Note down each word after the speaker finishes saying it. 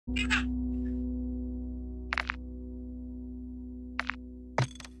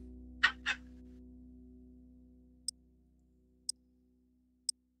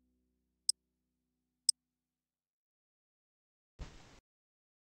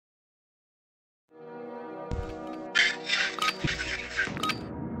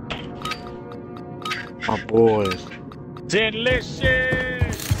My boys.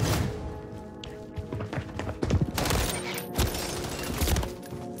 Delicious!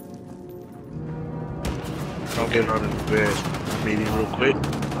 I'm getting on the best meeting real quick.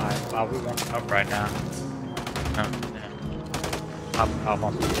 Alright, well, we won't up right now. I'm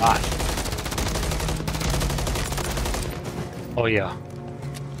almost alive. Oh, yeah.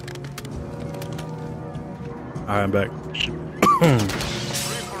 I'm back.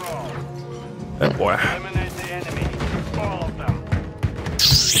 That boy. Eliminate the enemy. All of them.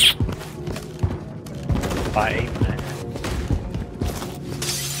 By 8 minutes.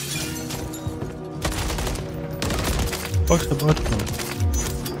 What's the button?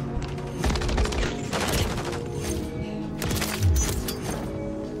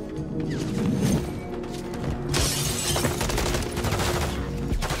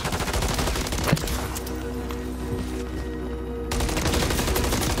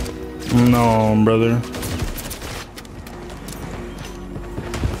 No, brother.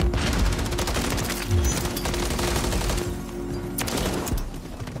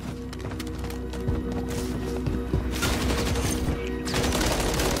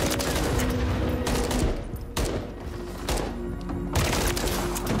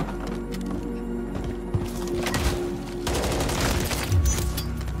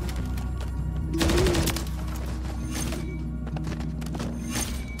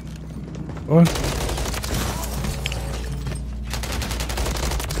 What?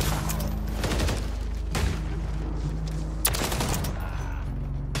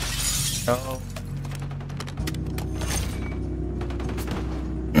 No.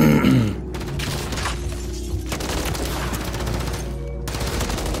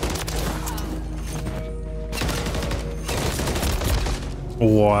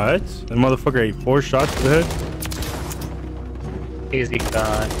 What? That motherfucker ate 4 shots to the head? Easy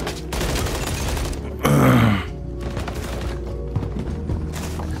gun.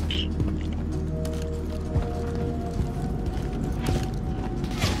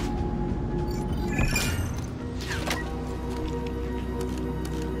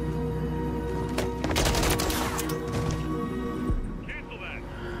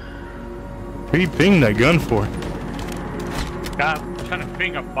 What are you pinging that gun for? God, I'm trying to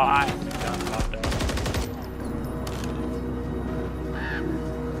bring a buy.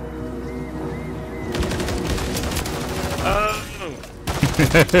 Oh!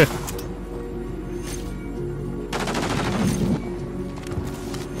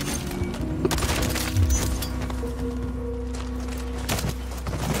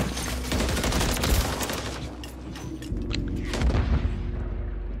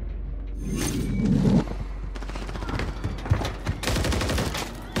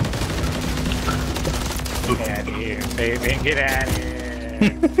 Get out of here, baby. Get out of here.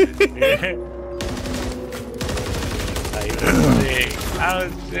 I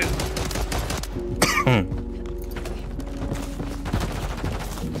was just...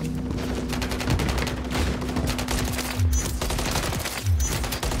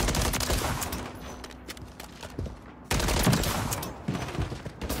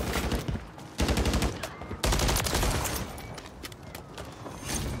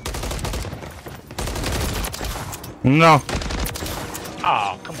 No.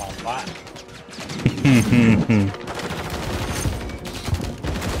 Oh, come on, bot.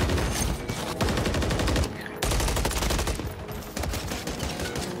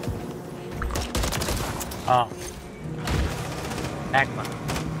 Oh. Magma.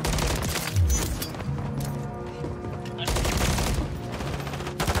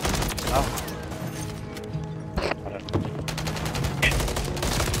 Oh.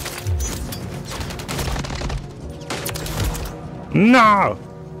 No.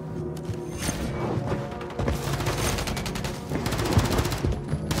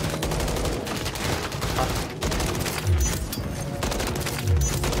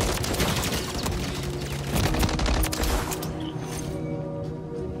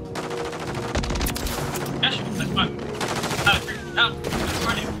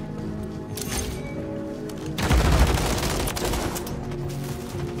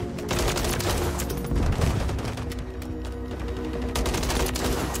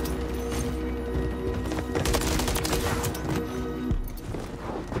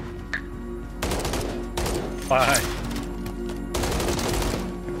 Bye.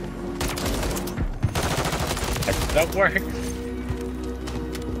 Don't work.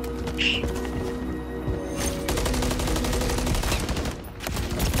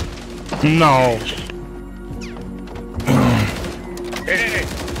 No. Hey!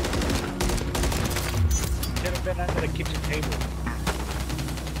 Should have been under the kitchen table.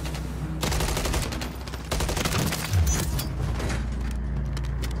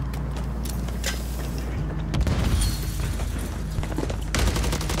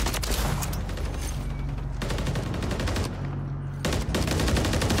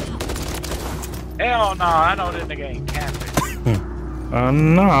 Hell no, I know this nigga ain't camping.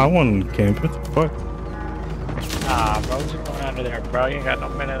 No, I wasn't camping. What the fuck? Nah, bro, just going under there, bro. You ain't got no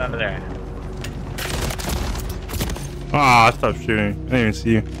minute under there. Ah, I stopped shooting. I didn't even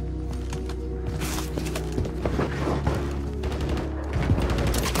see you.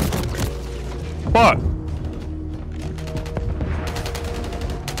 What?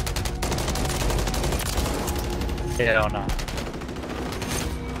 Hell no.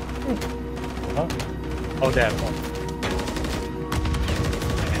 Oh, hold that one.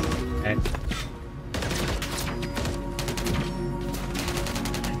 And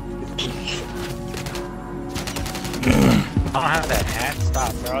I don't have that hand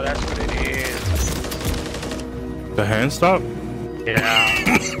stop, bro. That's what it is. The hand stop? Yeah,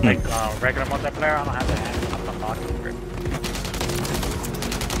 like regular multiplayer, I don't have the hand stop unlocked for it.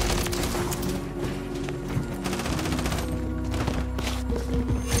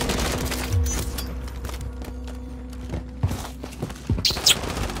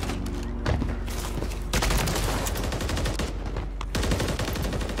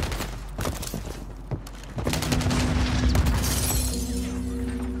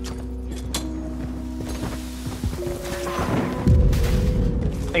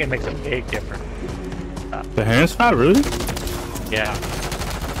 I think it makes a big difference. The hand stop, really? Yeah.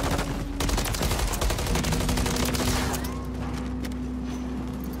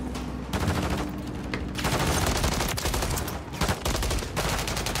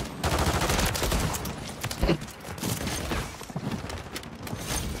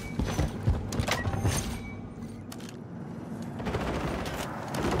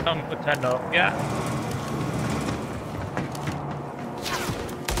 Nintendo, yeah.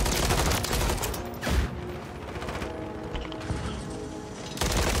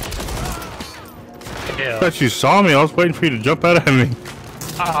 I thought you saw me. I was waiting for you to jump out at me.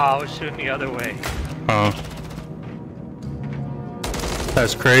 Oh, I was shooting the other way. Oh.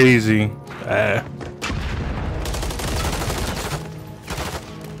 That's crazy. Ah.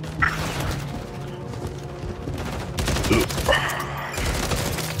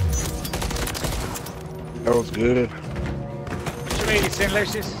 That was good. What you mean, St.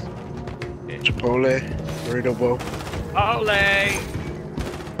 Lucius? Chipotle, burrito bowl. Ole!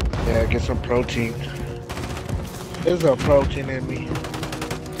 Yeah, get some protein. There's no protein in me.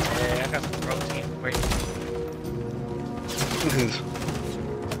 Yeah, I got some protein. Wait. Look at this.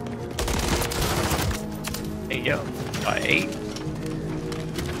 Hey, yo. 8.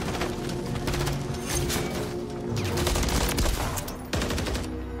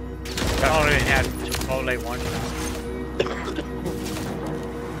 I don't even have Chipotle one.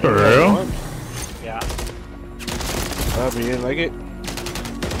 For real? Yeah. You didn't like it?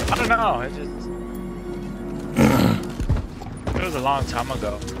 I don't know. It just. It was a long time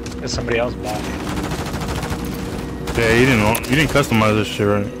ago. Because somebody else bought it. Yeah, you didn't customize this shit,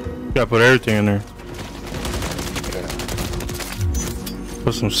 right? You gotta put everything in there.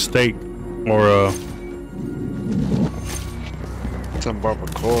 Put some steak or Some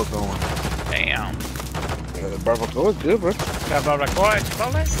barbacoa going. Damn. Yeah, the barbacoa is good, bro. Got barbacoa at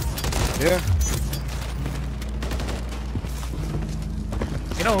Chipotle? Yeah.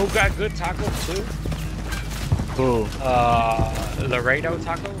 You know who got good tacos too? Cool. Laredo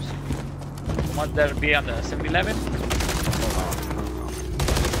tacos. The ones that'll be on the 7-Eleven.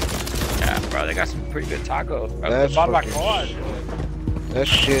 Yeah, bro, they got some pretty good tacos. Bro. That's The barbacoa is fucking that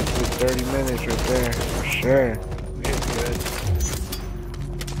shit for 30 minutes right there, for sure. it's good.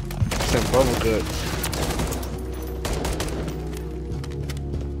 Some bubble guts.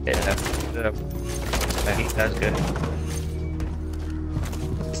 Yeah, the heat does good.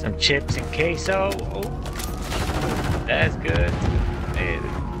 Some chips and queso. Oh, that's good. Hey,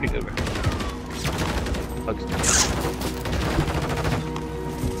 pretty good.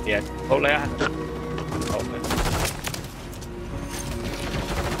 Yeah, Chipotle. Chipotle.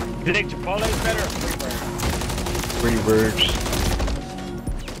 You think Chipotle is better or Free birds.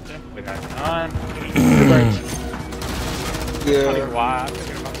 We got none. Free birds. Yeah. Why?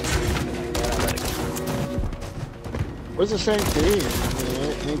 It's the same thing. I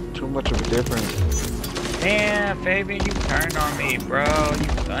mean, it ain't too much of a difference. Damn, Fabian, you turned on me, bro. You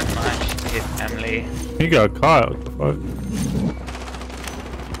done my shit, family. He got caught. What the fuck?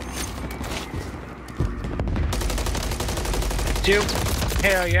 Two.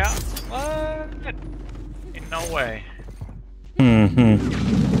 Hell yeah. What? Ain't no way. Mm-hmm.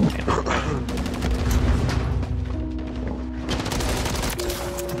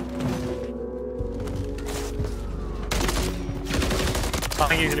 I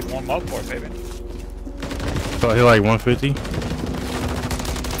usually warm up for it, baby. So he like 150.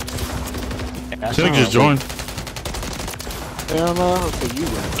 Yeah, Should just joined. Hell no, so you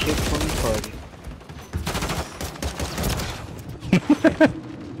were kicked from the party.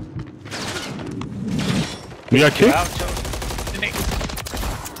 You got kicked?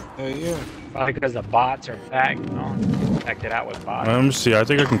 Hell yeah. Probably because the bots are back, you know? Checked it out with bots. Let me see. I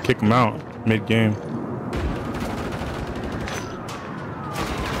think I can kick him out mid-game.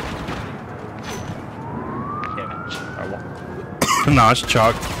 Nah, it's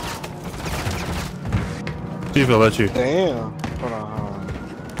chalk. See if it'll let you. Damn. Hold on.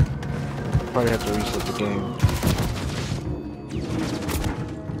 Probably have to reset the game.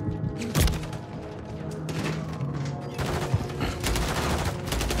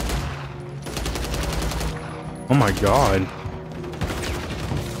 Oh my god.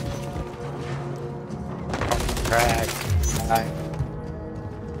 Crack.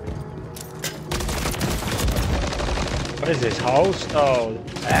 What is this host? Oh,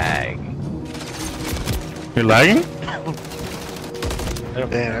 lag. You're lagging? Damn,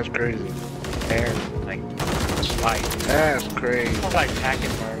 that's crazy. There, like, slight. That's crazy. Like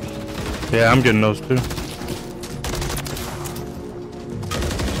packing birds. Yeah, I'm getting those too.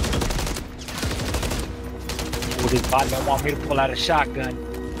 Well, this bot don't want me to pull out a shotgun.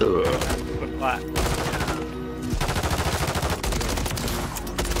 Good bot.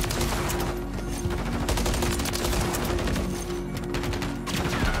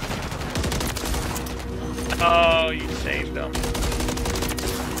 Oh, you saved them.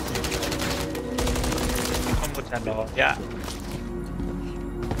 Yeah.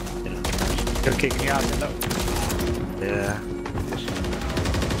 You're kicking me out, though. Yeah.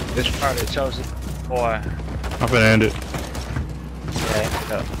 This part of the chosen boy. I'm gonna end it.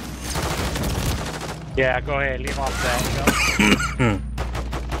 Yeah, yeah, go ahead, leave off that, you know?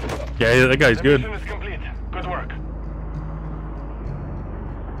 Yeah, that guy's good. Mission is complete. Good work.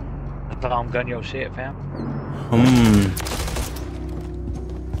 I'm gun your shit, fam.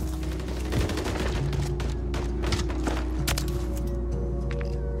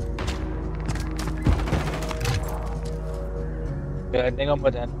 Good thing I'm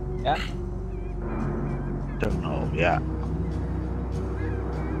with that. Yeah. Don't know, yeah.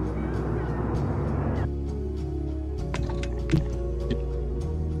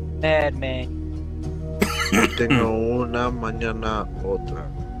 Madman. Tengo una, mañana otra.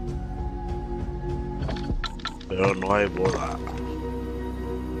 Pero no hay bola.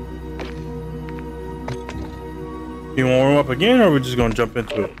 You want to warm up again, or are we just gonna jump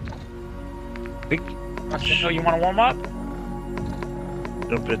into it? So you want to warm up?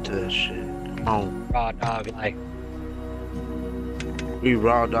 Jump into that shit. Come on. Raw dog life. We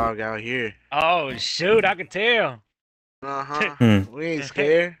raw dog out here. Oh shoot, I can tell. Uh-huh. We ain't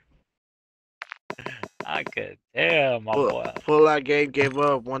scared. I could tell, my boy. Full out game gave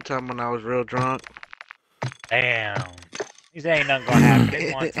up one time when I was real drunk. Damn. These ain't nothing gonna happen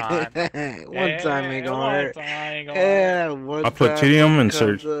this one time. One time ain't gonna hurt. One time ain't gonna Yeah, one I put time TDM in comes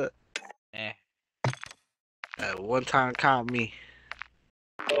search. up. Eh, One time caught me.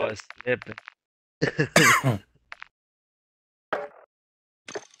 boy, slipping.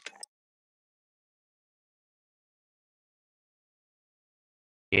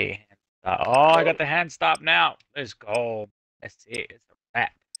 Yeah. Oh, I got the hand stop now. Let's go. That's it. It's a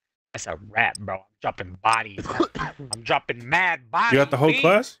wrap. That's a wrap, bro. I'm dropping bodies. I'm dropping mad bodies. You got the whole B.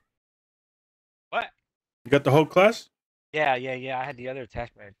 class? What? You got the whole class? Yeah. I had the other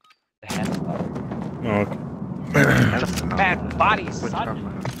attachment. The hand stop. Oh, okay. Mad bodies,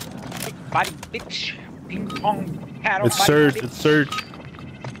 son. Big body, bitch. Ping pong paddle. It's surge. body, It's surge.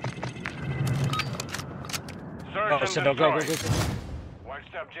 Search Go, and Sindo, go. destroy. Watch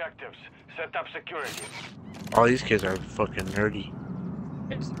the objectives. Set up security. All these kids are fucking nerdy.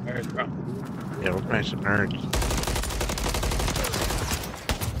 It's the birds, bro. Yeah, we're playing some nerds.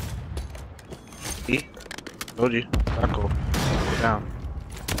 See? Told you. Taco. Go down.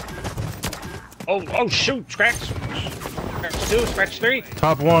 Oh, shoot. Scratch. Scratch 2, scratch 3.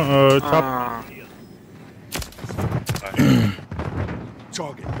 Top one. Top.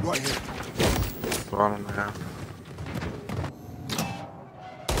 Target right here. Bottom now.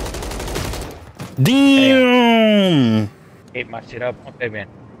 Damn! Ate my shit up. Okay, man.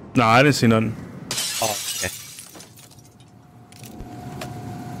 Nah, I didn't see nothing. Oh, okay.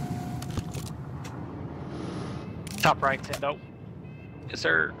 Top right, Tendo. Yes,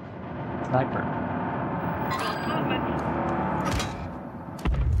 sir. Sniper.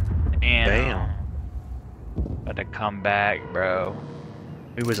 Damn. About to come back, bro.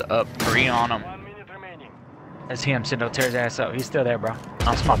 We was up 3 on him. 1 minute remaining. That's him. Tendo, tear his ass up. He's still there, bro.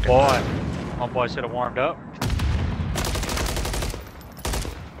 That's my boy. My boy should have warmed up.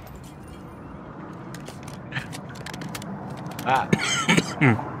 Ah.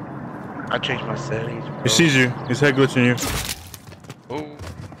 I changed my settings. Bro. He sees you. His head glitching you. Ooh.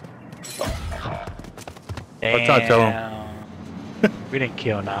 I'll try to tell him. We didn't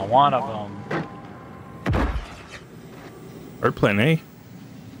kill not one of them. Are playing A?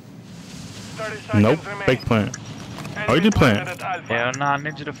 30 seconds Nope. remaining. Fake plant. Oh, you Enemy did plant. spotted at Alpha. Hell nah,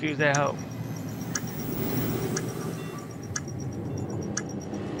 Ninja defuse that hoe.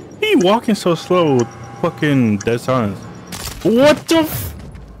 He walking so slow with fucking dead silence. What the f?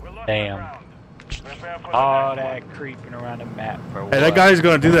 We lost the Damn. ground. Prepare for the All next that creeping around the map for what? Hey, that guy's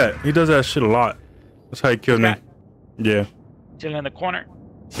gonna do that. He does that shit a lot. That's how he killed me. That- Yeah. Chilling in the corner.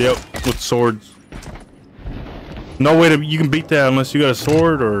 Yep. With swords. No way to you can beat that unless you got a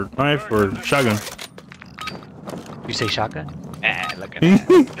sword or knife or shotgun. You say shotgun? Ah, look at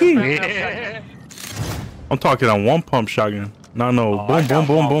that. I'm talking on one pump shotgun. Not no Oh, I boom got boom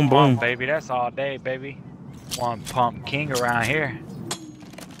boom one boom pump, boom. baby. That's all day, baby. One pump king around here.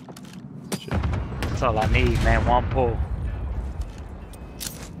 That's all I need, man. One pull.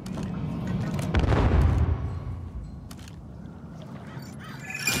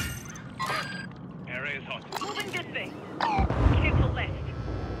 area is hot. Moving this way. Careful left.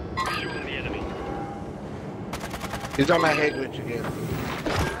 Shooting the enemy. He's on my head glitch again.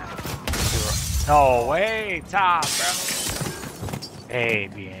 No way, top, bro. Hey,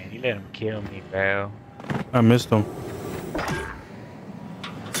 man, you let him kill me, bro. I missed him.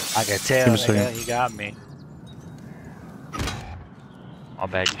 I can tell, Give me a nigga, second. he got me. My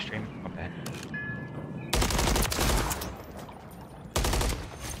bad, you streaming? My bad.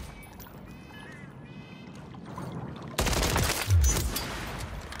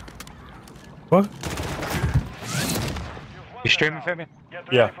 What? You've won You the streaming, round. Fabian? Get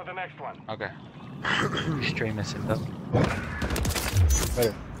ready Yeah. for the next one. Okay. You streaming, Cindo?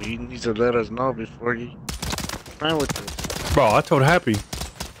 You need to let us know before you plan with this. Bro, I told Happy.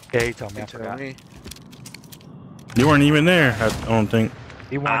 Yeah, he told me. I Tell forgot. me. You weren't even there, I don't think.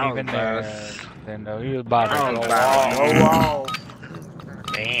 He wasn't I even don't there. know. Cindo. He was about to Oh, go wow. off. Wow.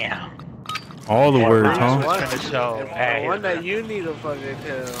 Damn. All the Yeah, words, bro. huh? Just finna show. The Hey, one that you need to fucking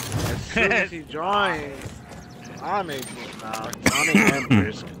tell. As soon as he joins, I'm able now. Johnny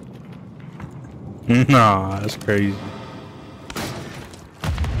Empress. Nah, that's crazy.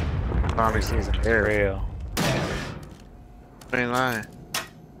 Tommy sees an air. real. Ain't lying.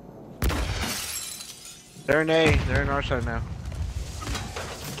 They're in A. They're in our side now.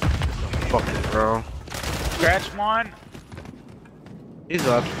 Fucking bro. Scratch one. He's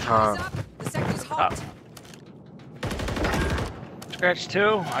up the top. The sector's Up. hot. Scratch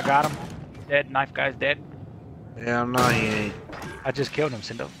two. I got him. Dead. Knife guy's dead. Yeah, I'm not. He ain't. I just killed him,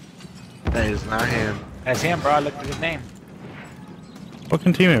 Cindo. That is not him. That's him, bro. I looked at his name.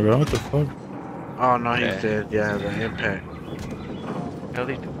 Fucking teammate, bro. What the fuck? Oh no, he's Yeah. dead. Yeah, the impact. Hell,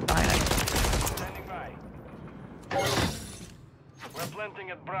 these people dying. Standing by. We're planting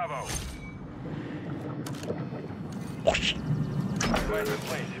at Bravo. Right in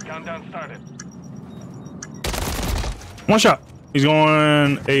place. Countdown started. One shot. He's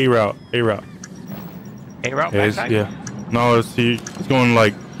going A route. A route. Hey, route Yeah, backside. yeah. No, he's going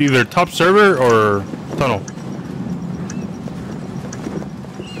like either top server or tunnel.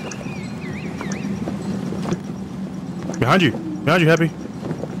 Behind you. Behind you, Happy.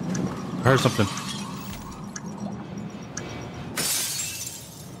 I heard something.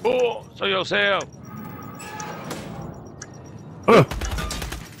 Oh, so yourself. Oh,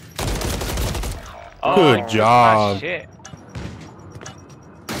 Oh, Good job. Shit.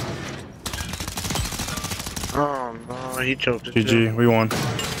 Oh no, he choked it. GG. We won.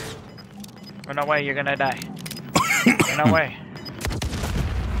 Run away, you're gonna die. Run away.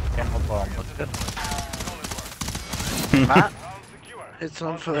 Get my bomb. What's good? Hot. Round secure. Hit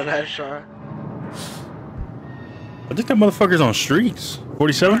some for that shot. I think that motherfucker's on streaks.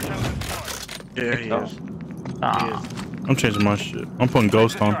 47? Yeah, he so. is. Nah, I'm changing my shit. I'm putting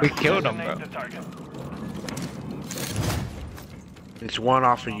ghost on. we killed him, bro. The target. It's one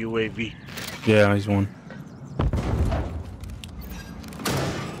off of UAV. Yeah, he's one.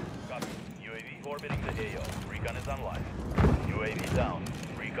 Copy. UAV orbiting the AO. Recon is online. UAV down.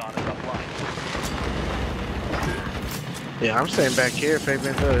 Recon is offline. Yeah, I'm staying back here. Fake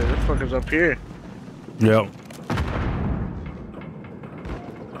man, this fucker's up here. Yep.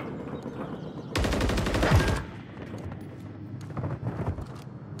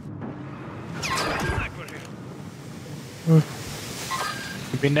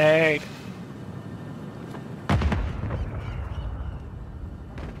 Grenade.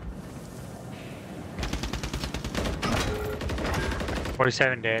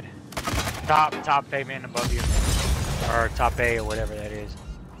 $47 dead. Top pavement above you. Or top A or whatever that is.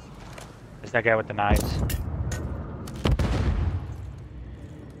 It's that guy with the knives.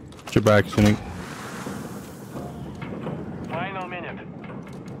 Get your back, Cynic. Final minute.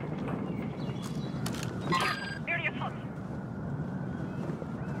 Area's hot.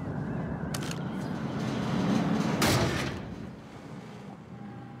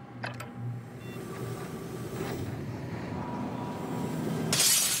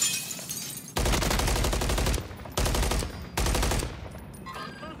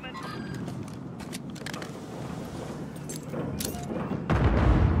 Movement.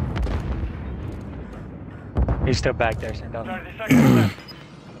 He's still back there, send out. 30 seconds left.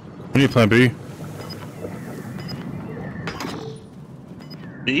 We need plan B.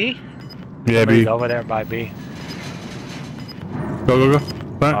 B? Yeah, Somebody's B. over there by B. Go, go, go.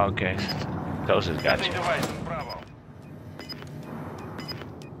 Plant. Oh, okay. Closest got Sending you. device. Bravo.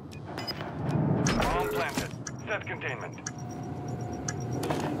 Bomb planted. Set containment.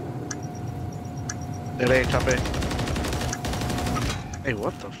 That ain't top A. Hey,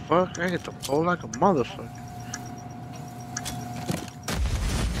 what the fuck? I hit the pole like a motherfucker.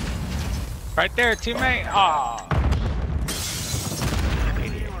 Right there, teammate. Ah. Few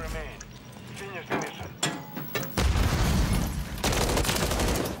remain. Finish the mission.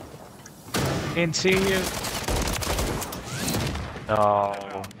 Didn't see you.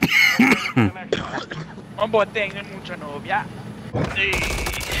 No. The next one. Hombre tiene mucha novia. Sí.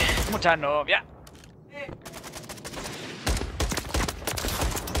 Mucha novia.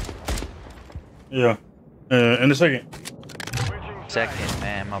 Yeah. In a second. Switching Second,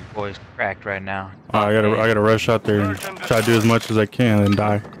 man, my boy's cracked right now. I gotta rush out there and try to do as much as I can and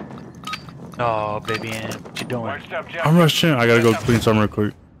die. Oh, baby, what you doing? Watch the objective. I'm rushing. I gotta go clean something real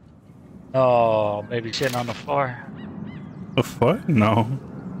quick. Oh, baby, sitting on the floor. The fuck? No.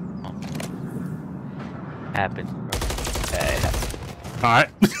 Happens, bro. Bad. Alright.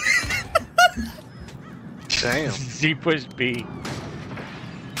 Damn. Z push B.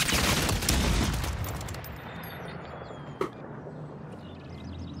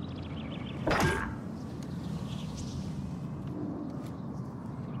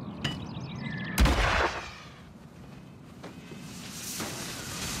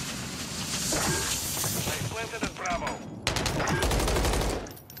 They planted at Bravo.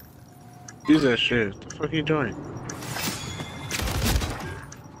 Use that shit. The fuck you doing?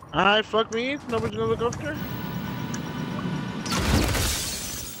 Alright, fuck me. Nobody's gonna look after.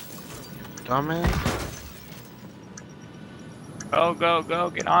 Dumbass. Go, go, go,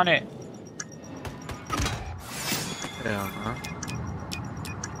 get on it. Hell, huh?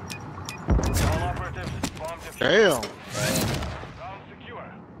 All operatives, bomb defused. Damn. Ground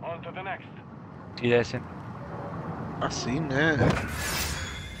secure. On to the next. See that? In? I seen that.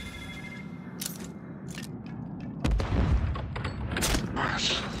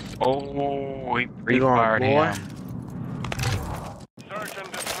 Oh, he You going, pre-fired boy? him. Search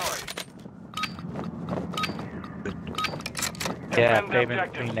and destroy. Yeah, Defend the baby,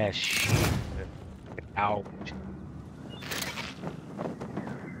 objective. clean that shit. Ouch.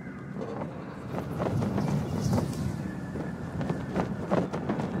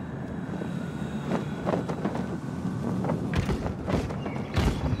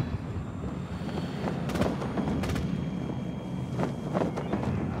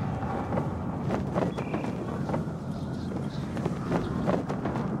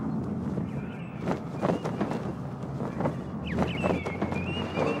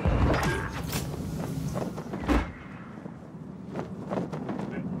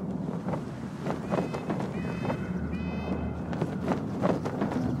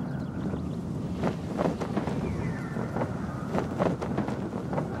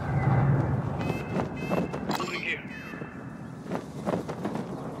 Moving here.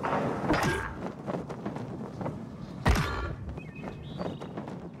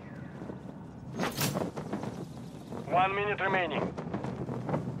 One minute remaining.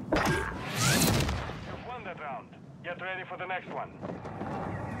 You've won that round. Get ready for the next one.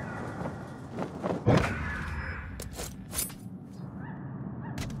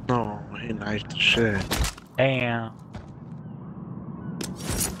 No, he nice to shit. Damn.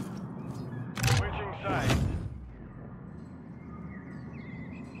 Switching sides.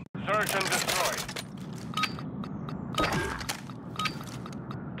 Search and destroy.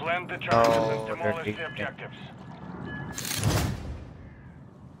 Plant the charges Oh, and demolish they're the objectives.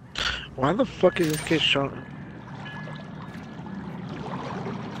 Why the fuck is this kid showing?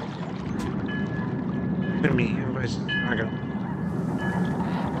 Look at me, I got.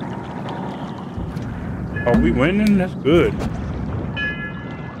 Are we winning? That's good.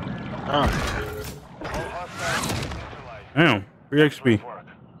 Oh, All hostiles neutralized. Damn. 3 XP. Excellent work.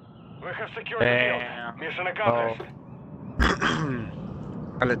 We have secured the Damn. field. Mission accomplished.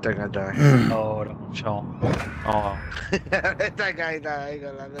 I let that guy die. Oh, don't show him. Oh. Let that guy die. I ain't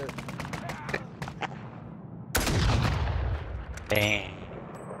gonna let it. Damn.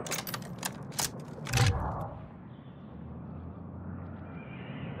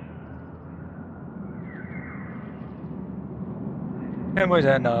 Anyways,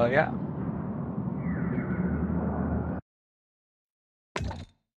 and yeah.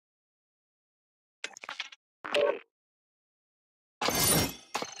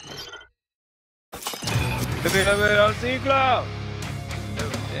 Look at el ciclo.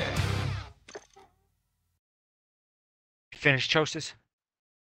 Finish Chostis.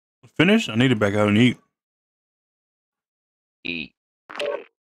 Finish? I need to back out and eat. Eat.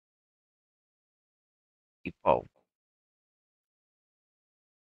 Oh.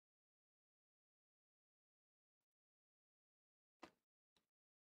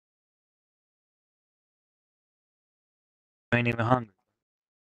 You ain't even hungry.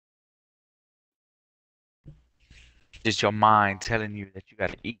 Just your mind telling you that you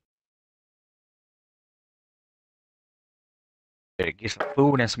gotta eat. Better get some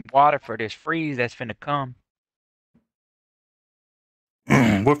food and some water for this freeze that's finna come.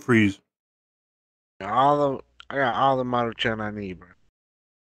 What freeze? I got all the model channel I need, bro.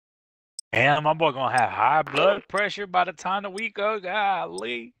 Damn, my boy gonna have high blood pressure by the time the week goes.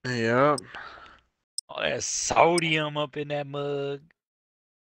 Golly. Yep. All that sodium up in that mug.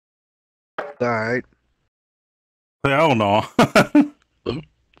 Alright. Hell no.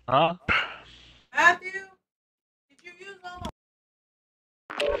 Huh? Matthew, did you use all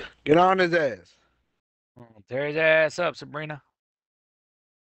Get on his ass. Tear his ass up, Sabrina.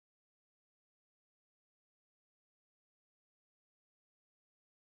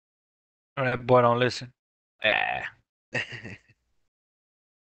 Oh, that boy don't listen. Yeah.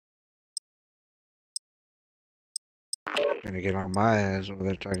 Gonna get on my ass over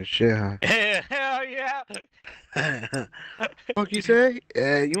there talking shit, huh? Hell yeah. Fuck you say?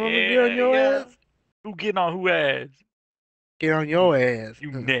 You want me to get on your ass? Who getting on who ass? Get on your ass.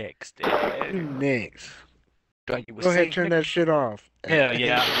 You next. You next. Thought you was Go ahead, safe, turn nigga. that shit off. Hell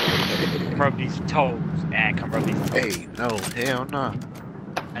yeah. Come rub these toes. Man, come rub these toes. Hey, no, hell no.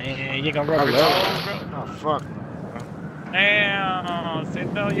 Man, you gonna rub your love toes, bro? Oh, fuck. Damn. Say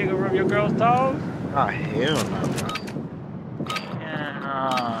no, you gonna rub your girl's toes? Oh, hell no, bro.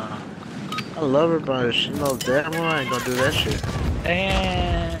 Yeah. I love her, but she knows damn well I ain't gonna do that shit.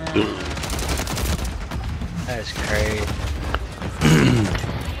 Damn. That's crazy.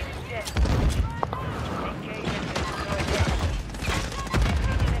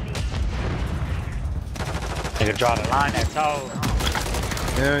 They can draw the line at toe.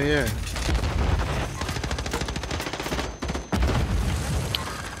 Hell yeah.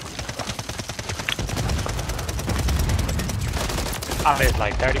 I missed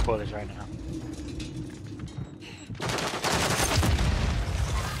like 30 bullets right now.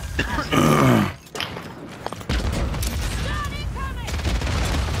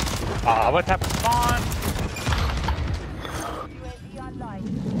 What type of spawn?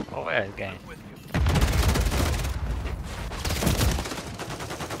 Oh, that's game.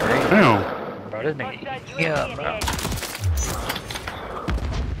 Damn. Bro, this nigga, yeah, bro.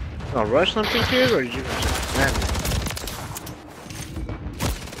 Gonna rush something here, or you gonna just slam it?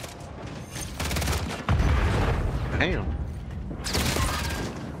 Damn.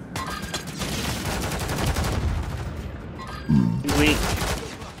 Weak.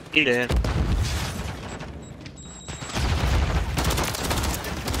 He dead.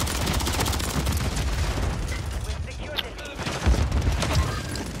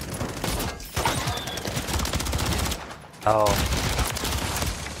 Oh.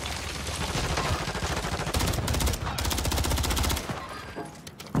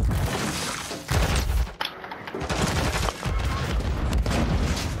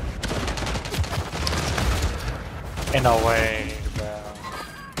 Ain't no way, bro.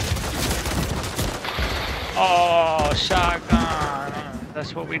 Oh, shotgun.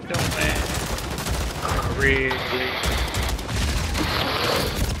 That's what we doing. Really.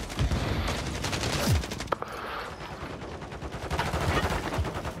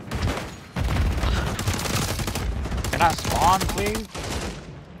 Can I spawn, please?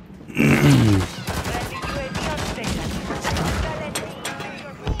 Friendly UAV on station.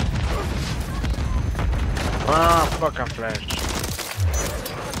 Ah, fuck, I flashed.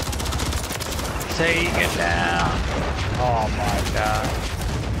 Take it down. Oh my god.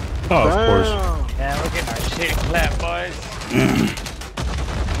 Oh, of course. Damn. Man, we're getting our shit clapped, boys.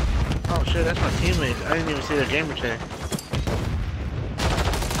 Oh shit, that's my teammate. I didn't even see their gamer tag.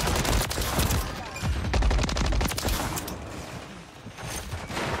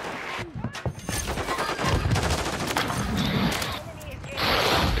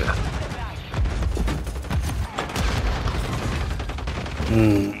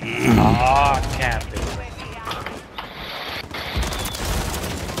 Oh, can't be.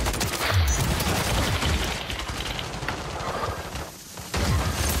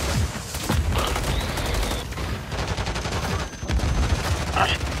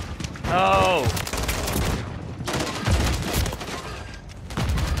 No.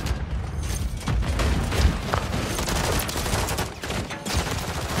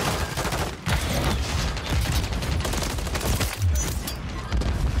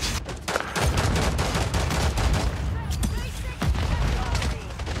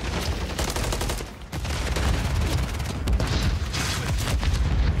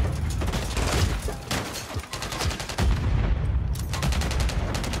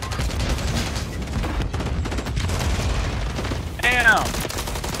 Damn.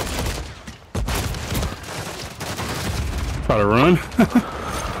 Try to run.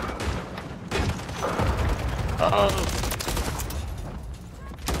 Oh.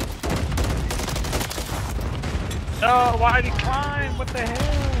 No, why'd he climb? What the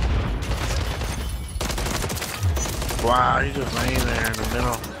hell? Wow, he's just laying there in the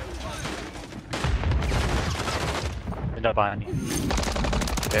middle. End up on you.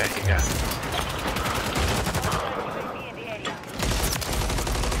 Yeah, he got it. UAV in the area.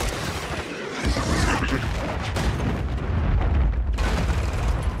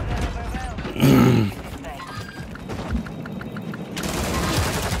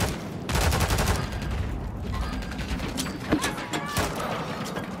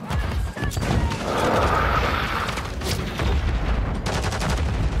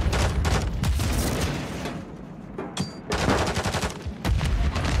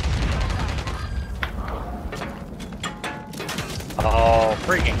 Oh,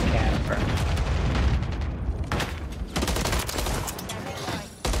 freaking camper.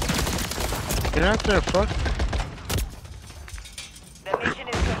 Get out there, fuck. The mission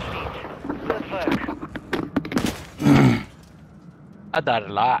is complete. Good work. I died a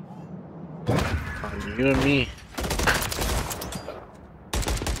lot. You and me.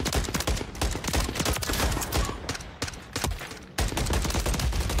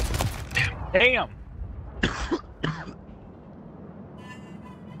 Damn.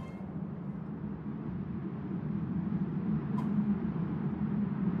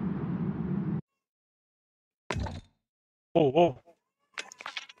 Oh, oh.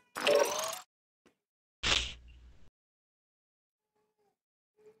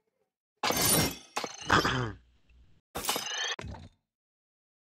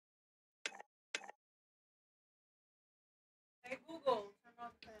 Hey Google, turn on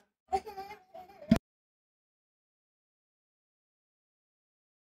the fan.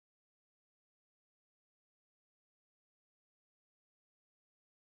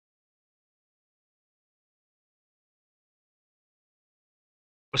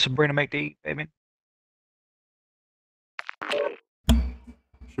 What's Sabrina make to eat, baby?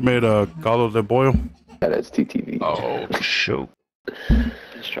 She made a caldo de boil. Yeah, that's TTV. Oh, shoot.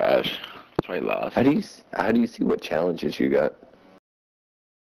 It's trash. That's why he lost. How do you see what challenges you got?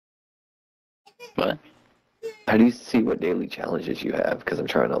 What? How do you see what daily challenges you have? Because I'm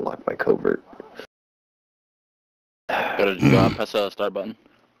trying to unlock my covert. Go to press the start button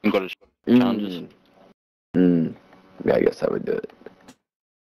and go to challenges. Yeah, I guess I would do it.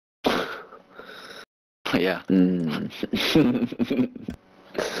 Yeah.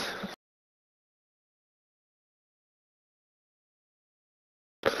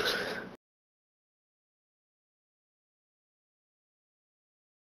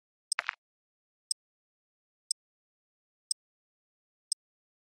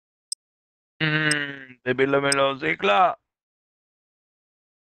 Baby, let me know, Zikla.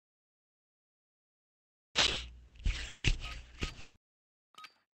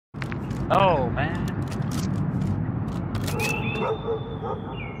 Oh, man.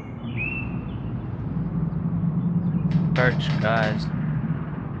 Search, guys.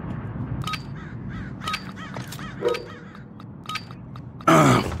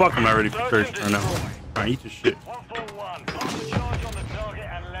 Fuck, I'm not ready for church right now. Alright, eat your shit. 141. Armed charge on the target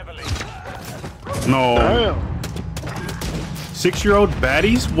and leveling. No. Damn. 6-year-old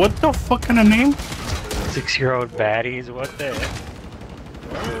baddies? What the fuck kind of name? 6-year-old baddies, what the heck?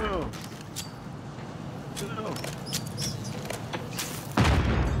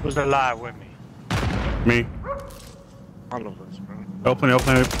 Who's alive with me? Me. All of us, bro. Open it,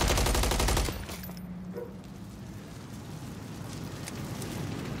 open it.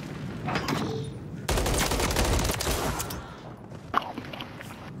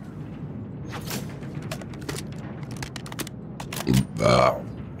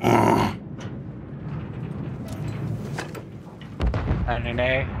 And an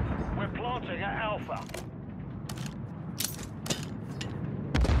A. We're planting at Alpha.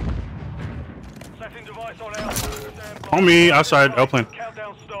 Setting device on Alpha. Stand by. On me, outside, airplane.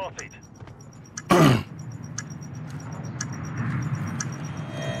 Countdown started.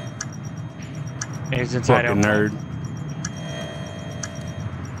 He's inside Fucking nerd.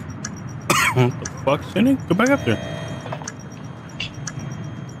 What the fuck, Cindy? Go back up there.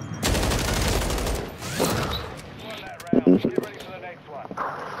 Get ready for the next one.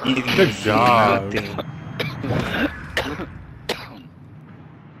 Good job.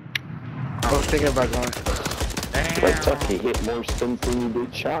 I was thinking about going. Like Tuck, he hit more stunts than you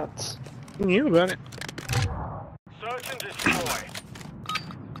did shots. You knew about it. Search and destroy.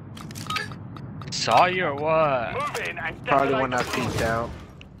 Saw you or what? Move in and Probably when I detonate the peeked out.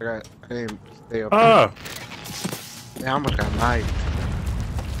 I didn't stay up. Ah, Yeah, I almost got knifed.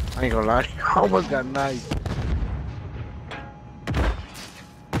 I ain't gonna lie. I almost got knifed.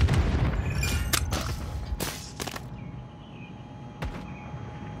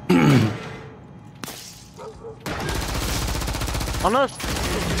 On us!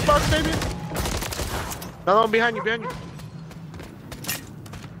 Fuck, baby! Another one behind you, behind you.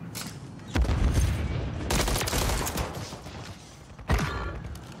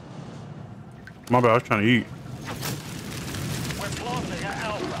 my bad, I was trying to eat. We're planting at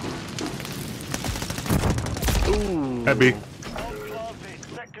Alpha. Ooh. Happy. On planted.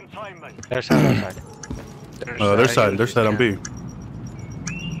 Set containment. There's side, their side. Their side on B.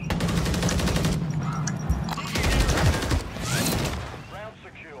 Round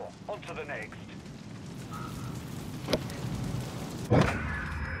secure. On to the next.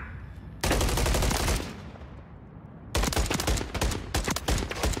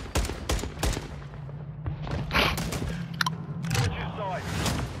 Switch your sides.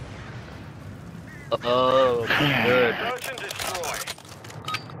 Oh, good. Search and destroy.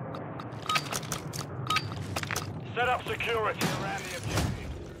 Set up security around the objective.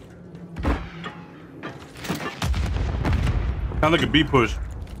 Sound like a B push.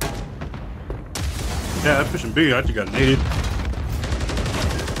 Yeah, that's pushing B. I just got naded.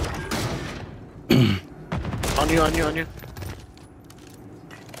 On you, on you, on you.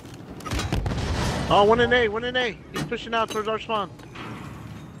 Oh, one in A, one in A. He's pushing out towards our spawn.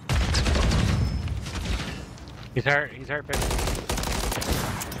 He's hurt, bitch.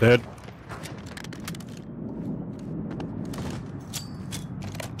 Dead.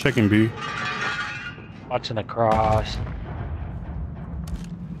 Checking B. Watching the cross.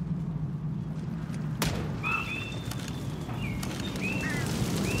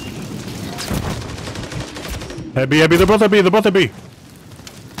 At B, they're both at B, they're both at B.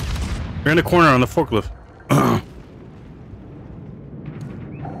 They're in the corner on the forklift.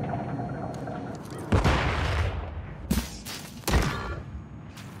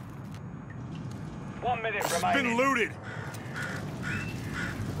 1 minute remaining. Been looted.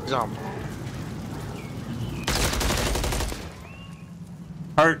 He's on.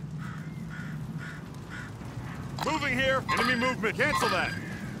 Hurt. Moving here. Enemy movement. Cancel that.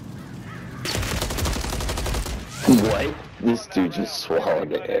 What? This dude just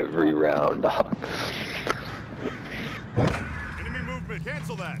swallowed every round, dog. Enemy movement.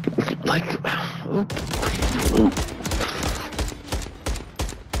 Cancel that. Like,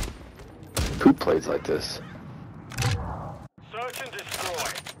 who plays like this? Search and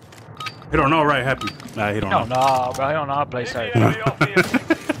destroy. He don't know, right? Happy. Nah, he don't No, know. no, bro. I don't know how to play Get side. the enemy off the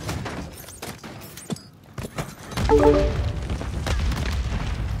objective.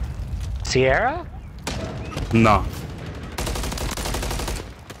 Sierra? Nah.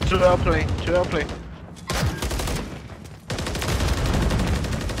 2L play, 2L play.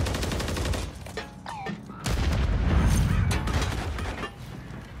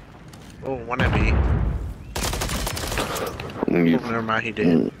 Oh, one at B. Oh, never mind, he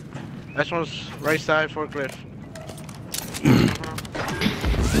did. That one's right side forklift.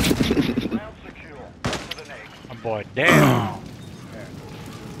 My boy, damn.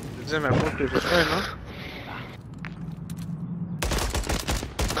 It's in that forklift, it's right, no?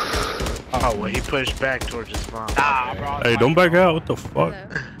 Oh, well, he pushed back towards his spawn. Nah, bro. Hey, don't back out. What the fuck?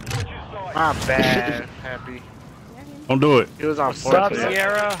 My bad, Happy. Don't do it. He was on What's up, forklift.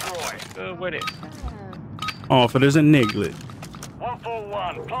 Sierra? Good with it. Oh, if it isn't Niglet.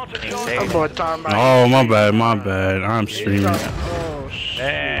 141. Plant a That boy talking about. Oh, my bad, my bad. I'm streaming. Oh, shit.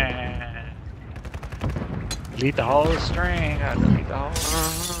 Man. Delete the whole string. Gotta delete the whole.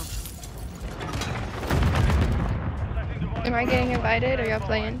 Am I getting invited? Are y'all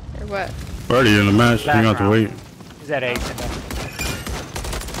playing? Or what? We're already in the match. You Last have to round. wait. He's at 8. Okay,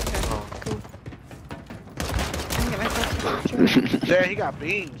 cool. I can get myself to the There, he got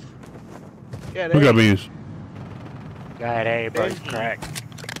beans. Yeah, Who got beans? Guy at 8, bro. He's cracked.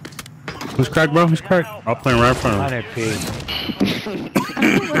 Who's cracked, bro? Who's cracked? I'm playing right in front of him. 100p. I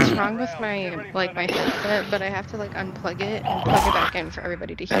don't know what's wrong with my headset, but I have to like unplug it and plug it back in for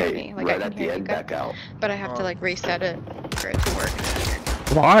everybody to hear me. Like right I at can the hear you end, guys, back out. but I have to like reset it for it to work.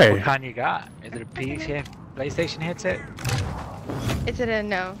 What Why? kind you got? Is it a PC, PlayStation headset? Is it a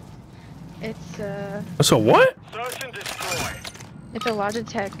no? It's So what? Search and destroy. it's a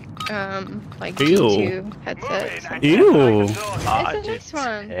Logitech like Ew. G2 headset. Ew. It's a nice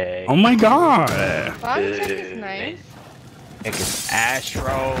one. Hey, Oh my god. Logitech is nice. niggas,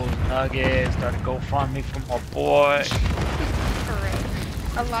 Astros, Nuggets, started GoFundMe for my boy. Correct.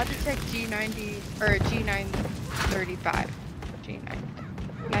 A Logitech G90 or G935.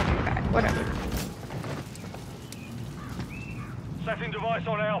 G995, whatever. Setting device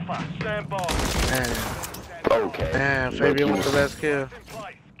on Alpha. Stand by. Man, Okay. man, Fabian with the best kill. In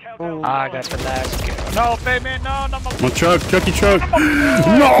place. Countdown. I got the last kill. No, Fabian, no, no, My truck, Chucky truck.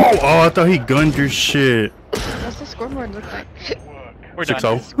 No! Oh, I thought he gunned your shit. What's the scoreboard look like? We're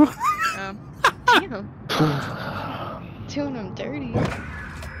done. 6-0. Damn. Doing them dirty.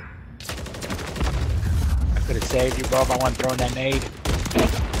 I could have saved you, bro, if I wasn't throwing that nade.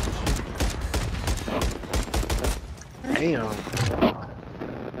 Damn.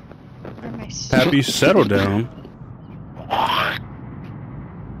 Where am I? Happy, settle down.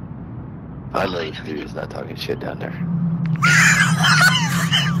 I like dude's not talking shit down there.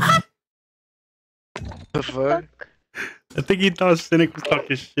 The fuck? I think he thought Cynic was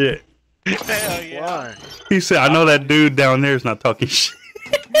talking shit. Hell yeah. Why? He said, I know that dude down there is not talking shit.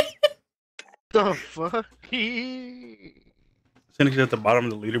 The fuck? Cynic's at the bottom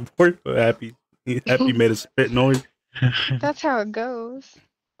of the leaderboard, but Happy made a spit noise. That's how it goes.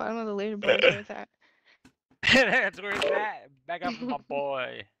 Bottom of the leaderboard. Where's that? That's where it's at. Back up, my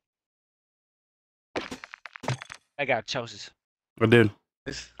boy. I got choices. I did.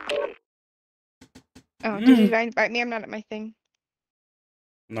 Oh, did you guys invite me? I'm not at my thing.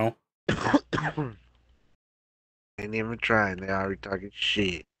 No. Ain't even trying. They already talking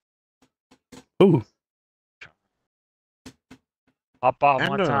shit. Ooh. Pop off I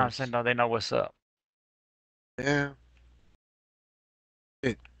one know. time, so they know what's up. Yeah.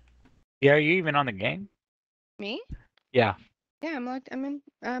 Yeah, are you even on the game? Me? Yeah. Yeah, I'm in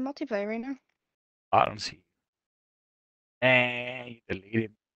multiplayer right now. I don't see you. And you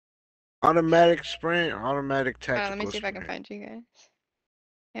deleted. Automatic sprint, automatic tactical Let me see if I can sprint. find you guys.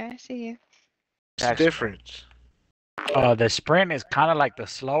 Yeah, I see you. What's the difference? The sprint is kind of like the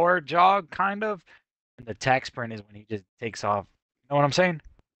slower jog, kind of. And the tack sprint is when he just takes off. You know what I'm saying?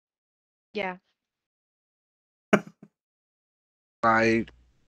 Yeah. Light,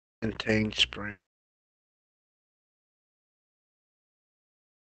 contain sprint.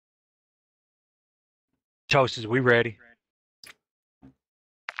 Toasters, we ready?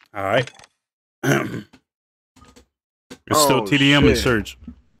 All right. It's still Oh, TDM and shit. Surge.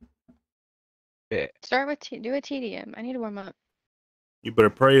 Start with do a TDM. I need to warm up. You better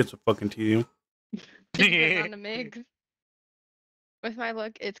pray it's a fucking TDM. Get on the MIGs. With my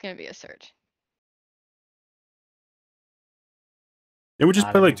look, it's gonna be a surge. Did we just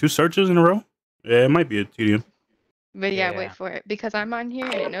Not play a like big- 2 searches in a row? Yeah, it might be a TDM. But yeah, Yeah. wait for it. Because I'm on here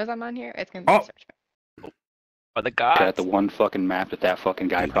and it knows I'm on here, it's gonna be Oh. a surge. For the Got gods. the one fucking map that fucking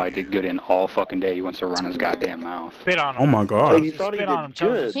guy probably did good in all fucking day. He wants to run his goddamn mouth. Spit on him. Oh my Oh, god. you thought he Spit on him, did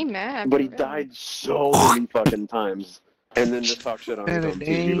Charles. good, He mad. but for he real. died so many fucking times, and then just talk shit on his own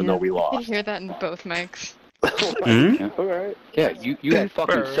team, even though we I could lost. hear that in both mics. Hmm? All right. Yeah, you had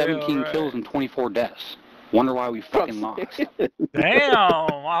fucking For real, 17 right. kills and 24 deaths. Wonder why we fucking lost. Damn.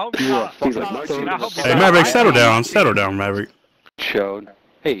 I hope You you're are not. fucking I Martin. hope you're Hey, not Maverick, lying. settle down. Settle down, Maverick. Showed.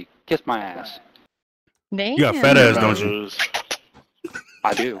 Hey, kiss my ass. Damn. You got fat ass, don't you?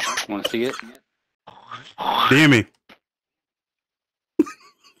 I do. Want to see it? Damn me.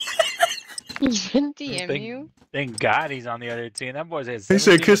 He didn't DM you? Thank God he's on the other team. That boy said He said,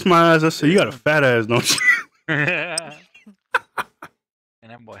 17. kiss my ass. I said, you got a fat ass, don't you? And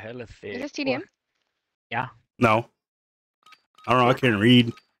that boy hella thick. Is this TDM? Boy. Yeah. No. I don't know. I can't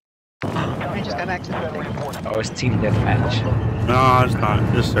read. I just got back to the thing. Oh, it's team deathmatch. No, it's not.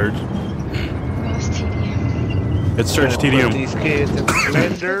 Just search. Oh, it's TDM. It's search Put TDM. these kids in the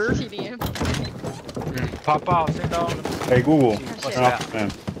blender. It's TDM. Pop out, sit down. Hey, Google. What's Turn off the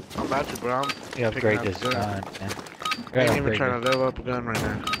fan. I'm about to, bro. You upgrade this gun, man. I ain't even trying to level up a gun right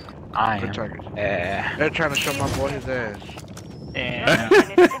now. I am. Yeah. They're trying to show my boy his ass. Yeah.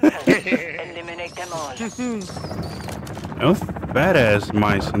 Eliminate them all. No fat ass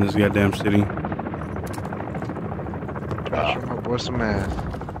mice in this goddamn city. Trying to show my boy some ass.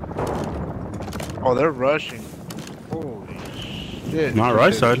 Oh, they're rushing. Holy shit. Not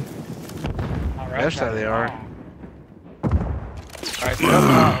right side. Left side they are. Right,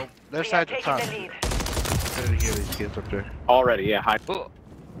 left side to top. Taking the lead. Better hear these kids up there. Already, yeah. High.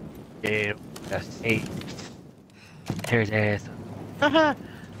 Yeah, that's 8. Here's ass. Haha.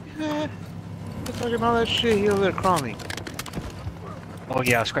 You're talking all that shit. He over there crawling. Oh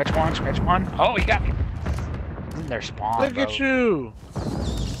yeah, scratch one. Oh, he got me. In their spawn. Look at you.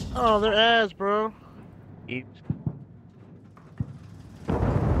 Oh, they're ass, bro.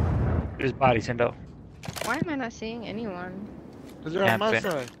 His body, Sendo. Why am I not seeing anyone? Cause they're on my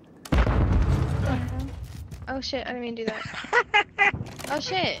side. Oh shit, I didn't mean to do that. Oh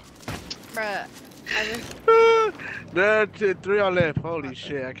shit. Bruh. I just... There, 3 on left. Holy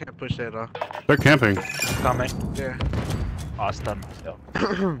shit, I can't push that off. They're camping. Coming. Yeah. Oh, I stunned myself.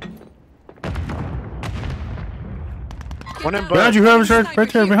 One in Behind you, whoever's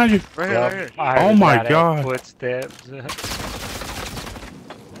right there, behind you. Right here, right here. Oh my god. Footsteps.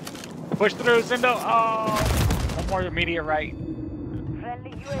 Push through, Sendo. Oh, one more immediate right.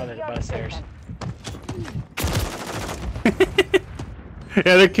 Oh, there's a bunch of stairs.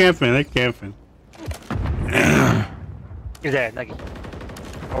 Yeah, they're camping. They're camping. You're dead, Nugget.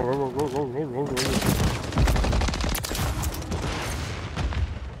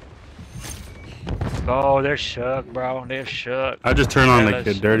 Oh, they're shook, bro. They're shook. I just turn on like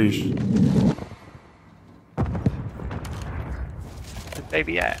the dirty. Where's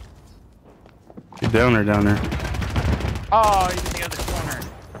baby at? Get down there, down there. Oh, he's in the other corner.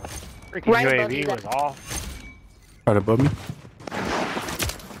 Freaking Right above UAV you, was off. Right above me.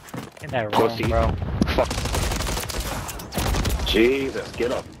 In that room, bro. Jesus,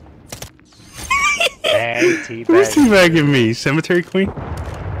 get up. Bad Who's teabag. teabagging me? Cemetery Queen?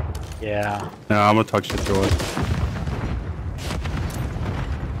 Yeah. No, I'm gonna talk shit to her.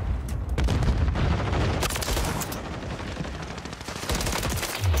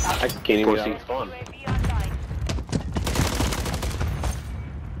 I can't even get out of spawn.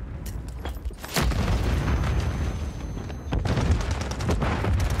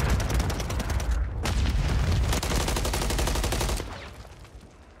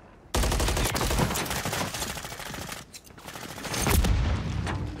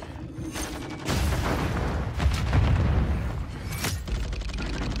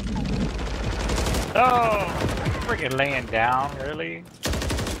 Oh, freaking laying down, really?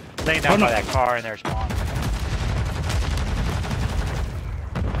 Laying down by that car in their spawn.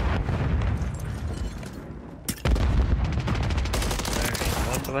 There's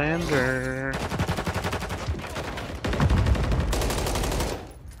the blender.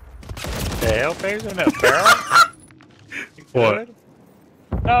 The hell phase in that barrel? What?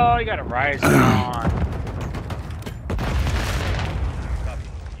 No, you gotta rise on.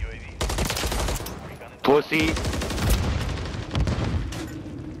 Pussy.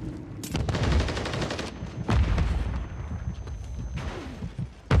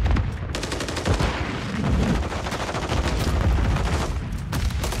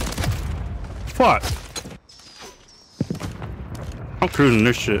 Fuck. I'm cruising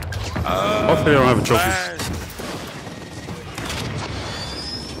this shit. Hopefully I don't have a trophy.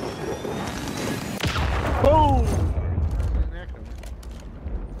 Boom!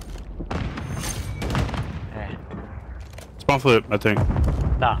 Spawn flip, I think.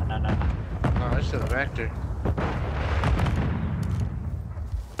 No. Oh, that's to the vector.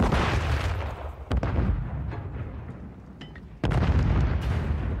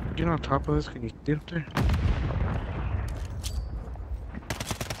 Get on top of this, can you get up there?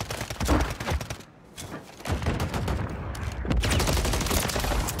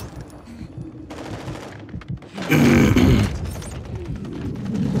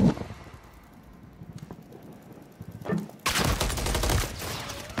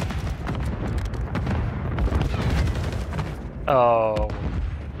 Oh.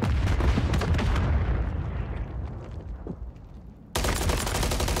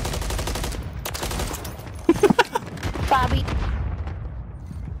 Bobby.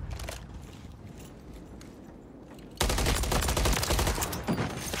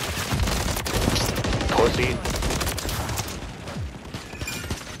 Pussy.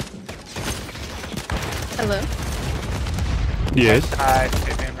 Hello. Yes. Right side,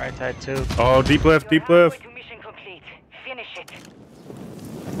 Fabian, right side too. Oh, deep left, deep left. Mission complete. Finish it.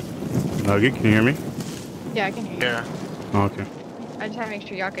 Nugget, can you hear me? Yeah, I can hear you. Yeah. Oh, okay. I just had to make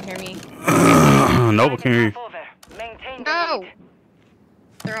sure y'all could hear me. Nope, I can't hear you. Over. Maintain the No! lead.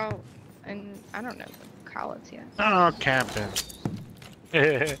 They're all in, I don't know, college, yeah. Oh, camping.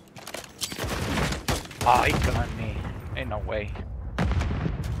 Oh, he got me. Ain't no way.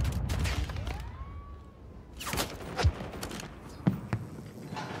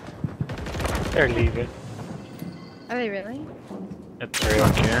 They're leaving. Are they really? It's real.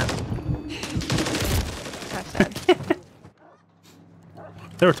 Yeah. That's sad.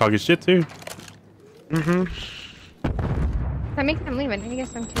 They were talking shit too. Mm-hmm. I make them leave. I need to get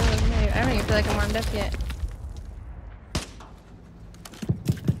some kills. I don't even feel like I'm warmed up yet.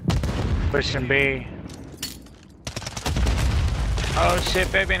 Pushing B. Oh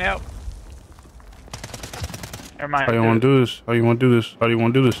shit, baby, help. Never mind. How you want to do this? How you want to do this? How do you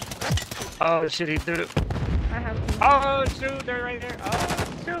want to do this? Oh shit, he threw it. I have some. Oh shoot, they're right there. Oh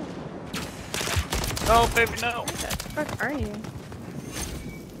shoot. No, baby, no. Where the fuck are you?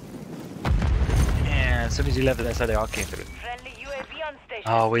 Yeah, as soon as you left it, that's how they all came through. Friendly UAV on station.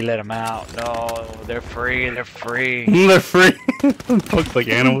 Oh, we let them out. No, they're free. They're free. They're free. Looks like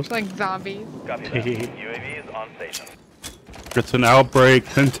animals. Like zombies. Copy that. UAV is on station. It's an outbreak.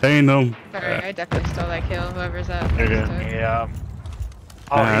 Contain them. Sorry, I definitely stole that kill. Whoever's that. Yeah.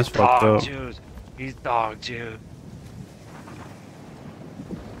 Oh, Nah, he's that's fucked dog up. juice. He's dog juice.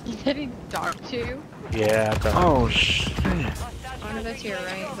 You said he dogged you? Yeah, dog. Oh, shit. One of those to your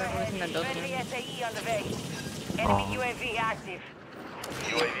right. That was in that building. Friendly SAE on the way. Enemy Oh. UAV active.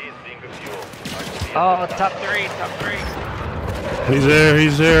 UAV is being refueled. RTB Oh, is top three, top three. He's there.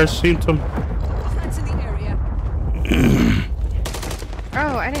 He's there. I seen him. That's in the area.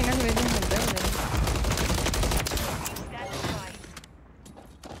 Oh, I didn't know he was in the building.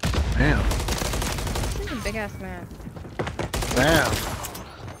 Damn. This is a big ass map. Damn.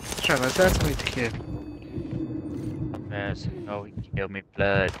 Trying to assassinate the kid. Yes. Oh, he killed me,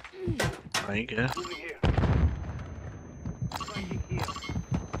 blood. Oh, you good?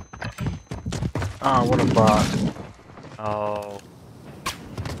 Oh, what a bot. Oh.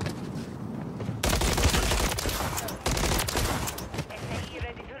 SAE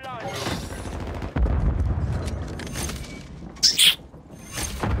ready to launch.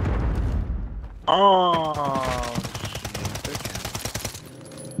 Oh.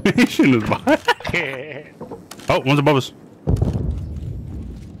 He shouldn't have bought. Oh, one's above us.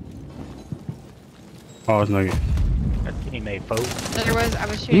 Oh, it's Nugget. That's teammate, folks. There was, I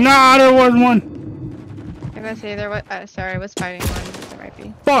was shooting. Nah, there was one. I'm gonna say there was, sorry, I was fighting one. There might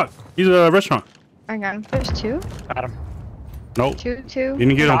be. Fuck. He's at a restaurant. I got him. There's two? Got him. Nope. Two? You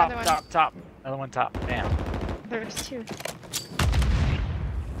didn't get him. Another Top, one. top, top. Another one top. Damn. There's two.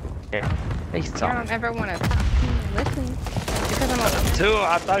 Okay. Face I top. don't ever want to talk to you and listen. Because I'm on Two.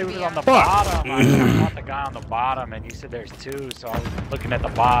 I thought he was on the Fuck. bottom. I thought the guy on the bottom, and you said there's two, so I was looking at the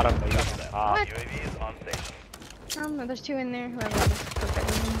bottom, but he was on the top. What? UAV is on station. No, there's two in there. Whoever just put that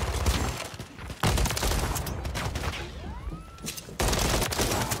in.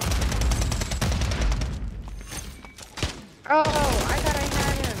 Oh, I thought I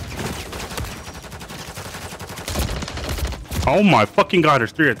had him. Oh my fucking god,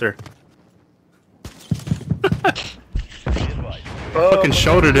 there's three right there. Fucking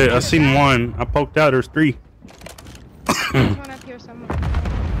shouldered it. I seen one. I poked out. There's three. There's one up here somewhere.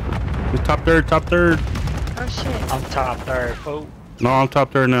 He's top third. Top third. Oh shit. I'm top third, folks. No, I'm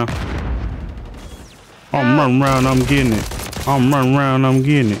top third now. I'm running around. I'm getting it. I'm running around. I'm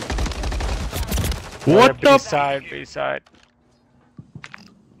getting it. What the? B-side, B-side.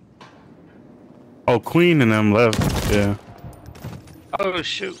 Oh, Queen and them left. Yeah. Oh,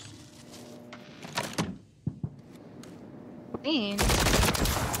 shoot. Mean.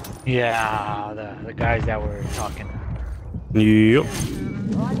 Yeah, the guys that were talking. Yep.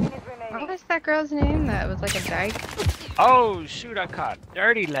 What was that girl's name? That was like a dyke. Oh, shoot, I caught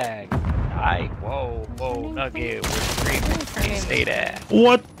dirty leg. Ay, whoa, whoa, Nugget, we're screaming. Can't stay there.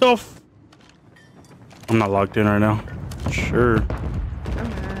 What the f? I'm not locked in right now. Sure. I'm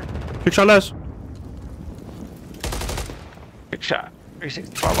not. Big shot less. Big shot.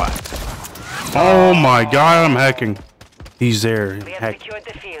 365 watts. Oh my god, I'm hacking. He's there. We have Heck, secured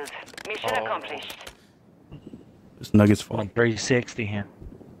the field. Mission accomplished. it's Nuggets' fault. On 360 him.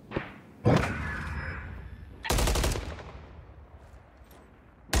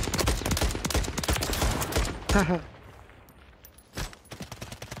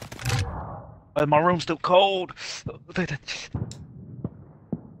 My room's still cold.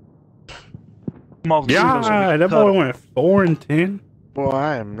 Yeah, that boy went 4 and 10. Boy,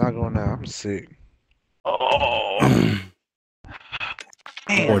 I am not going out. I'm sick. Oh.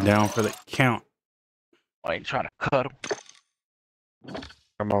 Or down for the count. I ain't trying to cut him.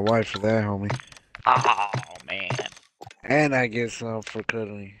 Got my wife for that, homie. Oh, man. And I get some for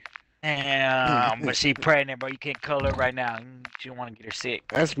cuddling. Damn, but she pregnant, bro. You can't cuddle her right now. You don't want to get her sick.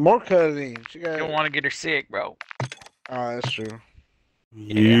 That's more cuddling. She got. You don't want to get her sick, bro. Oh, that's true.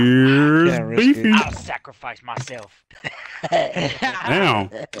 Here's Can't risk beefy. I'll sacrifice myself. Damn.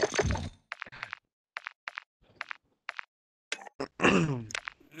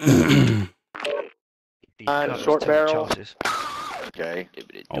 Short barrel. Okay.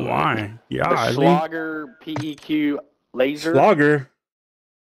 Oh my. The Yeah. Slogger PEQ laser. Slogger.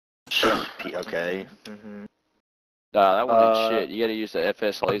 Okay. That wasn't shit. You gotta use the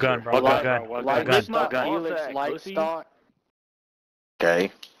FS laser. Gun, bro. Gun. Helix light stock.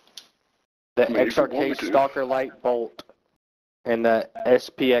 Okay. The XRK Stalker light bolt. And the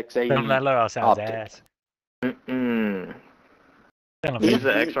SPX80. Tell him that logo sounds ass. Use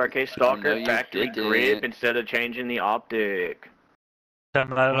the XRK Stalker factory grip instead of changing the optic. Tell him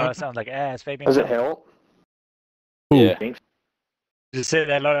that logo sounds like ass, Fabian. Does it help? Yeah. Just say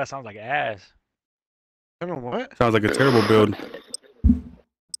that logo sounds like ass. I don't know what? Sounds like a terrible build.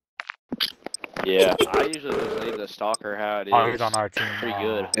 Yeah. I usually just leave the stalker how it is. Oh, he's on our team. Pretty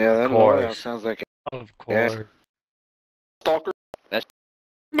good. Yeah, that course. logo sounds like. Of course. Stalker.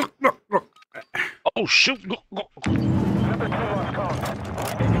 Oh, shoot.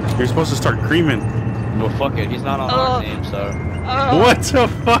 You're supposed to start creaming. Well, fuck it. He's not on our team, so. What the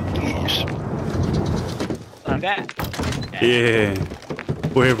fuck? Like that. Yeah.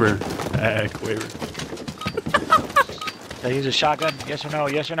 Quiver. Quiver. Did I use a shotgun? Yes or no?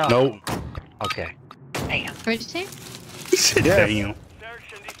 Yes or no? Nope. Okay. Damn. What did you say? Damn.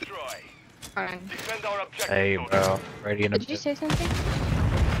 Search and destroy. Fine. Defend our objective. Hey, bro. Ready in a Did you say something?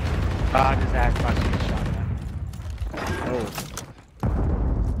 I just asked about the shotgun.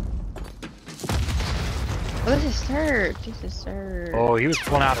 Oh, this is third. Jesus, sir. Oh, he was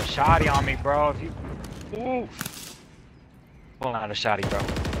pulling out a shotty on me, bro. If you... Ooh. Pulling out a shotty, bro.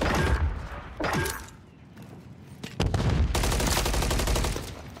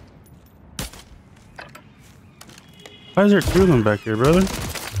 Why is there 2 of them back here, brother?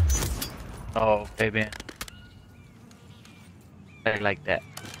 Oh, baby. Like that.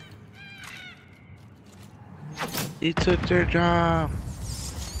 He took their job.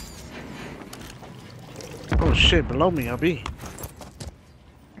 Oh shit, below me, I'll be.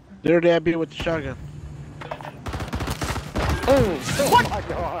 There they be with the shotgun. Oh my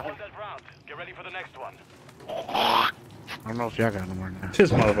god. That round. Get ready for the next one. I don't know if y'all got no more now. This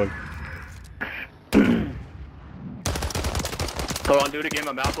motherfucker. Hold on, do it again.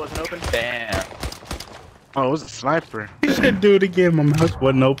 My mouth wasn't open. Damn. Oh, it was a sniper. He said do it again, my mouth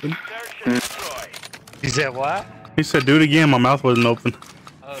wasn't open. Search and destroy. He said what? He said do it again, my mouth wasn't open.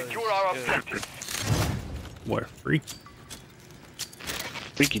 Oh, Secure our objective. What a freak.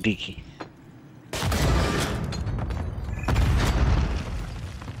 Freaky deaky.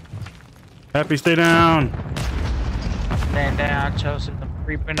 Happy, stay down. Stand down, Chelsea. I'm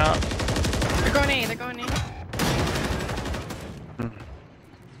creeping up. They're going in. They're going in.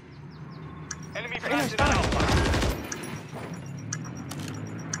 Enemy They're in planted their an spot. alpha.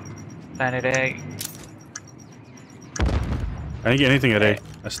 Planet A. I didn't get anything at A.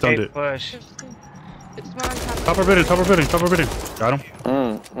 I stunned A it. push. It's one on top. Top of bidding, top of bidding, top of bidding. Got him.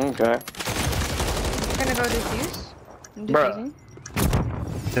 Okay. We're gonna go defuse. I'm Bruh.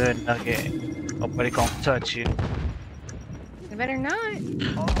 defusing. Good nugget. Nobody gonna touch you. They better not. Dude.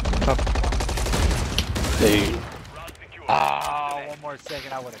 Round secure. Oh, one more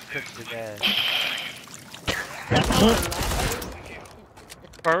second, I would have cooked his ass.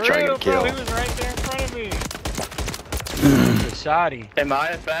 For Try real, to kill. bro, he was right there in front of me. The shoddy. Am I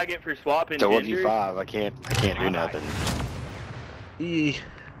a faggot for swapping So genders? 1v5. I can't do nothing. E.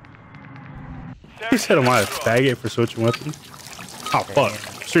 He said am I a faggot for switching weapons? Oh fuck.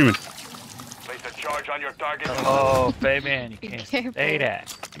 Streaming. Place a charge on your target. Oh, Fabian, you Be can't careful. say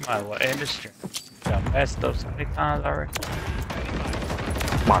that. You might well end the stream. Got messed up so many times already.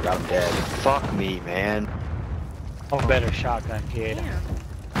 Oh my god, I'm dead. Fuck me, man. Oh, better shotgun, kid. Damn.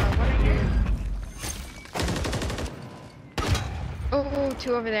 What are you?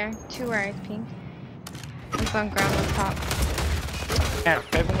 Two over there. Two where I pink. One's on ground on top. Yeah,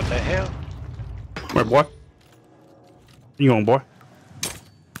 Kevin, what the hell? Where, boy? You on, boy?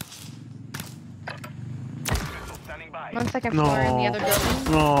 One second floor in the other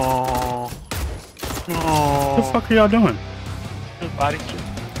building. No. What the fuck are y'all doing? Body.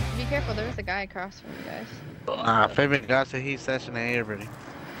 Be careful, there was a guy across from you guys. Favorite guy said he's session and everybody.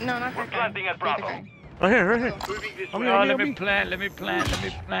 No, not that guy. Planting at The other Bravo. guy. Right here, right here. Moving this Oh, way. yeah, Oh, yeah, let me. me plant.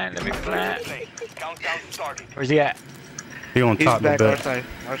 Countdown starting. Where's he at? He on He's top of the back our bed. side.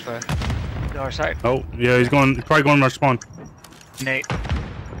 Our side. Our side. Oh, yeah, he's probably going to spawn. Nate.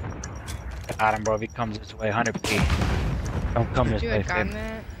 Got him, bro. If he comes this way, 100 P. Don't come this Do way, a gun Fib.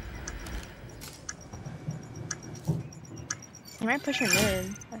 that. I might push your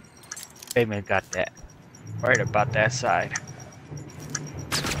mid. Fabian got that. Worried about that side.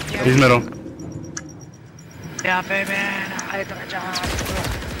 Yeah. He's middle. Yeah, Fabian. I got a job.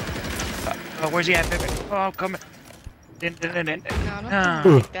 Oh, where's he at, Fabian? Oh, I'm coming. No, don't Ah.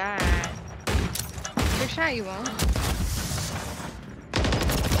 do like that. Good shot, you won't.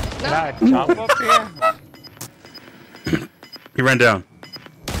 Did I jump up here? He ran down.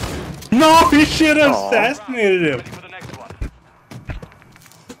 No, he should have assassinated him. Ready for the next one.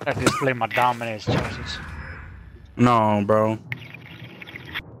 I display my dominance choices. No, bro.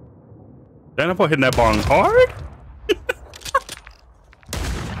 Damn, I hitting that ball hard.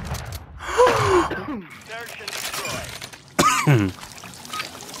 Search and destroy.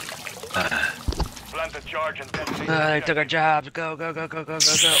 Plant the charge and detonate. They took our jobs. Go, go, go, go, go, go,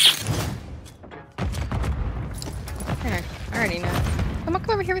 go. Here, I already know. Come on,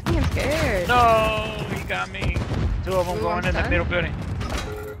 come over here with me, I'm scared. No, he got me. Two of them Ooh, going in the done. middle building.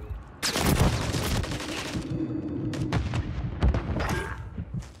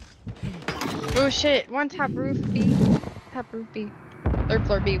 Oh shit, one top roof B. Top roof B. Third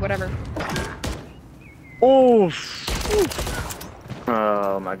floor B, whatever. Oh.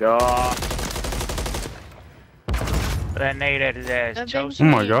 Oh my god. That Nate at his ass. That Chose. Oh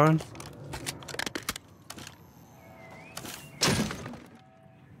my god.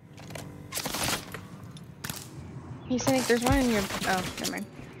 He's saying there's one in your. Oh, never mind.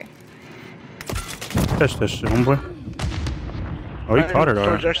 Okay. Touch that shit, homeboy. Oh, he caught it Towards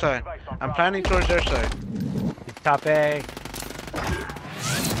alright. their side. I'm planning towards their side. Top A.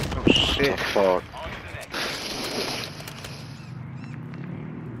 Oh shit. Fuck.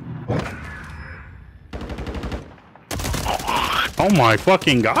 Oh my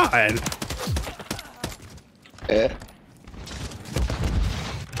fucking god. Yeah.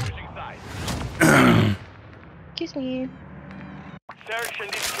 Using sight. Excuse me. Search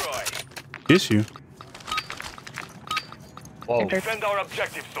and destroy. Kiss you. Whoa. Defend our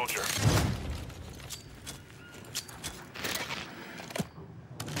objective, soldier.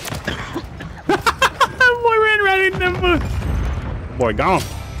 Boy ran right in them. Boy gone.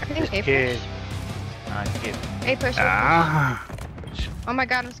 I think A Kid. push. Nah, kid. A push. Ah. Oh my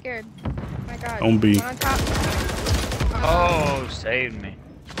god, I'm scared. Oh my god. Don't be. One on top. Oh, saved me.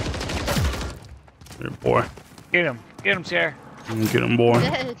 Here, boy. Get him, Sierra. Get him, boy.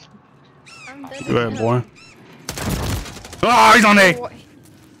 Dead. I'm dead. Go ahead, boy. Oh, he's on A. Boy.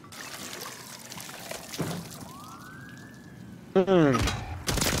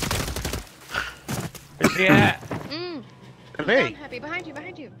 Where's he at? Hey. I'm happy. Behind you,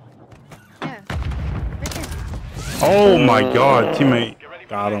 behind you. Yeah. Right there. Oh my god, teammate.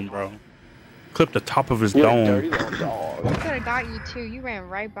 Got him, bro. Clipped the top of his You dome. dirty little dog. I could have got you too. You ran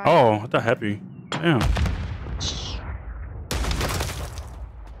right by. Oh, I thought happy. Damn. It's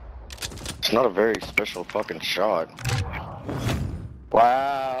not a very special fucking shot.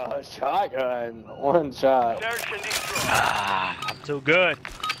 Wow, shotgun. One shot. Search and destroy. Ah, I'm too good.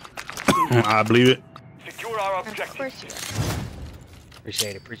 I believe it. Secure our Of objective. course you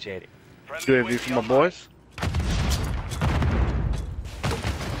are. Appreciate it. Friendly UAV for my online. boys.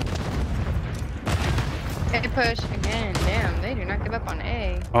 A push again. Damn, they do not give up on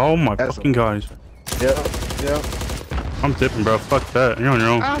A. Oh my That's fucking god. Yep. Yep. I'm dipping, bro. Fuck that. You're on your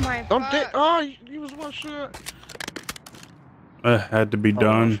own. Oh my Don't fuck. dip. Oh, you was one shot. Had to be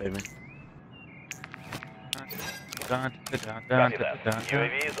done. Dun, dun, dun, Copy dun, that. dun, dun.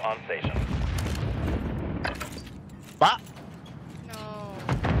 UAV is on station. Bop. No.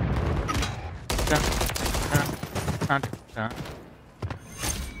 Dun, dun, dun,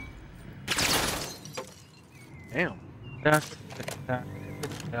 Damn. dun, dun, dun,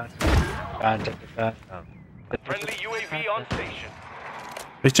 dun, dun, dun, dun. Friendly UAV on station.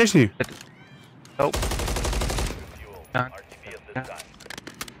 He's chasing you. Nope. Fuel. Dun, RTB at this time.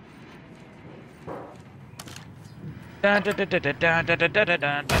 Dun, dun, dun, dun, dun, dun, dun, dun, dun, dun,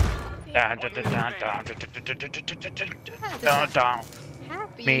 dun. Dun, dun, dun, dun, dun, dun, dun.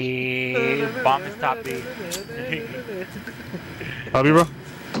 Happy. Me, bomb is top B. Bobby, bro.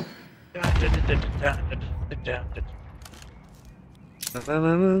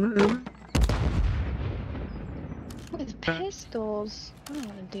 With pistols. I don't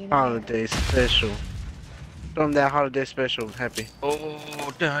want to do that. Holiday special. Show them that holiday special, Happy. Oh,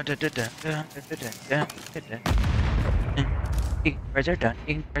 dun, dun, dun, dun, dun, dun, dun, dun, dun. Fries are done.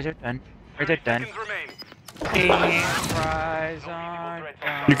 Fries are done. Fries are done. Fries are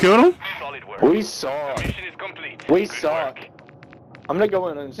done. You killed him? Solid work. We suck. Mission is complete. We Good suck. work. I'm gonna go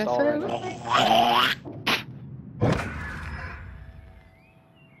in and That's install what it right looks now. like.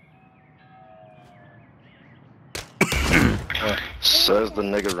 Says the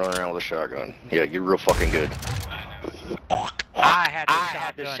nigga running around with a shotgun. Yeah, you're real fucking good. I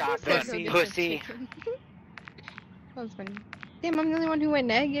had the shotgun. Pussy. Pussy. That was funny. Damn, I'm the only one who went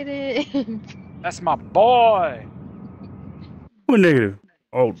negative. That's my boy. What negative?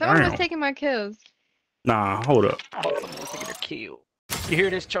 Oh, Someone was damn. taking my kills. Nah, hold up. Oh, someone's taking a kill. You hear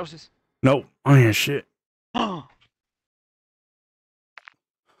this, Chosis? Nope, I ain't shit.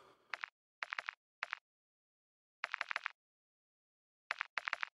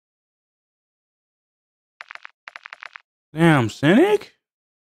 Damn, Cynic?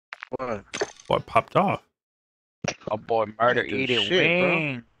 What? Boy, popped off. Oh boy, murder Good eating shit, bro.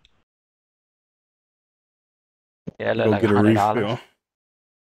 wing. Yeah, Go look like get a $100. refill.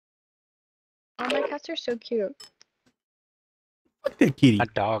 Oh, my cats are so cute. Fuck that kitty. My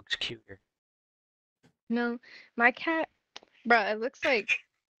dog's cuter. No, my cat, bruh, it looks like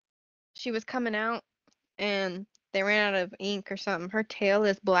she was coming out and they ran out of ink or something. Her tail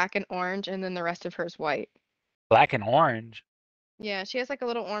is black and orange, and then the rest of her is white. Black and orange. Yeah, she has like a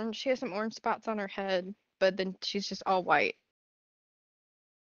little orange. She has some orange spots on her head, but then she's just all white.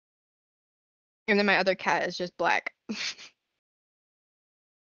 And then my other cat is just black.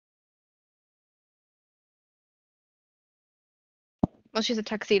 Well, she's a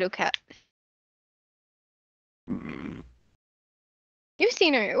tuxedo cat. You've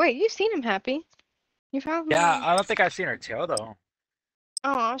seen her. Wait, you've seen him, Happy. You found him? Yeah, I don't think I've seen her tail though.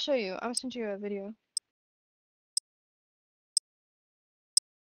 Oh, I'll show you. I'll send you a video.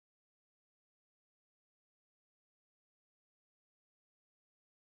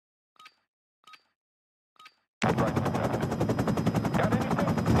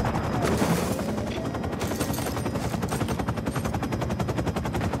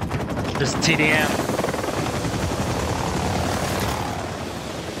 Just TDM.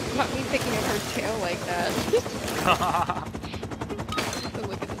 Not me picking up her tail like that. So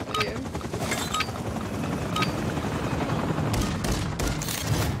look at this video.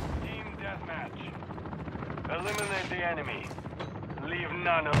 Team deathmatch. Eliminate the enemy. Leave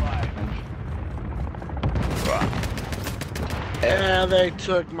none alive. Yeah, they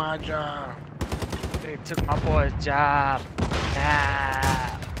took my job. They took my boy's job.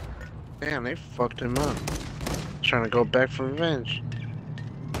 Ah. Damn, they fucked him up. Trying to go back for revenge.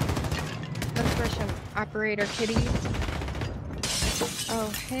 Let's rush him. Operator kitties.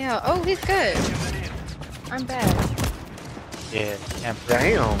 Oh, hell. Oh, he's good. I'm bad. Yeah, and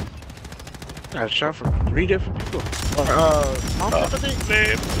Damn. Got shot from 3 different people.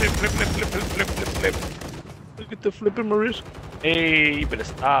 flip. Look at the flipping Marissa. Hey, you better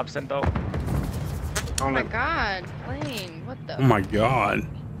stop, Sendo. Oh my god. Lane, what the? Oh my god.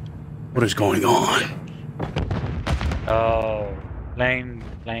 What is going on? Oh, Lane,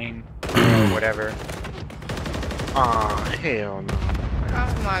 or whatever. Aw, hell no.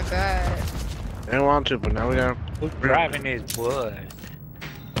 Oh my god. They didn't want to, but now we got. Who's driving his wood?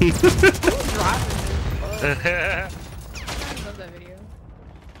 Who's driving this? I love that video.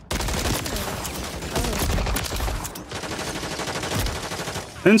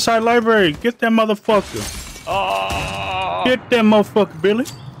 Inside library, get that motherfucker. Oh! Get that motherfucker, Billy.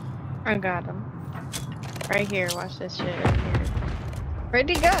 I got him. Right here, watch this shit right here. Where'd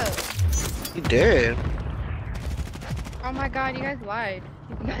he go? He did. Oh my god, you guys lied.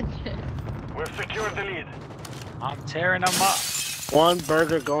 He's not dead. We've secured the lead. I'm tearing him up. One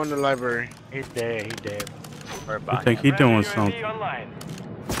burger going to the library. He's dead, he dead. I think he doing UAV something. online.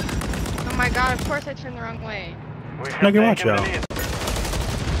 Oh my god, of course I turned the wrong way. We have Nigga, watch taken the out. lead.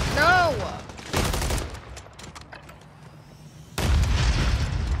 No!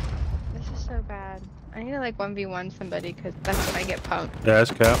 This is so bad. I need to like 1v1 somebody because that's when I get pumped. Yeah,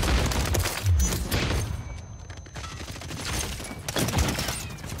 that's cap.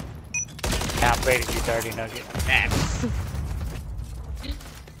 Outbaited you, dirty nugget. Max.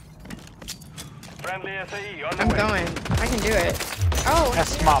 Friendly SAE on the I'm way. going. I can do it. Oh,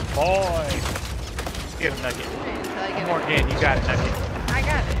 That's my boy. Get a nugget. One more again. You got it, nugget. I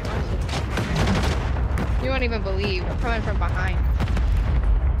got it. You won't even believe. I'm coming from behind.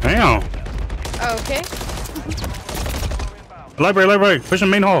 Damn. Oh, okay. Library. Push the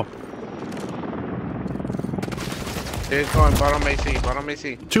main hall. It's going bottom AC, bottom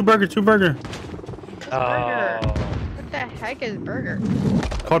AC. Two burger. What's burger? What the heck is burger?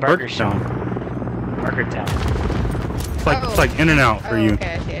 Called Burger Town. Town. Burger Town. It's like in and out for you.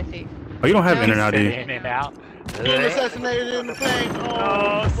 Okay, I see. Oh, you don't have No, in and out, do you? In and out. Being assassinated in the plane.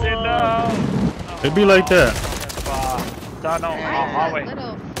 Oh, sit down. It'd be like that. Tunnel. Why is Hallway. that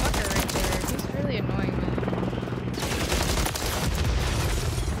little fucker right there? He's really annoying me.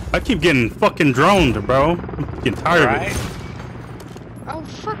 I keep getting fucking droned, bro. I'm getting tired of it. Oh,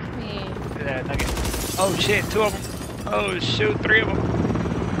 fuck me. Nugget. Oh shit, 2 of them. Oh shoot, 3 of them.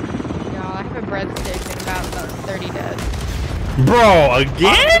 Y'all, I have a breadstick and about 30 dead. Bro,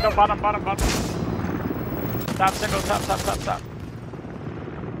 again? Bottom. Top single, top.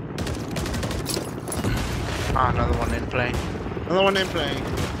 Ah, another one in plane. Another one in plane.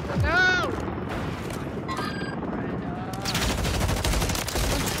 No!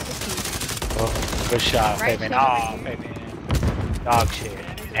 Oh, good shot, Right Payman. shot. Oh, Payman. Dog shit.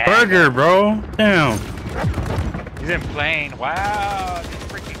 Burger, bro. Damn. He's in plane. Wow, he's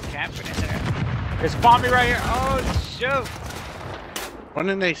freaking camping in there. There's Bomby right here. Oh, shoot. When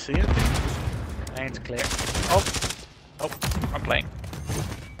did they see it? Lane's clear. Oh, I'm playing.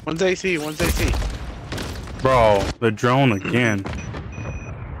 One's AC, one's AC. Bro, the drone again.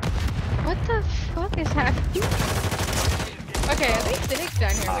 What the fuck is happening? Okay, at least Cynic's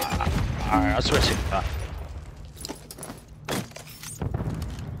down here with me. Alright, I'll switch it.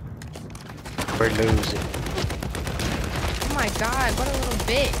 We're losing. Oh my god, what a little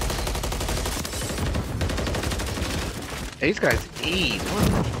bitch. These guys eat. What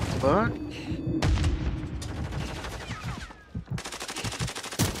the fuck?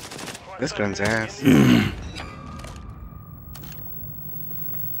 This gun's ass.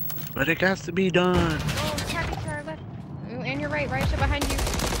 But it got to be done. Oh, Tappy to our left. Ooh, and your right shot behind you.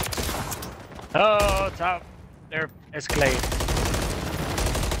 Oh, top. They're escalating.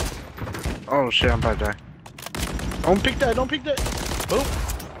 Oh shit, I'm about to die. Don't pick that, Boop.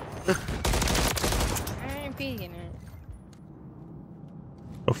 I ain't peeking it.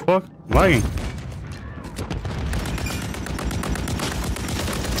 The fuck? Lagging.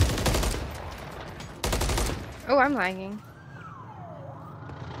 Oh, I'm lagging.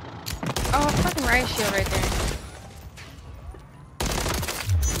 Oh, a fucking riot shield right there.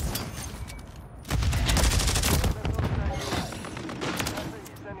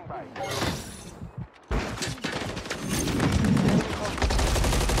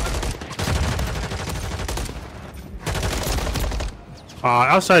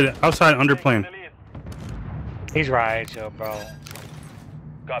 Outside underplane. He's right, so bro.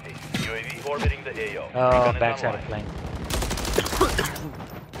 Copy. UAV orbiting the AO. Oh, backside of plane.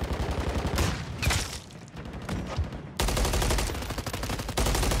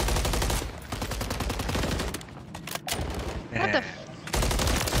 What the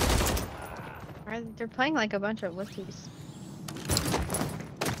they're playing like a bunch of wussies.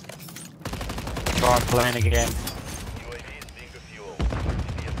 Oh, I'm playing again.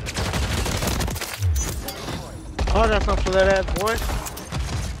 Oh, that's not for that ass, boy.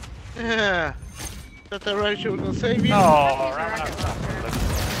 Yeah. Thought that right shit was gonna save you. Oh, right.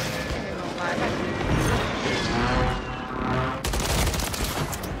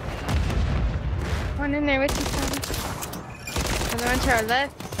 One in there with you, son. Another one to our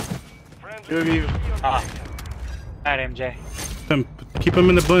left. Ah. Alright, MJ. Keep him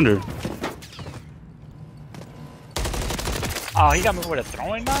in the blender. Oh, he got me with a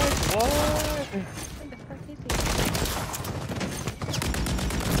throwing knife? What?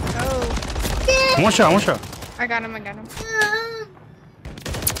 Oh. One shot. I got him.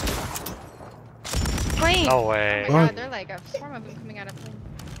 Plane! No way. Oh my god, they're like a swarm of them coming out of plane.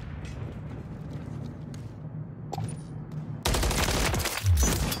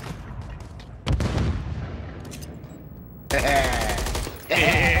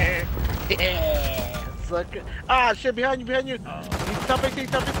 Sucker. Ah, shit, behind you. Top AC.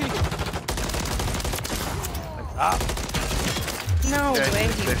 No Yeah, way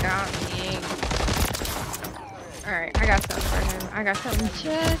he's he got me. Alright, I got something for him. I got something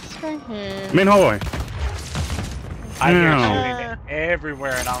just for him. Main hallway. I hear Damn. shooting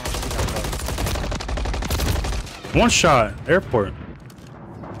everywhere and I don't see no One shot. Airport.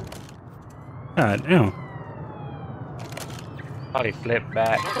 God damn. Probably flip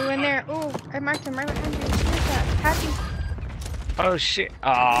back. Oh, in there. Oh, I marked him right behind you. Who's that? Happy. Oh shit. Oh,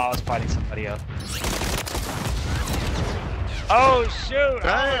 I was fighting somebody else. Oh shoot!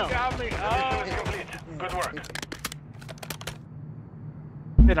 Damn. Oh, got me. Oh, Complete. Good work.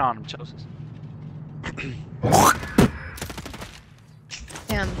 hit on him, Joseph.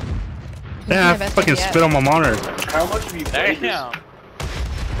 Damn. Yeah, I fucking spit on my monitor. How much have you played this? Damn.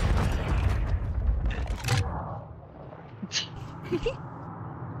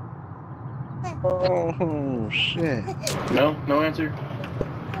 Oh shit. No? No answer?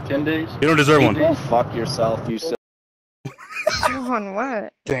 10 days? You don't deserve one. Go fuck yourself, you On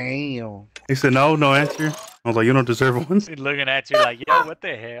what? Damn. He said no, no answer. I was like, you don't deserve one. He's looking at you like, yo, what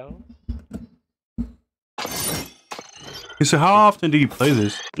the hell? He said, how often do you play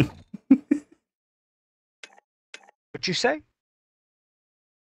this? What you say?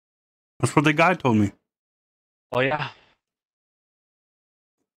 That's what the guy told me. Oh yeah.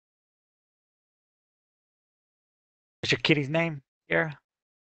 What's your kitty's name? Yeah.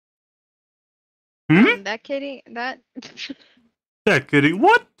 Hmm? That kitty, that. That kitty.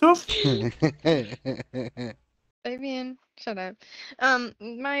 What the? Fabian, shut up.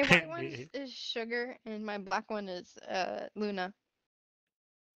 My white one is Sugar, and my black one is Luna.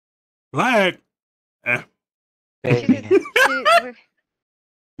 Black.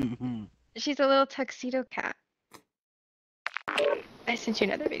 She's a little tuxedo cat. I sent you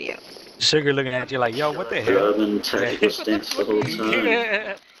another video. Sugar looking at you like, yo, what the hell?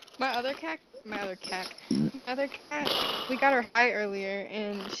 My other cat, we got her high earlier,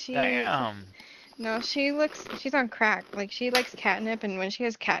 and she. Damn. No, she's on crack. Like, she likes catnip, and when she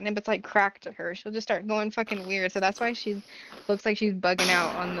has catnip, it's like crack to her. She'll just start going fucking weird. So that's why she looks like she's bugging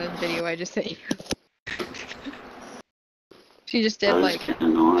out on the video I just sent you. She just did, like, she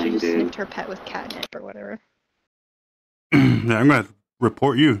just sniffed her pet with catnip or whatever. Yeah, I'm gonna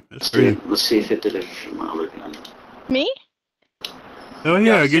report you. That's crazy. Let's see if it did it from my other gun. Me? Oh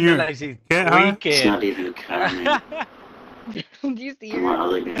yeah, get your lazy cat high. It's not even counting. Do you see My her?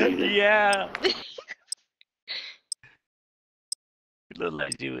 other gun. Yeah. You look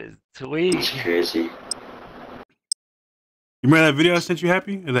like you is sweet. It's crazy. You remember that video I sent you,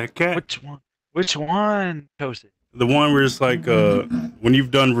 Happy? Of that cat? Which one? Which one? Toasted. The one where it's like, when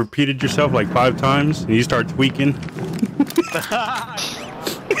you've done repeated yourself like 5 times and you start tweaking.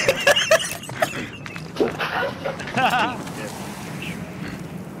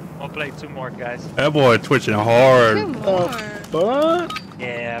 I'll play 2 more, guys. That boy twitching hard. 2 more. What?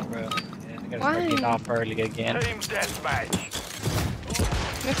 Yeah, bro. Yeah, I gotta Why? start getting off early again. Team deathmatch.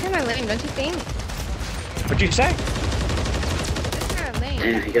 That's kind of lame, don't you think? What'd you say? That's kind of lame.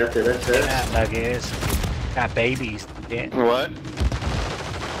 Damn, you got that test? Yeah, nuggets. Got babies. Yeah. What?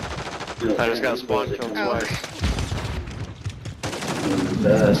 I just got spawn killed twice.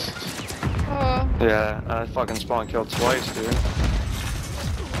 Best. Oh. Yeah, I fucking spawn killed twice, dude.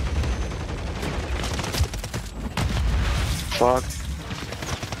 Fuck.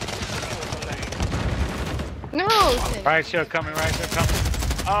 No! Right shield coming, right shield coming.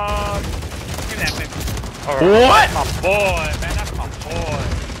 Give me that thing. What? That's my boy, man. That's my boy.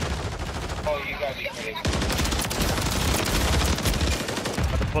 Oh, you gotta be kidding.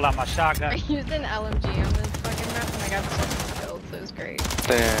 About to pull out my shotgun. I used an LMG on this fucking map and I got so killed, so it was great.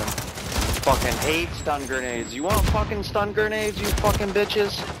 Damn. Fucking hate stun grenades. You want fucking stun grenades, you fucking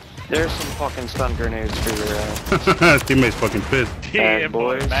bitches? There's some fucking stun grenades for your ass. Teammate's fucking pissed. Yeah,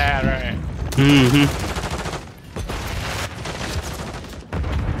 boys. boy. Mad, right? Mm-hmm.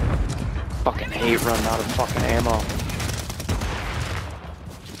 Fucking hate running out of fucking ammo.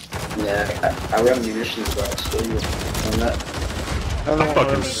 Yeah, I run munitions box for you on that. That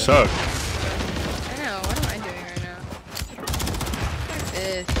fucking suck. I know, what am I doing right now? Fuck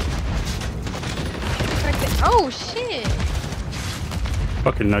this. Fuck this. Oh shit!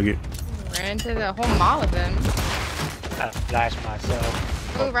 Fucking nugget. Ran into the whole mall of them. I flashed myself.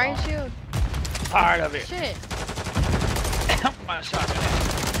 Oh, right shield. Part of it. Shit. My shotgun.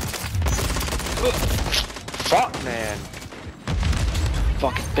 Fuck, man.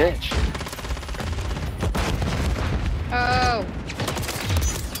 Fucking bitch. Oh.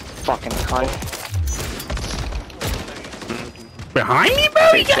 Fucking cunt. Behind me,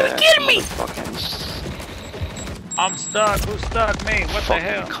 bro? You gotta get me! Fucking I'm stuck. Who stuck me? What the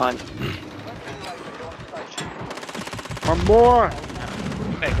hell? cunt. One more.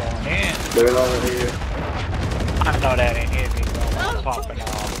 They going in. They're over here. I know that ain't hit me, bro. I'm popping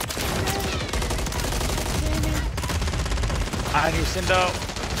off. I need Sindo.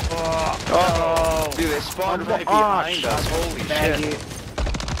 Oh, dude, they spawned right behind us. Holy shit.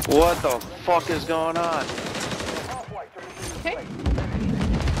 What the fuck is going on? Okay.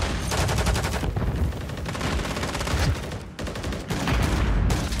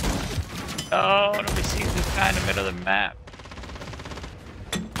 Oh, let me see this guy in the middle of the map.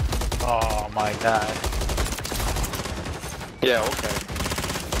 Oh my god. Yeah, okay.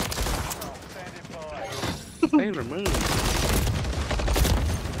 They removed.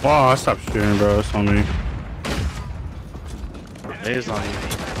 Wow, I stopped shooting, bro. It's on me. It is on you.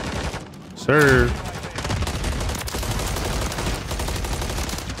 Sir.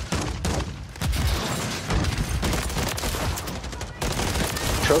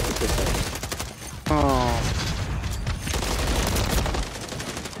 Trophy system. Oh.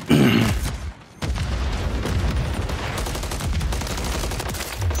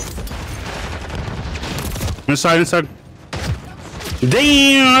 Inside, inside.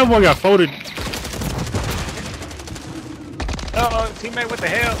 Damn, that boy got folded. Oh, teammate, what the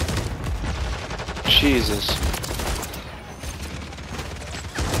hell? Jesus.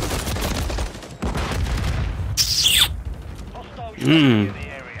 Mmm.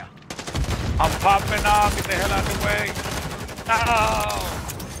 I'm popping off. Get the hell out of the way.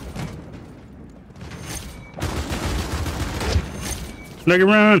 No. Nigga,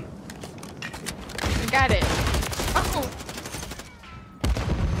 run. Got it. Oh.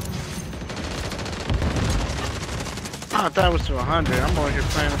 I thought it was to 100. I'm over here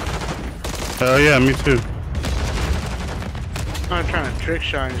playing. Hell yeah, me too. I'm trying to trick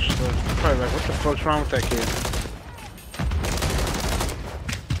shot and stuff. Probably like, what the fuck's wrong with that kid?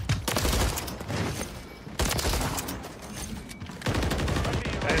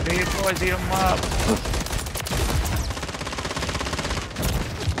 These boys eat them up.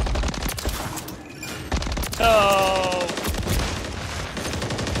 Oh.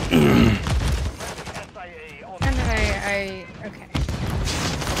 And then okay.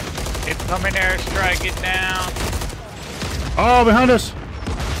 Incoming airstrike, get down. Oh, behind us.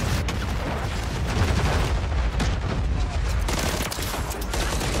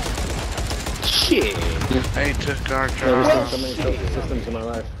 Shit. Hey, took our Never job. seen so many trophy systems in my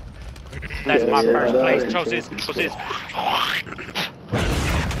life. That's my Yeah, first yeah, place. yeah. Trophies.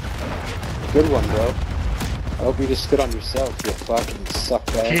 Good one, bro. I hope you just stood on yourself, you fucking suck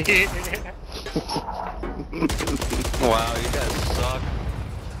bag. Wow, you guys suck.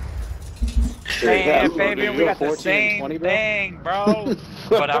 Man, Fabian, we got the same thing, bro.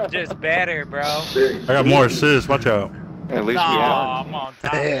 But I'm just better, bro. I got more assists. Watch out. At least No, we are. I'm on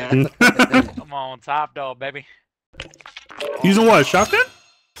top. I'm on top, though, baby. Using what? Shotgun?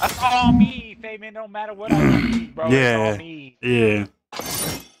 That's all me, Fabian. No matter what I use, bro. Yeah. It's all me. Yeah.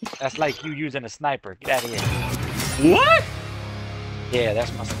 That's like you using a sniper. Get out of here. What? Yeah,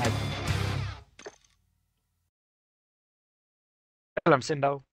 that's my sniper. Tell him,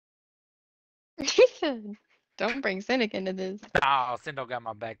 Sindo. He said, don't bring Cynic into this. Oh, Sindo got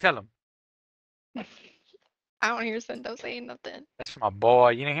my back. Tell him. I don't hear Sendo saying nothing. That's my boy.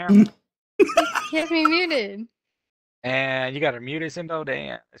 You didn't hear him? He has me muted. And you got her muted, Sindo?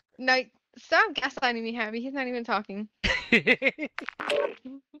 Damn. No, stop gaslighting me, Happy. He's not even talking.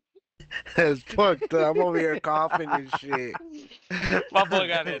 It's fucked up. I'm over here coughing and shit. My boy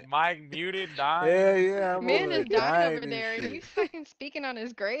got his mic muted, dying. Yeah, I'm Man over is here dying over and there, and shit. you fucking speaking on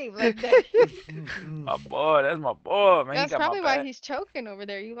his grave like that. My boy, that's my boy, man. That's he got probably my why back. he's choking over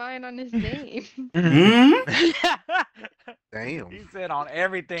there. You lying on his name. Damn. He said on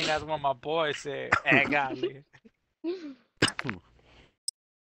everything. That's what my boy said. And got me.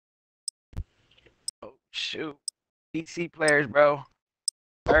 Oh shoot, PC players, bro.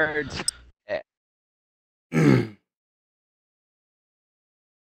 Birds. Yeah.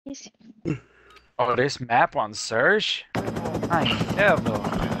 Oh, this map on Surge? I ain't never.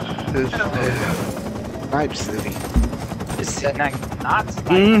 This Snipe City. This is not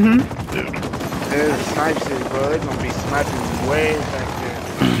Mm-hmm. It's Snipe City, bro. They're gonna be sniping way back there.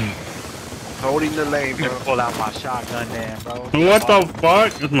 Holding the lane, I'm bro. gonna pull out my shotgun then, bro. What the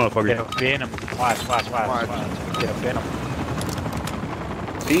fuck? This Get motherfucker. a venom. Watch. Get a venom.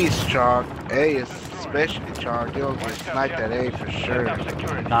 These chalk. A is especially chalk. They'll get sniped at A for sure.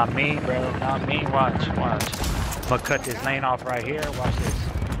 Not me, bro. Not me. Watch. I'm gonna cut this lane off right here. Watch this.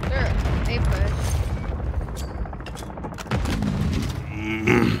 Sure. Hey, bud.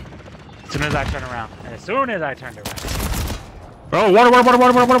 As soon as I turn around. As soon as I turned around. Bro, water.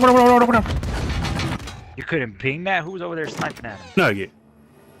 You couldn't ping that? Who's over there sniping at him? Nugget.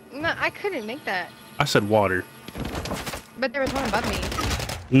 No, I couldn't make that. I said water. But there was one above me.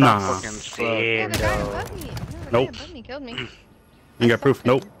 Nah. Fucking Yeah, the guy Sindo. above me. No, the Nope. guy above me killed me. You got proof?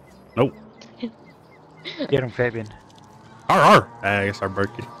 Nope. Nope. Get him, Fabian. R. I guess our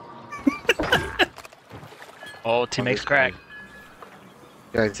birthday. Oh, teammates crack.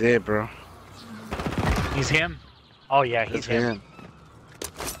 That's it, bro. He's him? Oh yeah, he's That's him. him.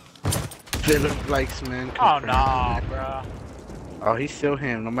 Philip likes man. Oh no, bro. Oh, he's still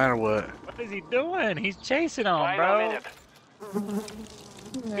him, no matter what. What is he doing? He's chasing him, Final bro. minute.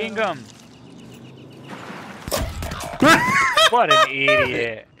 Bingham. What an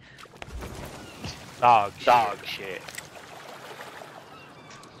idiot. Dog shit.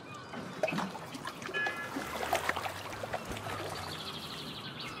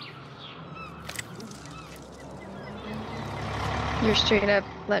 You're straight up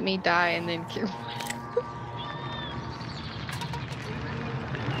let me die and then kill.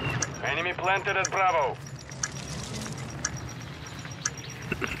 Enemy planted at Bravo.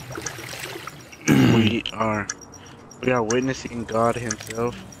 We are witnessing God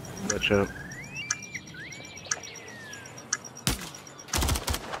himself. Watch up.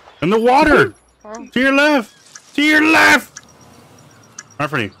 In the water! To your left! To your left! Right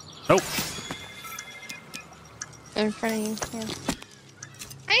for you. Nope. In front of you, yeah.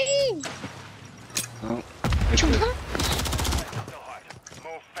 Hey! Oh, Move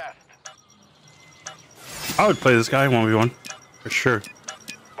fast. I would play this guy 1v1. For sure.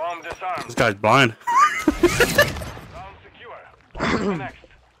 Bomb disarmed. This guy's blind. Round secure. Next.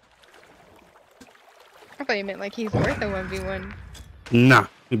 I thought you meant like he's worth a 1v1. Nah,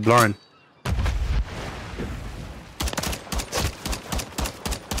 he's blind.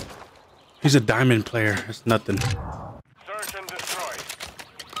 He's a diamond player. It's nothing. Search and destroy.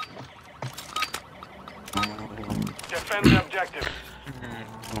 Defend the objective.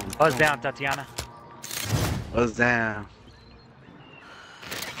 Buzz down, Tatiana. buzz down.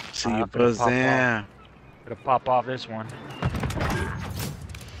 See you I'm gonna buzz pop down. Gonna pop off this one.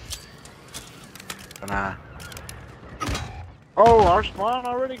 Nah. Oh, our spawn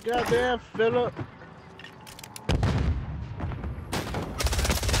already, goddamn, Philip.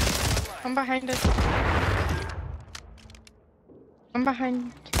 I'm behind us. I'm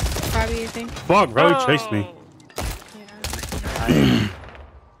behind Bobby, I think. Fuck, bro, he chased me. Yeah.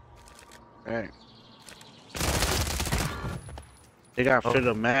 Hey. They got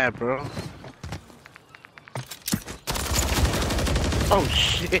Philip mad, bro. Oh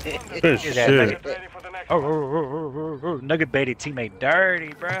shit. Good shit. Oh, nugget baited teammate dirty,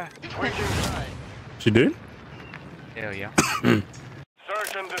 bruh. She did? Hell yeah.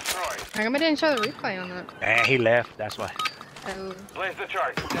 Search and destroy. How come I didn't show the replay on that? Man, he left, that's why. Oh. Place the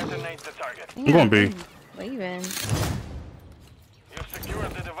charge. Detonate the target. I'm going B. Leaving. You've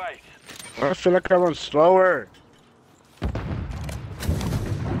secured the device. I feel like I run slower.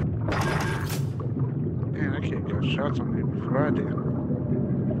 Man, I can't get shots on me before I did.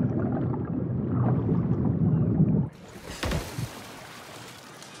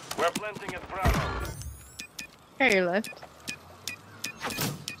 We're planting at Bravo. Here, your left.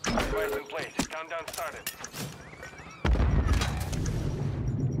 Device in place. Countdown started.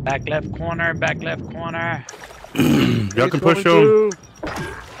 Back left corner, back left corner. Y'all can push him.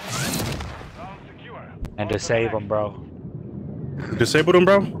 And to save him, bro. Disabled him,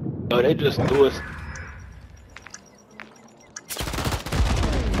 bro? No, they just do us.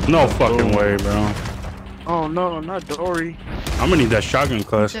 No fucking way, bro. Oh no, not Dory. I'm gonna need that shotgun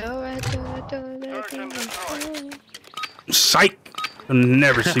class. Psych! You'll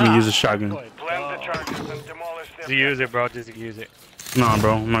never see me use a shotgun. Plant the charges and demolish Just them. use it, bro. Just use it. Nah,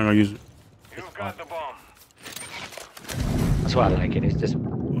 bro, I'm not gonna use it. You've got the bomb. That's why I like it. It's just.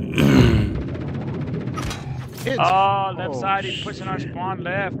 Oh, left side. He's pushing our spawn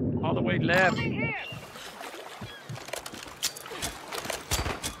left. All the way left.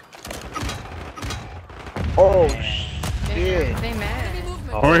 Oh shit. They mad.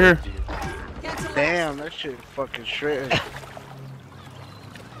 Oh, Right here. Damn, that shit fucking shredded.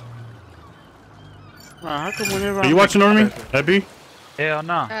 How come whenever Are you watching over me? That B? Hell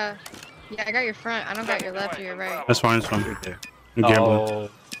no. Yeah, I got your front. I don't got your left or your right. That's fine, it's fine. I'm gambling. Oh,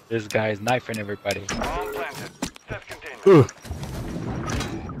 this guy's knifing everybody. Bomb planted. Set container. Ugh.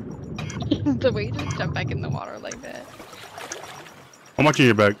 The way you just jump back in the water like that. How much in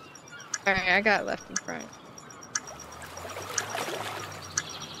your bag? Alright, I got left and front.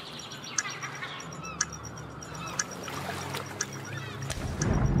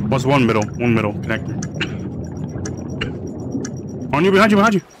 What's one middle connector? On you, behind you,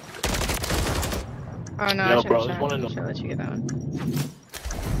 behind you. Oh no, Yo, I bro, should there's one in have let you get that one.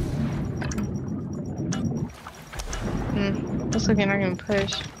 Looks like you're not gonna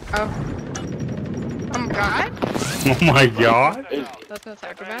push. Oh. Oh my god. Oh my god. Let's not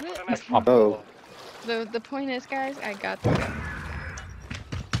talk about it. Oh, The point is, guys, I got the gun.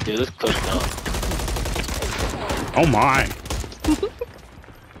 yeah, let's push down. Oh my.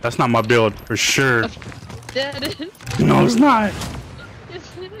 That's not my build for sure. Yeah, it is. No, it's not.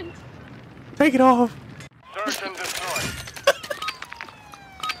 Yes, it is. Take it off. Search and destroy.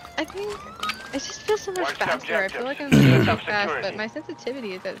 I think it just feels so much Watch faster. I feel objectives. like I'm moving so Up fast, but security. my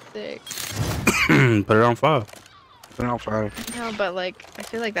sensitivity is at 6. Put it on 5. Put it on 5. No, but like I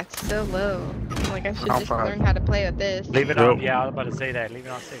feel like that's so low. Like I should On just 5. learn how to play with this. Leave it Yep. on. Yeah, I was about to say that. Leave it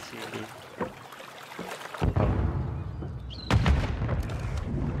on 6.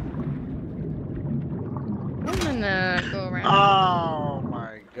 I'm gonna go around. Oh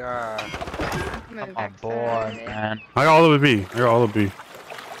my god. I'm gonna I'm on backside board, it. man. I got all of a B. I got all of B.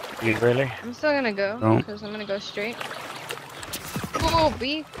 You really? I'm still gonna go Don't. because I'm gonna go straight. Oh,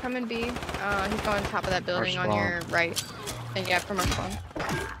 B, coming B. He's going top of that building on your right. And yeah, from our spawn.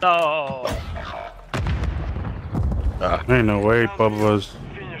 No. Ain't no way Bubba was.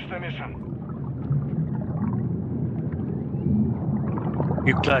 Finish the mission.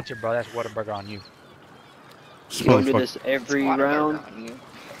 You clutch it, bro. That's Whataburger on you. You want to do this every Water round? on you.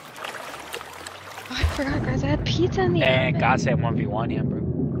 Oh, I forgot, guys. I had pizza in the And oven. God said 1v1 him, bro.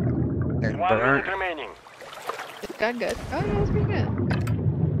 And 1 burnt. minute remaining. It got good. Oh yeah, it's pretty good.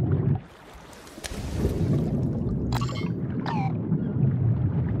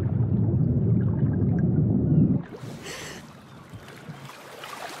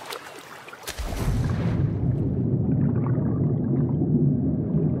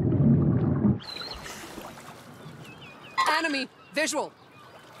 Enemy visual.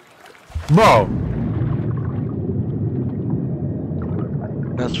 Bro.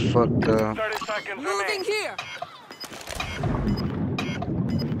 That's fucked up. 30 seconds Moving remaining. here.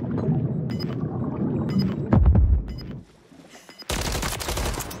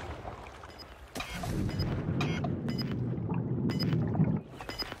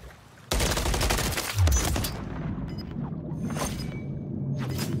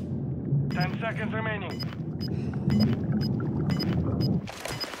 Ten seconds remaining.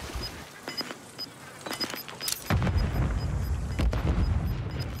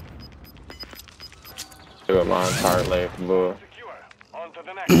 Do my entire life, bro. Secure. On to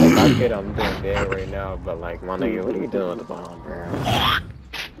the next. Like, I get I'm doing dead right now, but like, my nigga, what are you doing with the bomb, bro?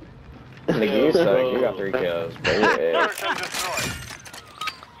 Nigga, you suck. You got 3 kills, bro. Yeah. Search and destroy.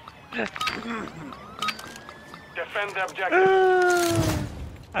 Defend the objective.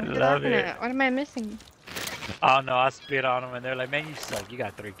 I What love happened it. at? What am I missing? Oh no, I spit on them and they're like, man, you suck. You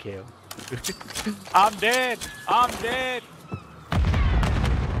got 3 kills. I'm dead. I'm dead.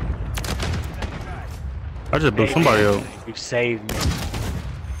 I just blew somebody up. You saved me.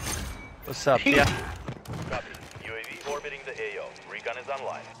 What's up, yeah? Copy. UAV orbiting the AO. Recon is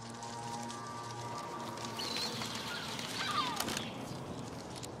online.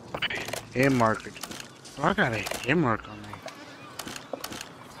 Hit marker. Oh, I got a hit mark on me.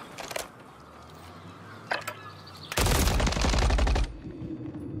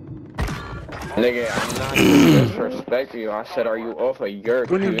 Nigga, I'm not disrespecting you. I said, are you off of your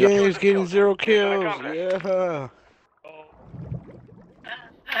Winning games, getting 0 kills. Yeah.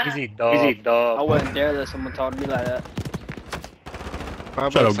 Easy dog. I wouldn't dare let someone talk to me like that.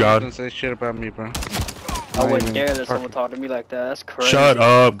 Shut up, God. Don't say shit about me, bro. I wouldn't dare let someone talk to me like that. That's crazy. Shut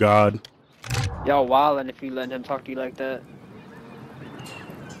up, God. Y'all wildin' if you letting him talk to you like that.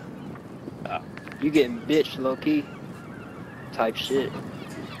 You getting bitched, low key. Type shit.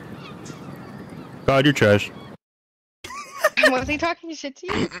 God, you're trash. Was he talking shit to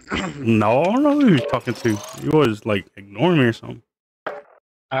you? No, I don't know who he was talking to. He was like ignoring me or something.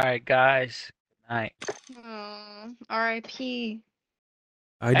 Alright, guys. Good night. Oh, R.I.P.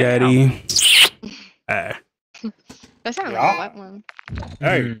 Hi, Daddy. Ah. That sounded like a wet one.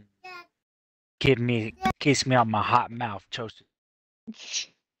 Hey. Kiss me on my hot mouth, toasted.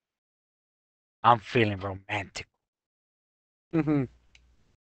 I'm feeling romantic. Mm-hmm.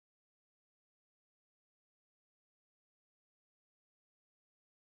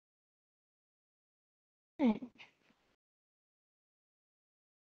 Are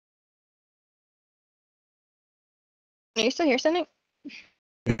you still here, Cynic?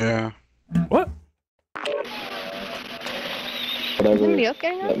 Yeah. What? Is somebody else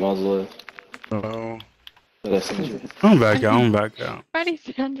getting That up? muzzle. Oh. I'm back out. I'm back out. Why do you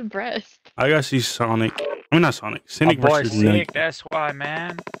sound depressed? I gotta see Sonic. I mean, not Sonic. My Cynic boy versus sick, Nick. that's why,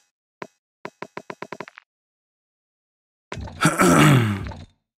 man.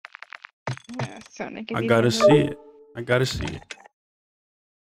 Yeah, Sonic. If I you gotta don't see know, it. I gotta see it.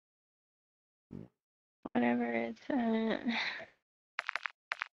 Whatever it's.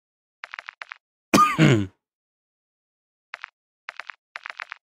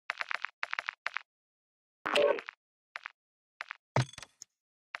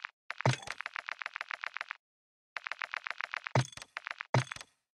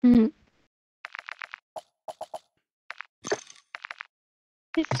 Mhm.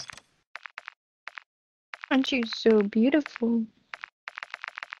 Aren't you so beautiful?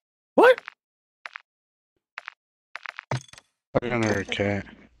 What? Look at her cat.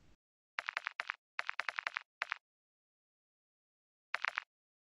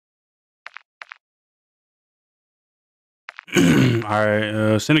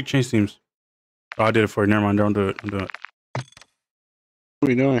 Alright, Cynic change teams. Oh, I did it for you. Never mind. Don't do it. Don't do it. What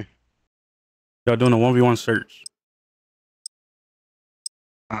are you doing? Y'all doing a 1v1 search.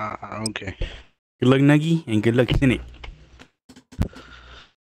 Okay. Good luck, Nuggy, and good luck, Cynic.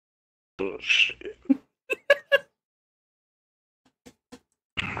 Oh, shit.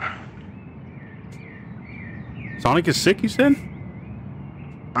 Sonic is sick, you said?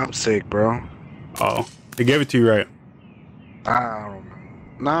 I'm sick, bro. Oh, they gave it to you, right? I don't know.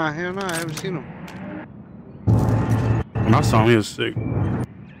 Nah, hell no, I haven't seen him. When I saw him, he was sick.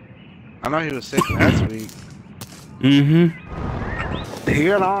 I know he was sick last week. Mm-hmm. He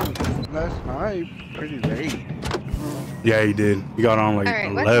got on last night pretty late. Yeah, he did. He got on like All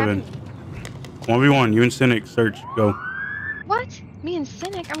right, 11. 1v1, you and Cynic, search, go. What? Me and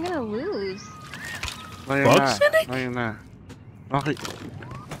Cynic? I'm gonna lose. No, you're Fuck not. Cynic? No, you're not. No,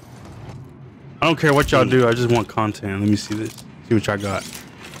 I don't care what y'all do, I just want content. Let me see this. See what y'all got.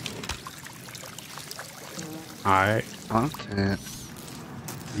 Alright. content.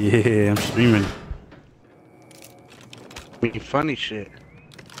 Yeah, I'm streaming. I mean, funny shit.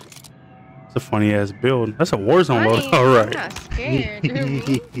 It's a funny ass build. That's a Warzone load. I'm Alright. not scared.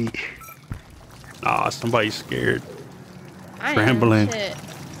 Me? Nah, somebody's scared. I Scrambling. am shit.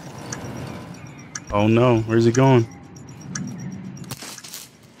 Oh no, where's it going?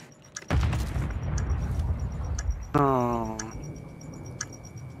 Oh.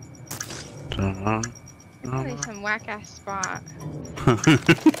 Probably some whack ass spot.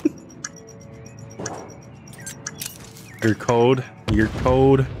 You're cold. You're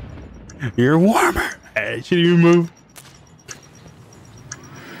cold. You're warmer. Hey, should you move?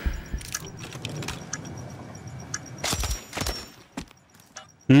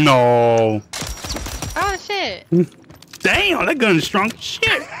 No. Oh shit. Damn, that gun is strong as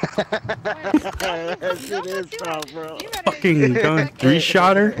shit. That shit is strong, bro. Fucking gun.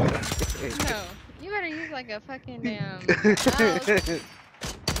 3-shotter. No, you better use like a fucking damn.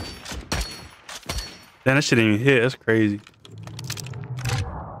 Damn, that shit didn't even hit. That's crazy.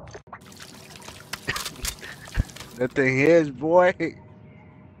 That thing is, boy.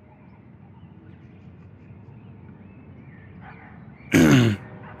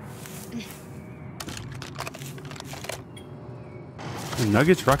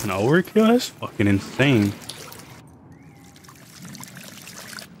 Nuggets rocking overkill? That's fucking insane.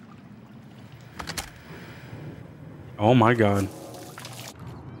 Oh my god.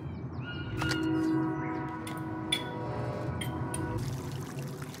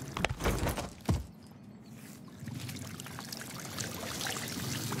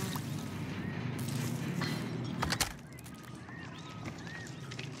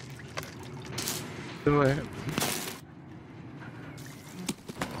 Do it.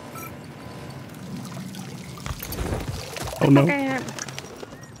 Oh no. Okay.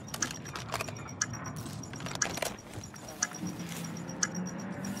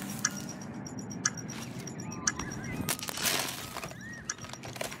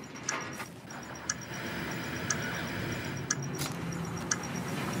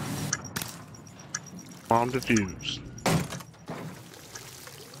 On the fuse.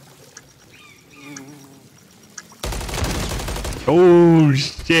 Oh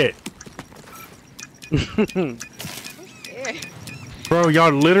shit. Bro,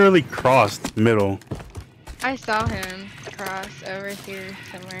 y'all literally crossed middle. I saw him cross over here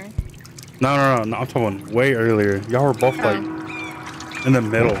somewhere. No, I'm talking way earlier. Y'all were both like in the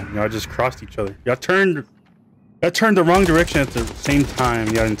middle. Y'all just crossed each other. Y'all turned the wrong direction at the same time.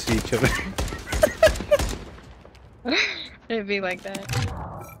 Y'all didn't see each other. It'd be like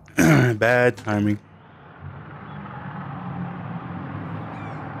that. Bad timing.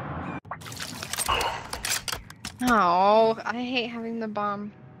 Oh, I hate having the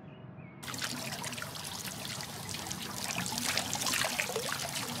bomb.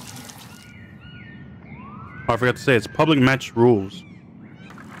 Oh, I forgot to say, it's public match rules.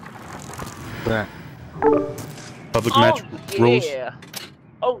 That. Public match rules.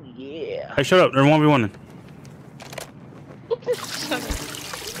 Oh yeah. Hey, shut up. They're 1v1.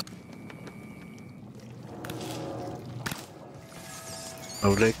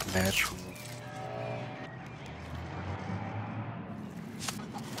 Public match rule.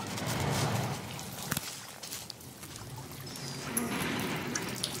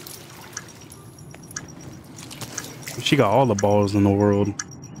 She got all the balls in the world.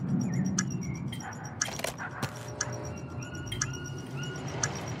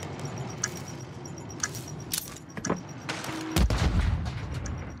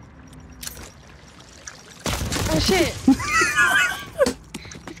 Oh shit! He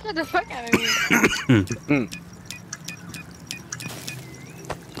scared the fuck out of me.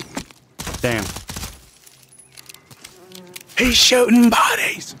 Damn. He's shooting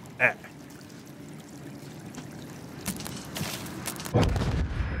bodies.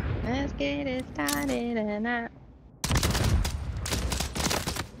 Let's get it started and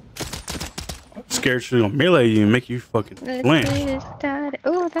Scared she's gonna melee you and make you fucking let's flinch. get it started.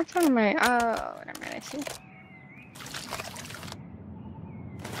 Oh, that's one of my. Oh, never mind. I see.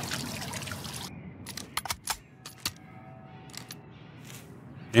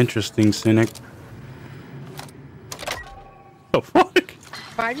 Interesting, Cynic. Oh fuck!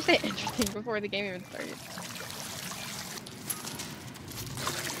 Why'd you say interesting before the game even started?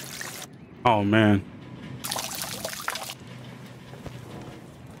 Oh man.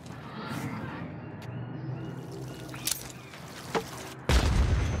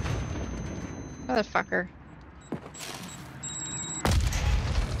 Motherfucker.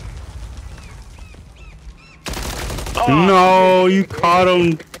 No, you caught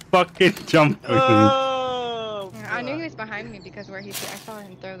him fucking jumping. I knew he was behind me because where I saw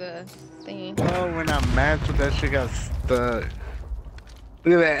him throw the thingy. Oh, when I'm mad so that shit got stuck.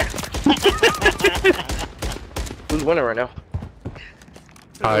 Look at that. Who's winning right now?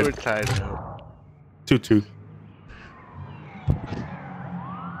 We're tied up. 2-2.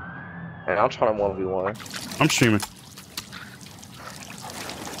 And I'm trying to 1v1. I'm streaming.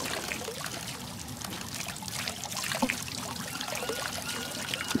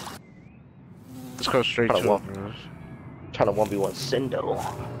 Let's go straight to it, bros. Trying to 1v1 Sindo.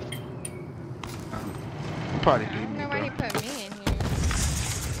 Probably I beat don't me, know why bro. he put me in here.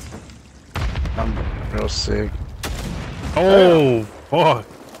 I'm real sick. Oh, fuck.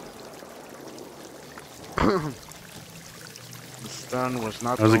 The stun was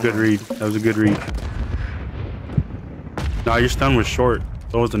not. That was a good read. That was a good read. Nah, your stun was short.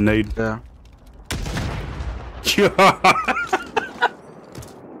 So was the nade. Yeah.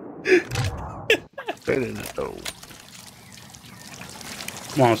 They didn't know.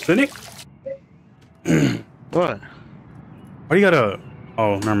 Come on, Cynic. What? Why you gotta...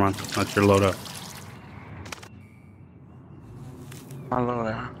 Oh, never mind. That's your loadout. I love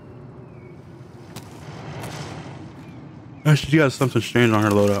that. Actually, she got something strange on her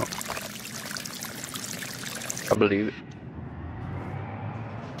loadout. I believe it.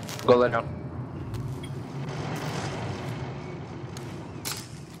 Go let down.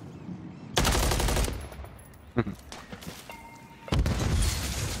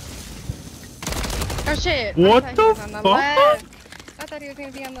 Oh shit! What I the thought he was on the fuck? left. I thought he was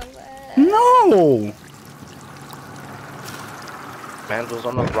gonna be on the left. No! Manzel's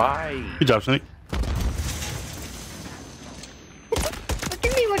on the right. Good job, Cynic. Look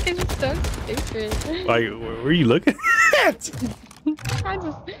at me looking so stupid. Like, where are you looking at? I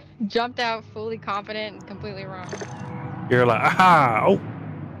just jumped out fully confident and completely wrong. You're like, aha! Oh!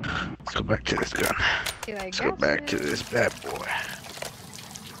 Let's go back to this gun. He like, Let's go back to this bad boy.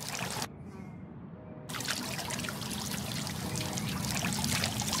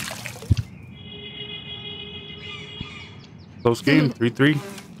 Close game, 3-3.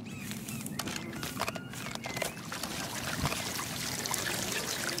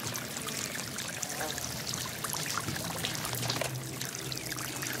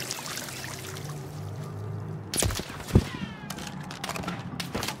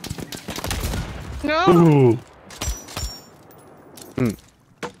 No! Ooh.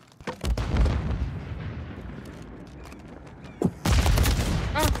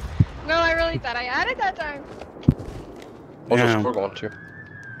 Oh, no, I really thought I had it that time. What's the Damn. score going to?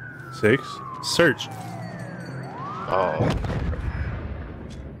 6. Search. Oh.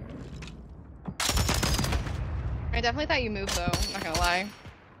 I definitely thought you moved though, I'm not gonna lie.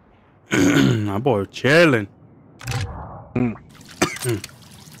 My boy chilling. You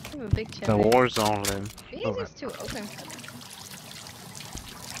have a big The chill. war zone, then. Maybe it's just too open for me.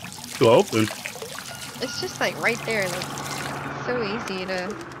 Too open. It's just like right there. Like, so easy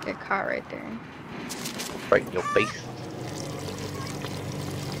to get caught right there. Right in your face.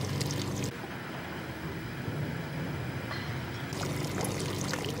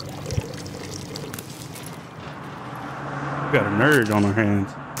 We got a nerd on our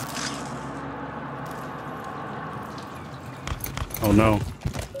hands. Oh no.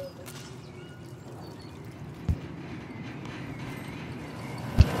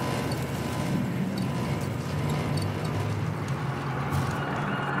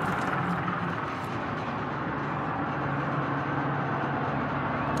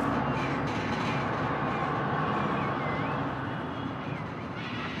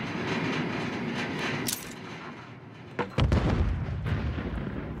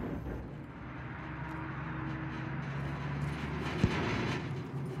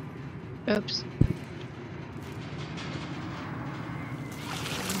 Oops.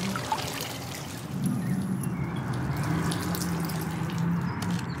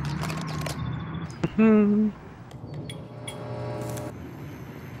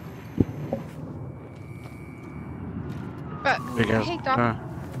 But hey, Doc.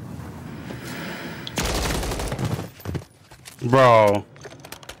 Bro.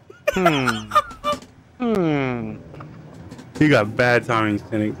 You got bad timing,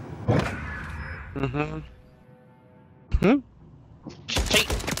 Cynic.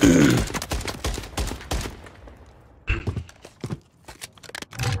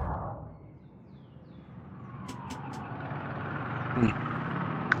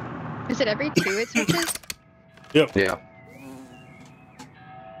 Is it every 2 it switches? Yep. Yeah.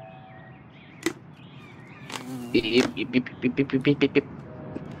 Beep, beep, beep, beep, beep, beep, beep, beep, beep.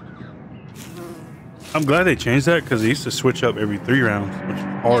 I'm glad they changed that because they used to switch up every 3 rounds, which is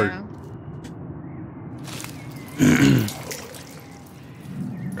hard. Yeah.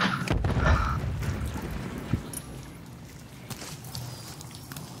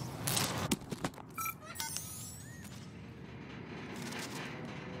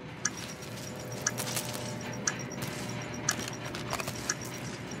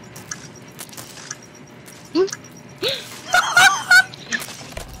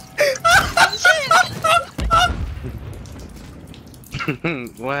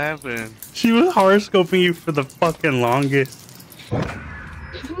 What happened? She was horoscoping you for the fucking longest. But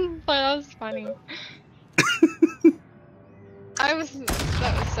that was funny. That was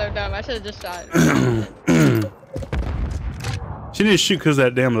so dumb. I should have just shot. She didn't shoot because of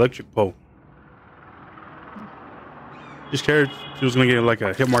that damn electric pole. She scared she was gonna get like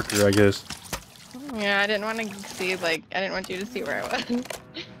a hit marker, I guess. Yeah, I didn't want to see, like, I didn't want you to see where I was.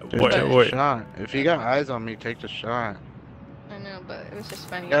 What? Shot. If you got eyes on me, take the shot. I know, but it was just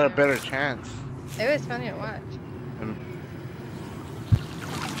funny. You got a better chance. It was funny to watch.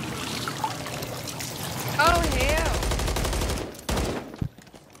 Oh, hell.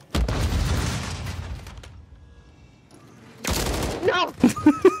 No!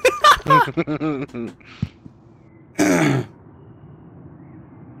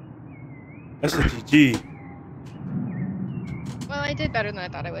 That's a GG. Well, I did better than I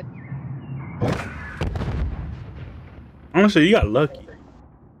thought I would. Honestly, you got lucky.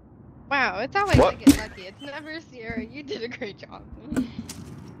 Wow, it's always I get lucky. It's never Sierra. You did a great job.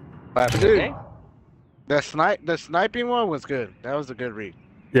 Dude, the sniping one was good. That was a good read.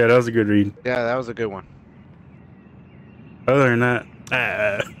 Yeah, that was a good read. Yeah, that was a good one. Other than that,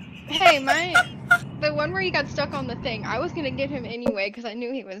 Hey, the one where he got stuck on the thing, I was gonna get him anyway because I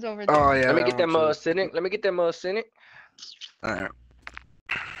knew he was over there. Oh yeah. Let me get that Cynic. Let me get that Cynic. Alright.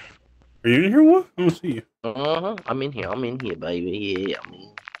 Are you in here? What? I don't see you. I'm in here, baby. Yeah, I'm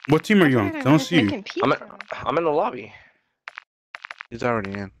in. What team are you on? I don't see you. I'm in the lobby. He's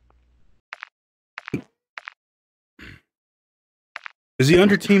already in. Is he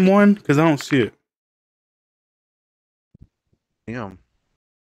under team 1? Because I don't see it. Yeah.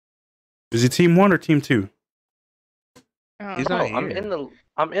 Is he team 1 or team 2? He's not here.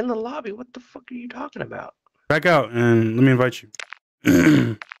 I'm in the lobby. What the fuck are you talking about? Back out and let me invite you.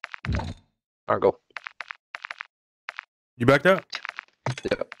 Alright, go. You backed out?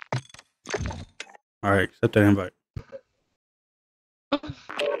 Yeah. Alright, accept that invite.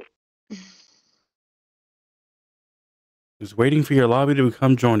 Just waiting for your lobby to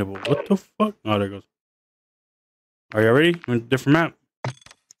become joinable. What the fuck? Oh, there it goes. Are you ready? On a different map?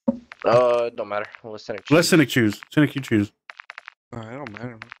 It don't matter. Let Cynic choose. Let Cynic choose. Cynic, you choose. Oh, it don't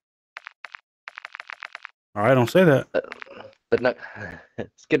matter. Alright, don't say that. But no,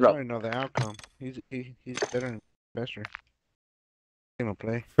 Skid I Row. already know the outcome. He's better than Bester. Gonna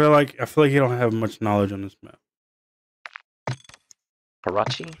play. I feel like you don't have much knowledge on this map.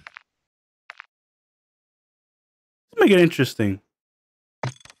 Karachi. Let's make it interesting.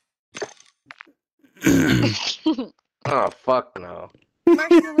 Oh fuck no.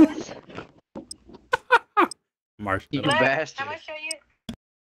 Marshmallows. Marshmallows. You bastard. I'm gonna show you.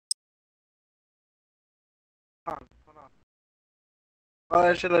 Hold on. Oh,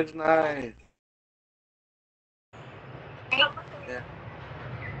 that shit looks nice. Yeah.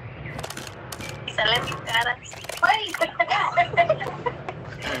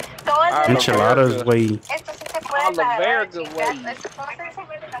 Enchiladas way. Oliverga way.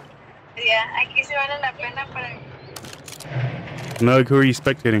 Yeah, aquí se vale la pena para. No, who are you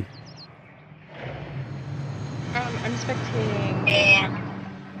spectating? I'm spectating. Yeah.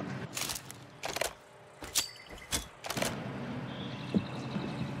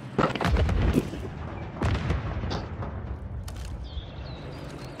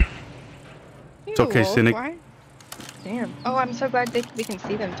 It's okay, Wolf, Cynic. why? Damn. Oh, I'm so glad we can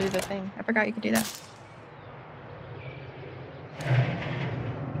see them through the thing. I forgot you could do that.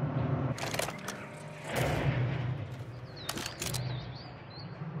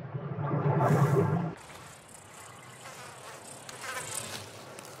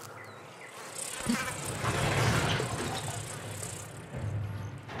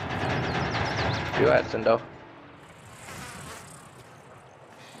 You at Sindo?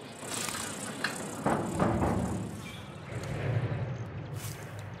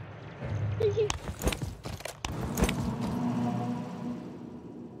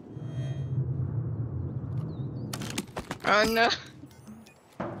 Oh no.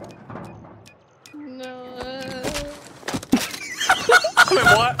 No.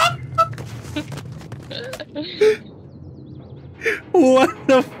 What? What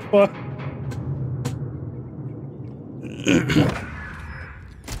the fuck?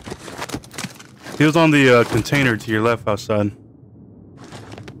 He was on the container to your left outside.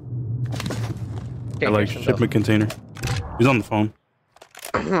 That like shipment container. He's on the phone.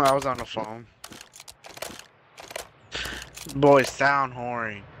 I was on the phone. Boy, sound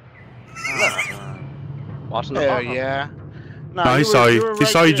whoring. Watching the Hell phone. yeah. No, he saw you. He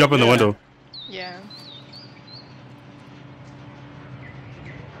saw you jump in the window. Yeah.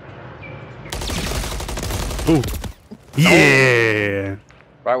 Ooh. Yeah.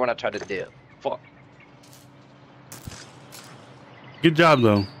 Right when I tried to dip. Fuck. Good job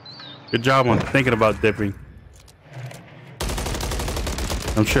though. Good job on thinking about dipping.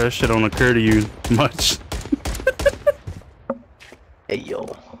 I'm sure that shit don't occur to you much. Hey yo.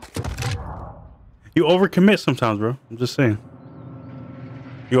 You overcommit sometimes, bro. I'm just saying.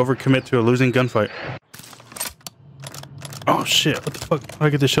 You overcommit to a losing gunfight. Oh shit! What the fuck? How do I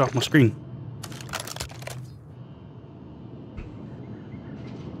get this shit off my screen?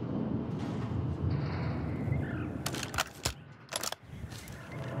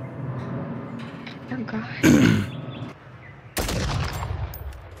 Oh god.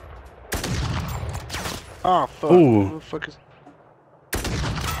 Oh fuck. Ooh. Who the fuck is...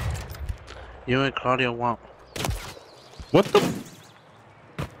 You and Claudia want... What the?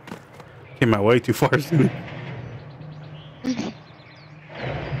 Came out way too far soon.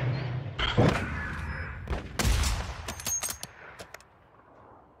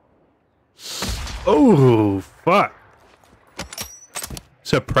 Oh fuck!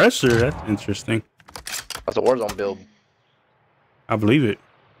 Suppressor. That's interesting. That's a Warzone build. I believe it.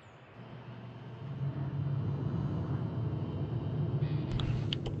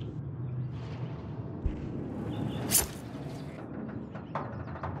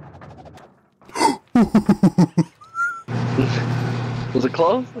 Was it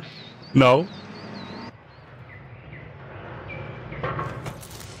close? No.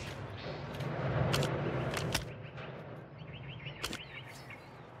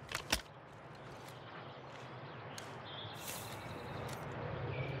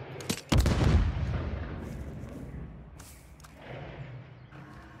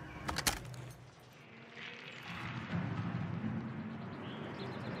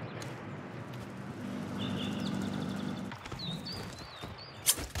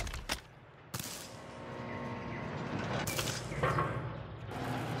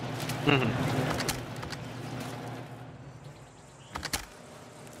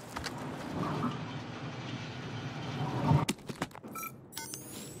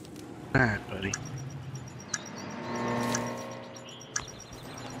 Alright, buddy.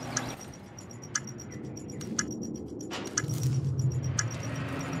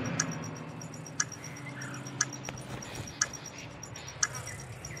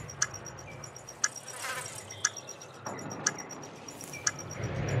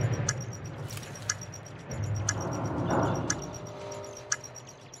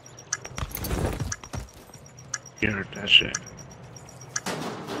 You heard that shit.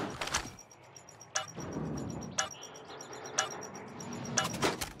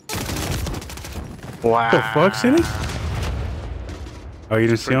 Wow. What the fuck, Cindy? Oh, you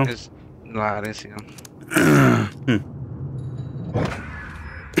didn't see him? No, I didn't see him.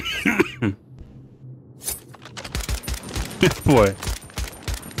 Boy.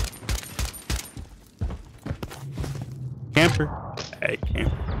 Camper. Hey,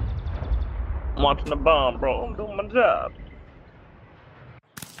 camper. I'm watching the bomb, bro. I'm doing my job.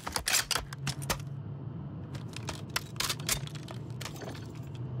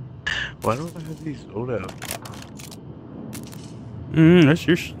 Why don't I have these loadouts?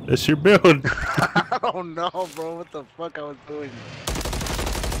 That's your build. I don't know, bro. What the fuck I was doing?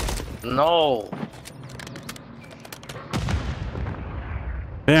 No.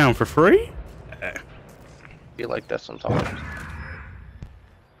 Damn, for free? be like that sometimes.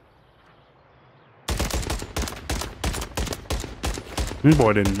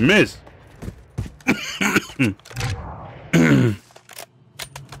 Boy didn't miss.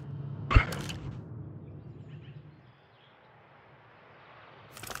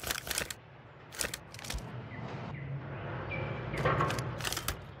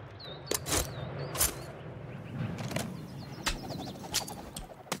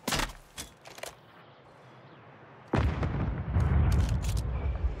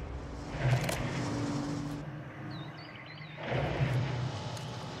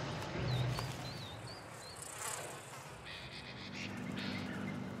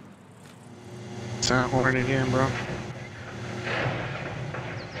 Sound horn again, bro.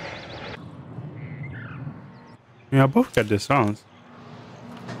 Yeah, both got this songs.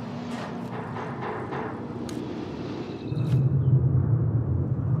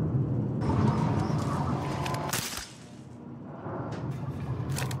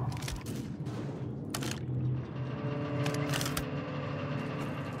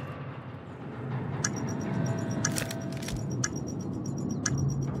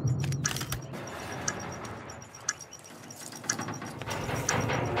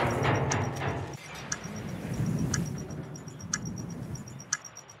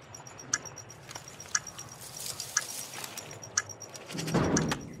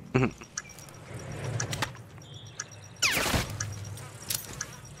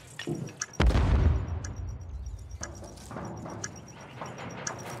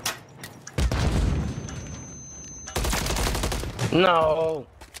 No.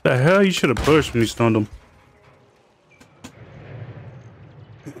 The hell, you should have pushed when you stunned him.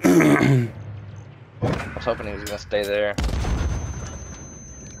 I was hoping he was gonna stay there.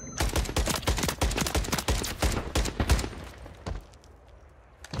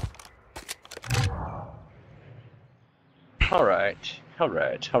 Alright.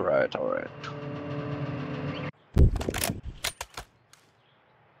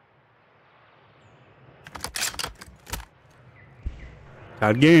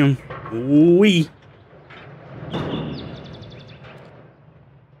 Tied game. Wee.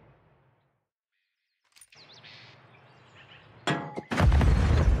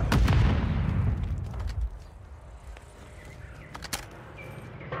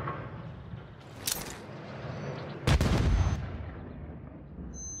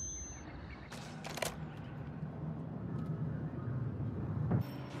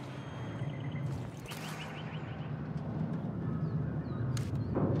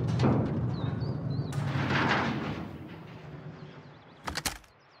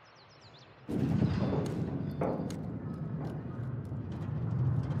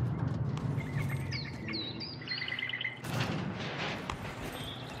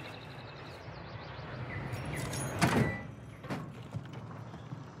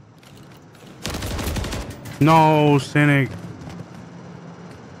 No, Cynic.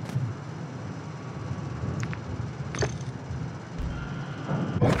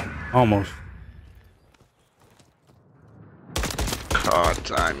 Almost. God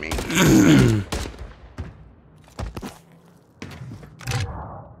timing.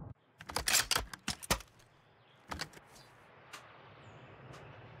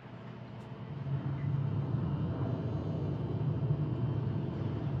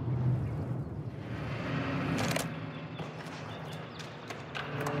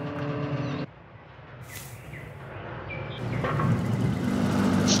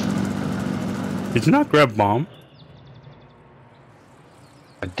 Did you not grab bomb?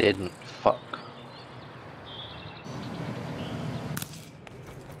 I didn't. Fuck.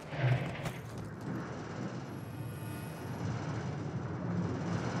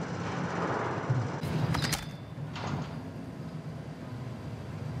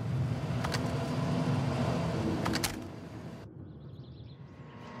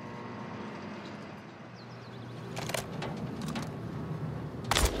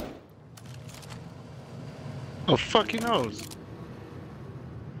 Oh, fuck he knows.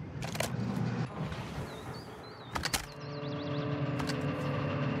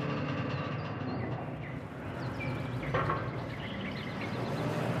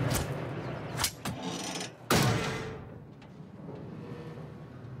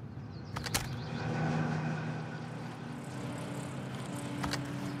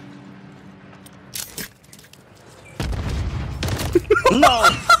 No!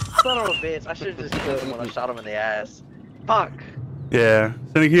 Son of a bitch. I should have just killed him when I shot him in the ass. Fuck. Yeah.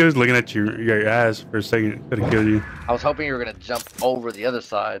 Cynic, he was looking at your ass for a second. Could have killed you. I was hoping you were gonna jump over the other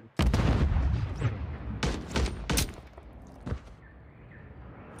side.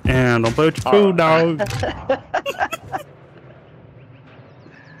 And don't play with your food, dog.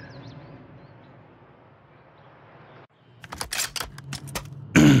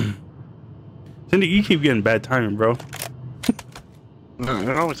 Cindy, you keep getting bad timing, bro. No,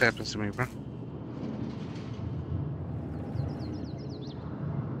 it always happens to me, bro.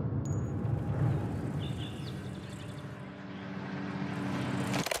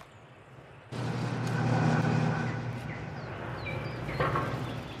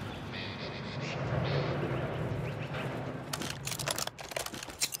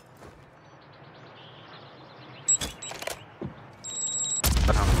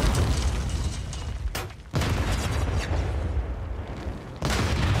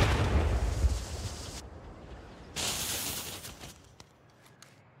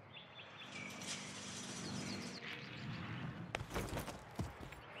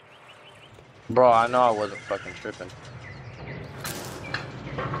 Bro, I know I wasn't fucking tripping.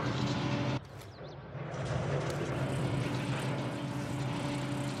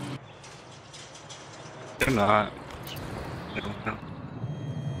 They're not. I don't know.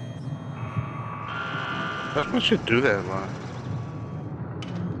 I should do that line.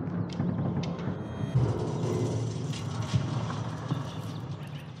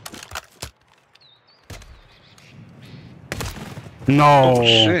 No. Oh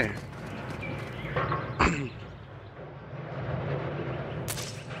shit.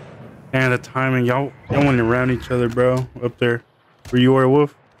 And the timing, y'all went around each other, bro. Up there, where you were,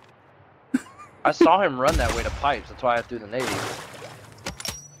 Wolf. I saw him run that way to pipes. That's why I threw the navy.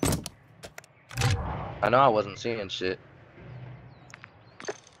 I know I wasn't seeing shit.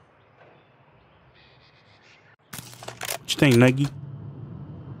 What you think, Nuggy?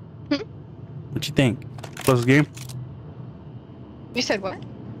 What you think? Close game? You said what?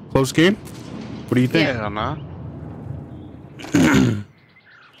 Close game? What do you think? Yeah, nah.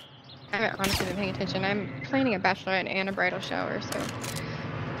 I haven't honestly been paying attention. I'm planning a bachelorette and a bridal shower, so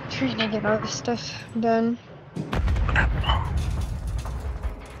trying to get all this stuff done.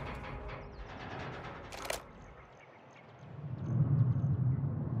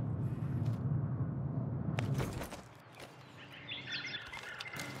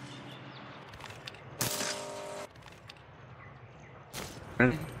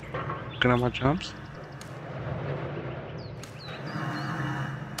 Looking at my jumps.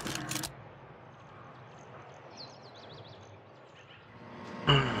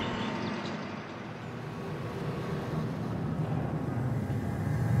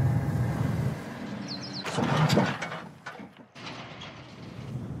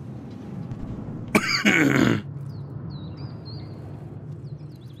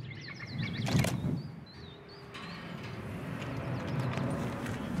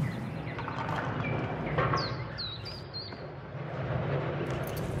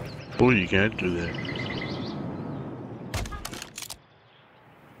 Oh, you can't do that.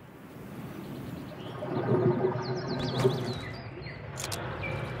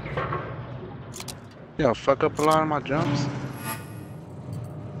 Yeah, fuck up a lot of my jumps.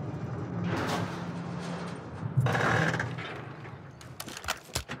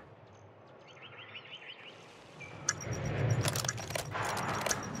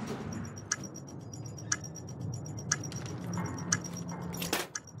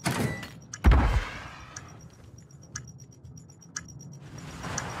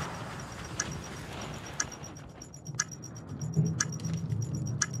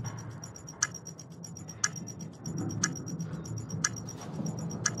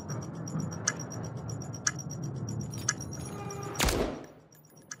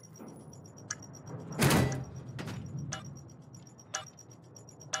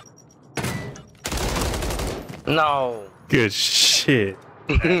 No. Good shit.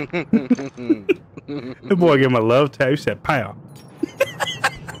 The boy gave my love tap. He said, "Pow."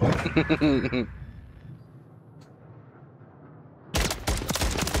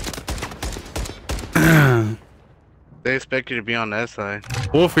 They expect you to be on that side.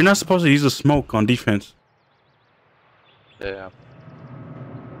 Wolf, you're not supposed to use the smoke on defense. Yeah.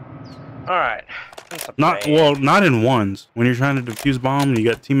 Alright. Not in ones. When you're trying to defuse bomb and you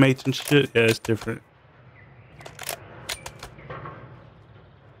got teammates and shit, yeah, it's different.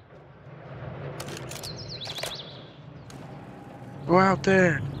 Go out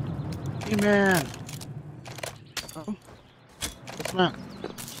there. Hey, man. Oh. What's that?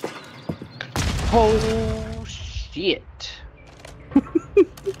 Oh, shit.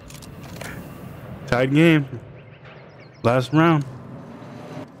 Tied game. Last round.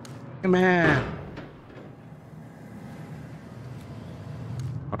 Hey, man.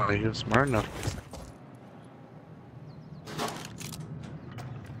 Oh, he was smart enough.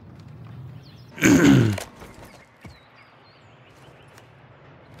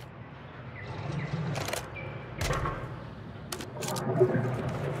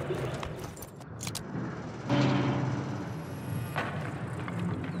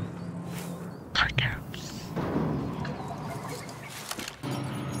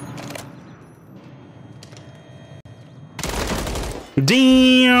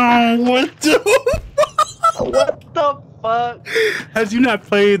 Damn! What the? What the fuck? Had you not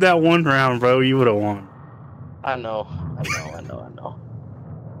played that one round, bro, you would have won. I know.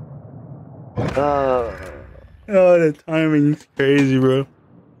 Oh, the timing's crazy, bro.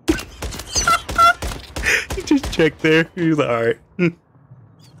 He just checked there. He was like, alright.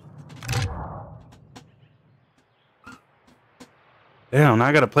 Damn, now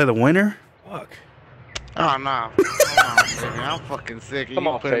I gotta play the winner? Fuck. Oh, nah. Come on, baby. I'm fucking sick of Come you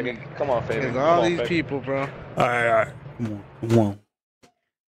on, putting Fabian. me Come on, Fabian. against Come all on, these Fabian. people, bro. Alright. Come on.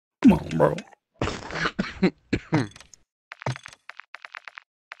 Come on, bro.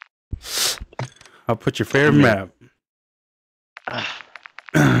 I'll put your favorite map.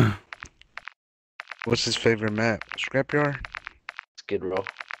 What's his favorite map? Scrapyard? Skid Row.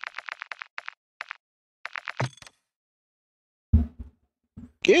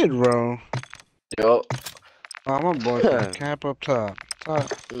 Skid Row. Yo. Oh, my boy can camp up top.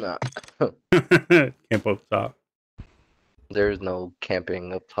 Nah. Camp up top. There's no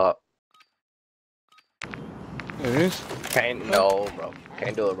camping up top. It is. No, bro.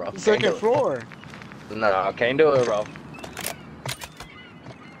 Can't do it, bro. Second floor. No, can't do it, bro.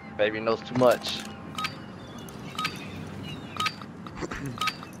 Baby knows too much.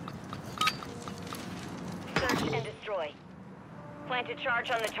 Search and destroy. Plant a charge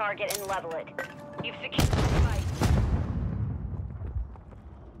on the target and level it. You've secured the device.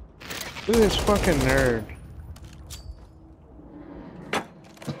 Look at this fucking nerd.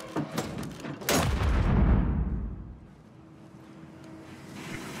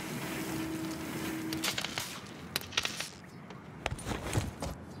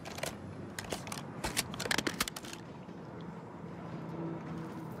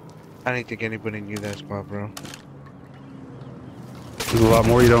 I didn't think anybody knew that spot, bro. There's a lot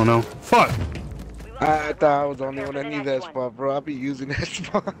more you don't know. Fuck! I thought I was the only one that knew that spot, bro. I'll be using that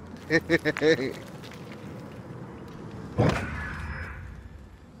spot. As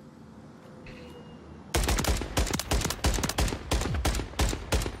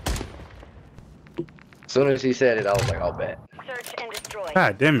soon as he said it, I was like, I'll bet. Search and destroy.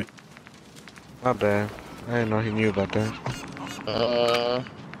 God damn it. My bad. I didn't know he knew about that.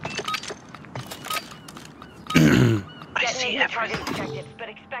 Detonate the target objectives, but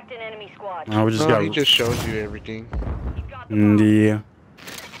expect an enemy squad. I just No, he just shows you everything. Yeah.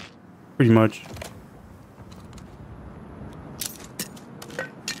 Pretty much.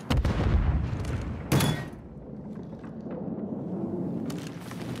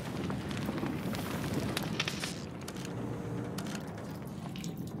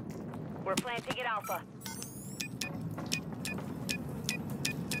 We're planting at Alpha.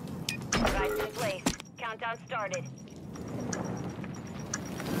 Device in place. Countdown started.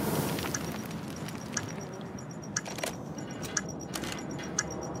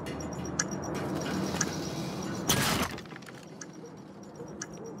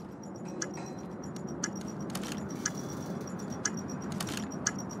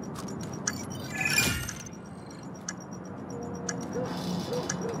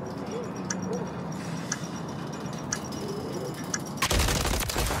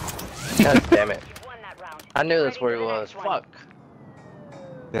 God damn it. I knew that's where he was. Fuck.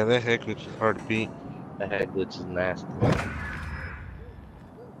 Yeah, that head glitch is hard to beat. That head glitch is nasty.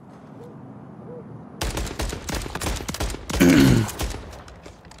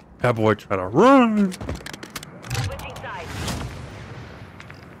 That boy tried to run. Switching sides.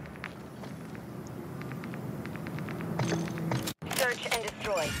 Search and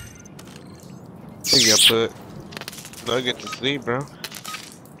destroy. There you go, put. Don't get to sleep, bro.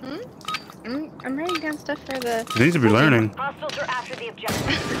 I'm writing down stuff for the. He needs to be learning. Hostiles are after the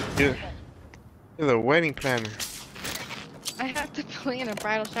objective. You're the wedding planner. I have to plan a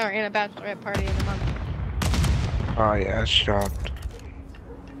bridal shower and a bachelorette party in a month. Oh yeah, shocked.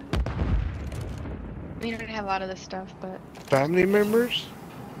 We don't have a lot of this stuff, but Family members?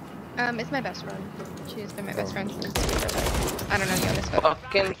 it's my best friend. She's been my best friend since we were like, I don't know, youngest. But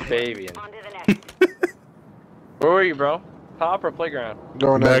Fucking Fabian. Where were you, bro? Top or playground?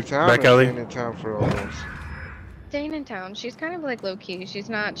 Going out of town back or alley. staying in town for all those? staying in town. She's kind of like low key. She's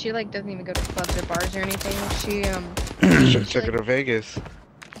not. She like doesn't even go to clubs or bars or anything. She Should take her to Vegas.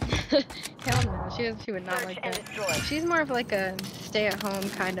 Hell no. She would not like that. She's more of like a stay at home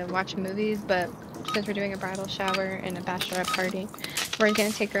kind of watch movies, but since we're doing a bridal shower and a bachelorette party, we're gonna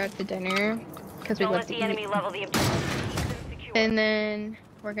take her out to dinner because we love to eat. And then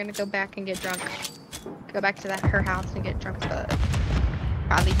we're gonna go back and get drunk. Go back to her house and get drunk as fuck.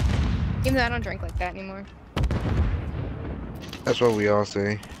 Probably. Even though I don't drink like that anymore. That's what we all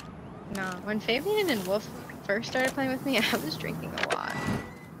say. No, when Fabian and Wolf first started playing with me, I was drinking a lot.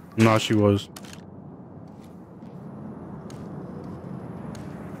 No, she was.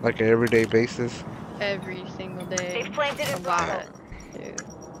 Like an everyday basis. Every single day. They've planted A a lot, dude.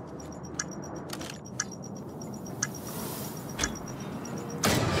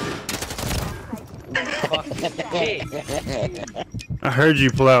 I heard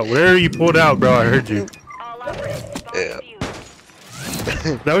you pull out. Where you pulled out, bro? I heard you. Yeah.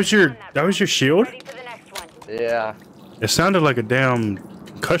 That was your shield? Yeah. It sounded like a damn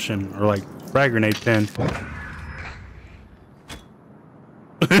concussion or like frag grenade pin.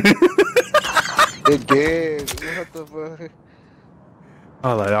 It did. What the fuck? I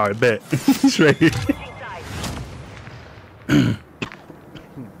was like, alright, bet. He's right here.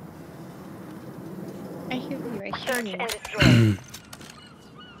 I hear you, I hear you.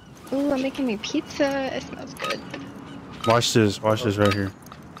 Ooh, I'm making me pizza. It smells good. Watch this right here.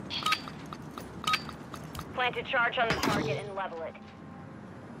 Plant a charge on the target and level it.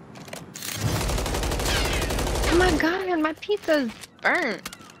 Oh my god, my pizza's burnt.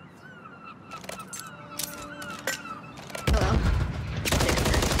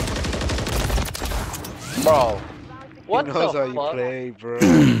 Bro. What He knows the how you fuck? play, bro.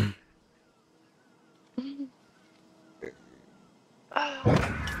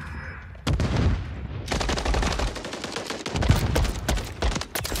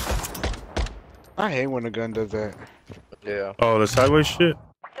 I hate when a gun does that. Yeah. Oh, the sideways shit?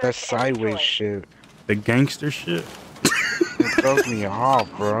 That sideways shit. The gangster shit? It throws me off,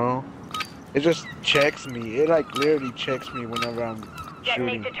 bro. It just checks me. It like literally checks me whenever I'm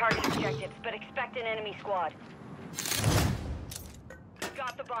Detonate shooting. the target objectives, but expect an enemy squad.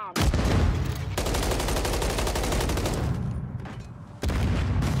 Got the bomb.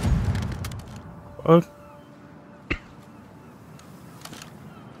 What?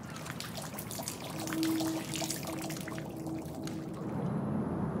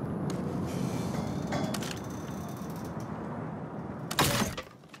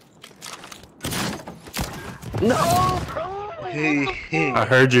 No, bro. I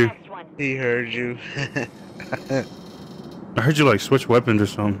heard you. He heard you. I heard you like switch weapons or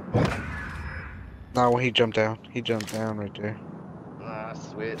something. Nah, when he jumped down. He jumped down right there. Nah,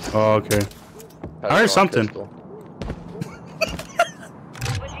 switch. Oh, okay. I heard something.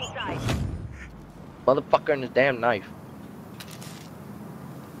 Motherfucker and his damn knife.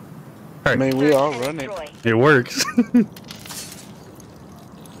 I mean, we all run it. It works.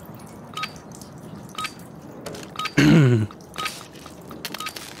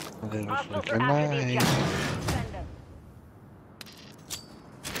 Little flicker knife.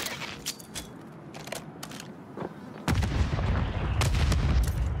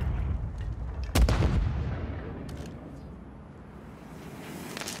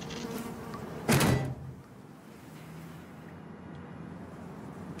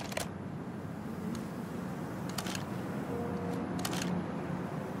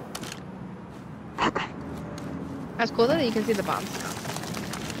 That's cool though that you can see the bombs.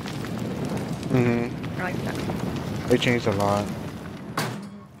 Mm-hmm. I like that. They changed a lot.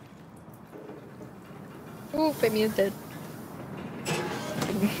 Ooh, baby is dead.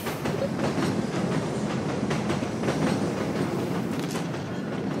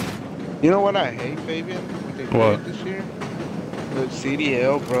 You know what I hate, Fabian? What they What? did this year? The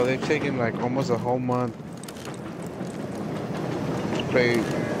CDL, bro. They've taken like almost a whole month to play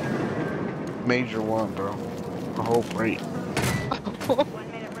Major 1, bro. A whole break. 1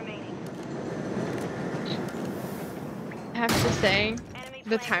 minute remaining. I have to say,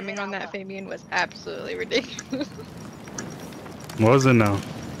 the timing on that Fabian was absolutely ridiculous. What was it now?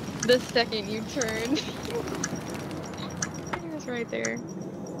 The second you turned, he was right there.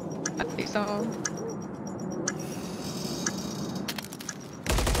 I saw him.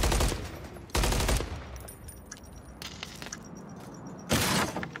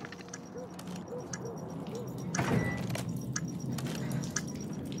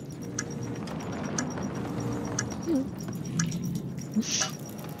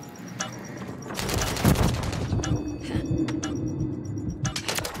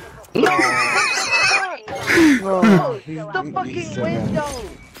 No, The fucking window!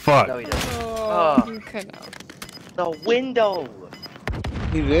 Fuck. No, he doesn't. Oh, you could have. The window!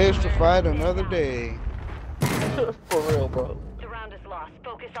 He lives to fight another day. For real, bro. The round is lost.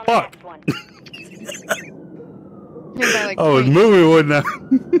 Focus on Fuck. the next one. He's got like Oh, it's moving one now.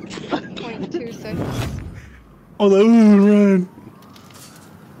 0.2 seconds. Oh, the run.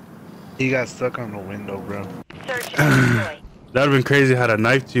 He got stuck on the window, bro. Search and destroy. That'd have been crazy had I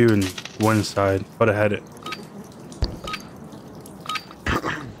knifed you and one side, but I had it.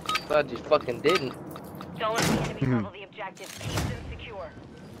 I just fucking didn't. Don't let the enemy level the objective. Keep them secure.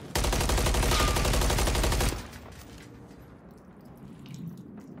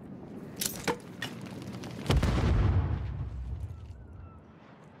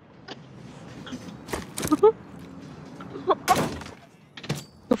 What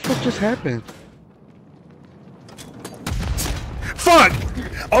the fuck just happened? Fuck!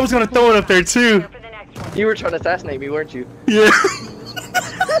 I was gonna throw it up there too. You were trying to assassinate me, weren't you? Yeah.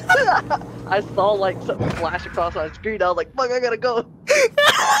 I saw like something flash across my screen. I was like, fuck, I gotta go.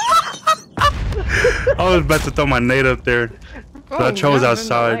 I was about to throw my nade up there, but I chose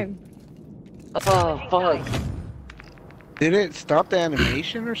outside. Oh, fuck. Did it stop the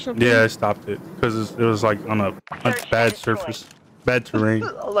animation or something? Yeah, I stopped it because it was like on a bad surface, bad terrain.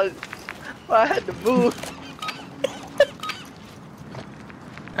 I was like, I had to move.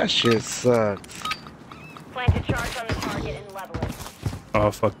 That shit sucks. Plant a charge on the target and level it. Oh,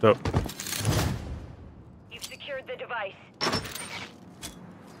 I fucked up. You've secured the device.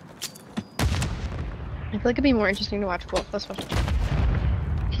 I feel like it'd be more interesting to watch Wolf. Let's watch it.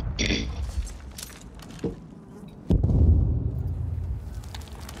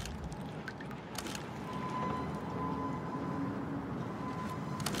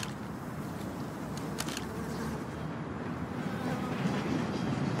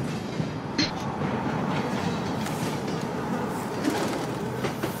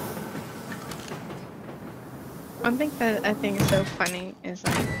 One thing that I think is so funny is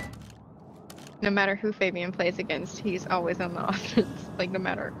like, no matter who Fabian plays against, he's always on the offense. Like no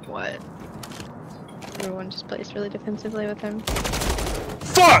matter what, everyone just plays really defensively with him.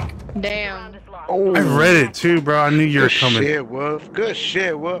 Fuck! Damn. Oh, I read it too, bro. I knew you were coming. Good shit, Wolf. Good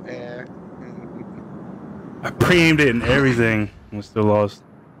shit, Wolf. Yeah. I pre-aimed it and everything. I still lost.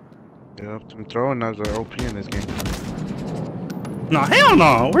 Yep, them throwing knives are OP in this game. No, hell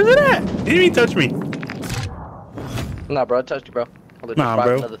no. Where's it at? Didn't even touch me. Nah, bro, I touched you, bro. I'll let you Nah, survive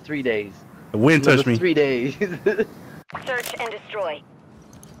bro. another 3 days. The wind touched me. 3 days. Search and destroy.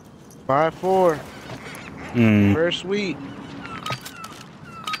 5-4. First week.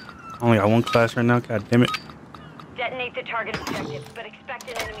 I only got one class right now. God damn it. Detonate the target objective, but expect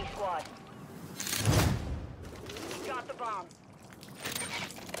an enemy squad. Got the bomb.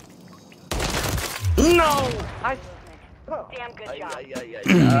 No! Damn good job.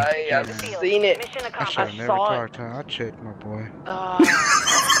 I've seen it. Mission I accomplished. should have never talked to him. I checked my boy.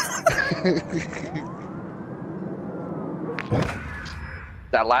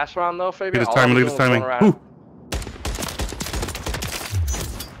 That last round though, Fabian. Look at this timing. Look at this timing.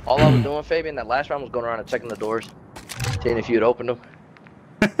 All I was doing, Fabian, that last round was going around and checking the doors, seeing if you'd opened them.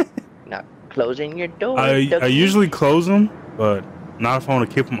 Not closing your door. I usually close them, but not if I want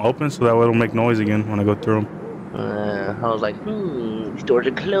to keep them open, so that way it'll make noise again when I go through them. I was like, these doors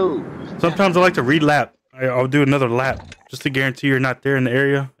are closed. Sometimes I like to re-lap. I'll do another lap just to guarantee you're not there in the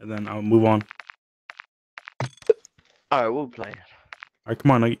area, and then I'll move on. All right, we'll play. All right,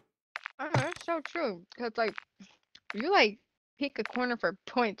 come on, Nugget. That's so true. Cause like, you like peek a corner for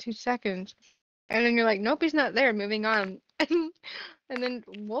 0.2 seconds, and then you're like, nope, he's not there. Moving on, and then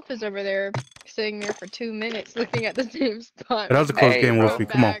Wolf is over there sitting there for 2 minutes looking at the same spot. That was a close game, Wolfie.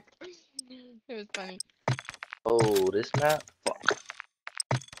 Come on. It was funny. Oh, this map? Fuck.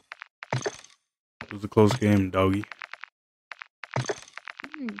 It was a close game, doggy.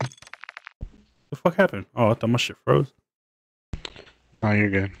 The fuck happened? Oh, I thought my shit froze. Oh,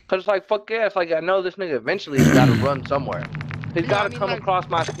 you're good. Cause it's like, fuck yeah, it's like I know this nigga eventually has gotta run somewhere. He's gotta come across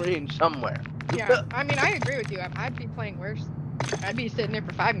my screen somewhere. Yeah, I mean, I agree with you. I'd be playing worse. I'd be sitting there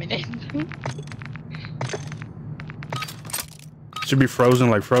for 5 minutes. Should be frozen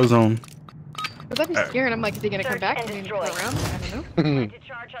like Frozone. Cause I'd be scared. I'm like, is he gonna come back and then go around? I don't know. Plant a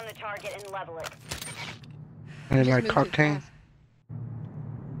charge on the target and level it. I like cocktail.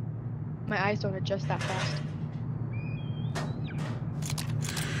 My eyes don't adjust that fast.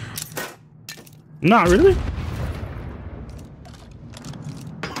 Not really.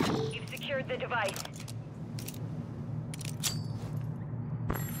 You've secured the device.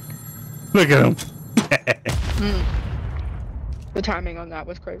 Look at him. The timing on that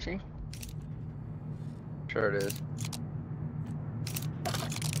was crazy. Sure it is.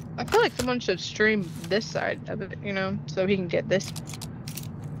 I feel like someone should stream this side of it, you know, so he can get this.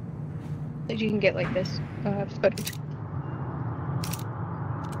 So you can get like this footage.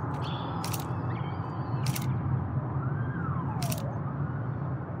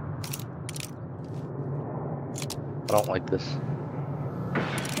 I don't like this.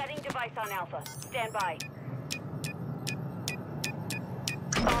 Setting device on Alpha. Stand by.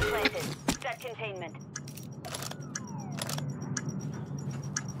 Bomb planted. Set containment.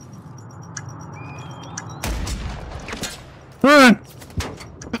 Run!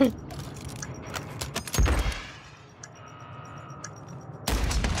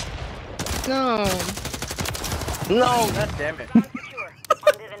 No. No, god damn it. Bomb secure.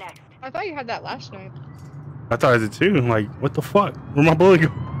 On to the next. I thought you had that last night. I thought I did too. Like, what the fuck? Where'd my bullet go?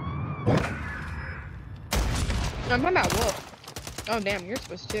 No, I'm talking about Wolf. Oh, damn, yours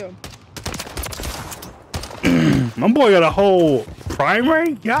was too. My boy got a whole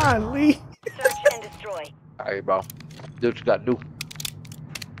primary? Golly. Search and destroy. Alright, bro. Do what you gotta do.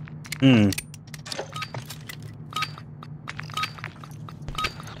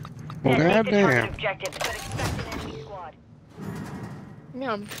 Well, Detonate the target goddamn. objective, but expect an enemy squad.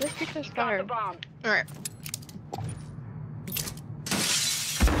 Yeah, let's get this Got the fired. bomb. Alright.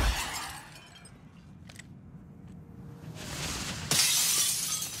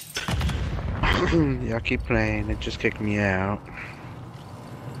 Y'all keep playing, it just kicked me out.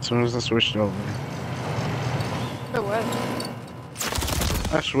 As soon as I switched over. For what?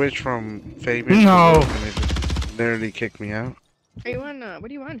 I switched from Fabian No. to Wolf and it just literally kicked me out. Are you on, what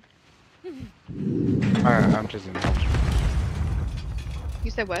do you want? I'm just in the house.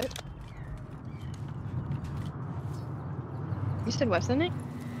 You said what? You said what's in it?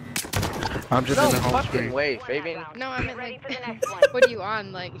 I'm just No in the home fucking screen. way, Fabian. No, I meant Ready like, for the next one. what are you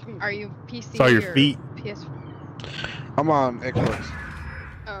on? Like, are you PC Saw your or feet. PS? I'm on Xbox.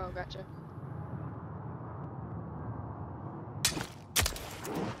 Oh, gotcha.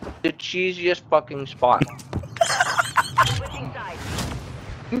 The cheesiest fucking spot. Switching sides.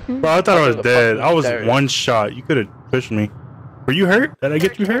 Bro, I thought I was the dead. fucking I was stairs. one shot. You could have pushed me. Were you hurt? Did I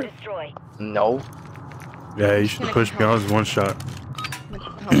get you Search and hurt? destroy. No. Yeah, you should have pushed me. I was one shot.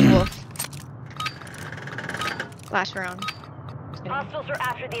 Wolf. Last round. Hostiles are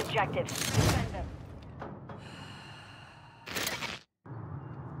after the objective. Defend them.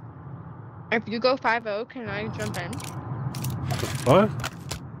 If you go 5-0, can I jump in? What?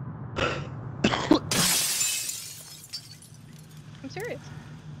 I'm serious.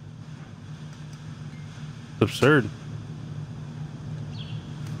 It's absurd.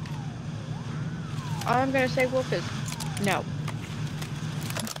 All I'm gonna say, Wolf, is no.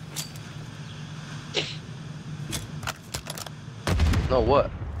 No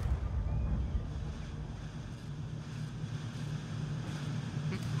what?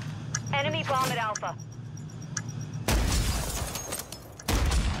 Enemy bomb at Alpha.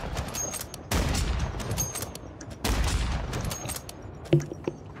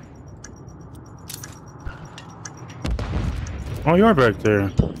 Oh, you are back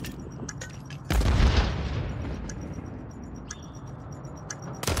there.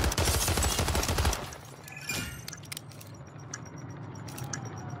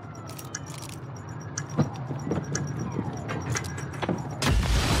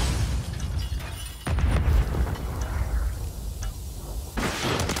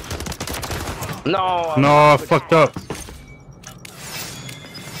 No. No, I fucked up.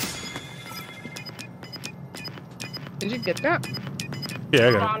 Did you get that? Yeah,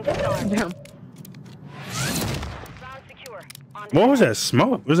 I got Bomb disarmed. Yeah. Round secure. On it. What was that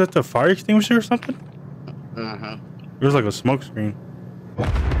smoke? Was that the fire extinguisher or something? Mm-hmm. It was like a smoke screen.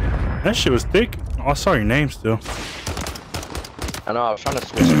 That shit was thick. Oh, I saw your name still. I know, I was trying to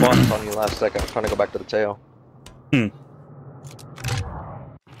switch spots on you last second. I was trying to go back to the tail. Search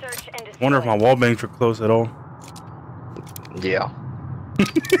and destroy. Wonder if my wall bangs were close at all. Yeah.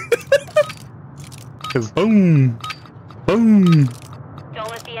 Cause boom, boom. Don't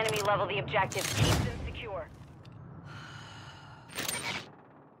let the enemy level the objective. Keep them secure.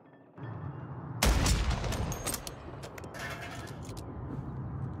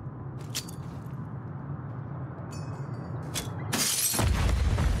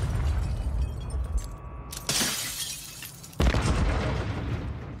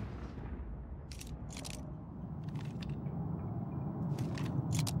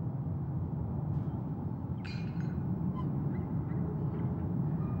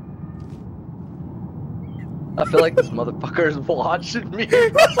 I feel like this motherfucker is watching me, bro.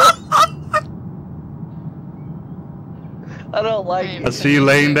 I don't like it. I see you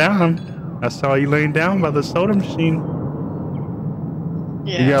laying down. I saw you laying down by the soda machine.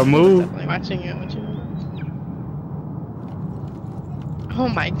 Yeah. You gotta move. Definitely watching it. What you mean? Oh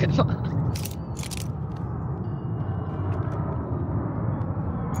my god.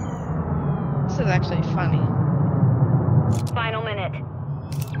 This is actually funny. Final minute.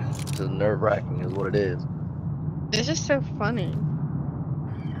 This is nerve-wracking is what it is. It's just so funny.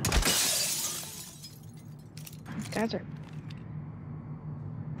 These guys are.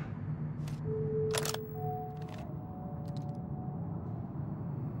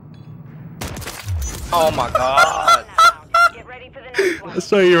 Oh my god. Get ready for the next one.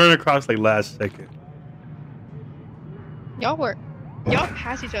 So you run across like last second. Y'all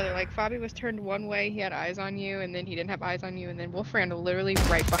passed each other. Like Fabi was turned one way, he had eyes on you, and then he didn't have eyes on you, and then Wolf ran literally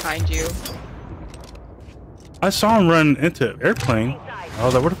right behind you. I saw him run into an airplane. I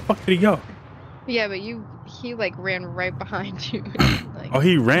was like, where the fuck did he go? Yeah, but he like ran right behind you. Like, Oh,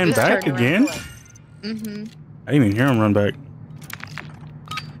 he ran back again? Mm-hmm. I didn't even hear him run back.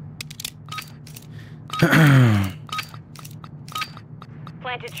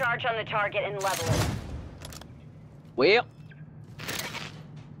 Plant a charge on the target and level it. Well.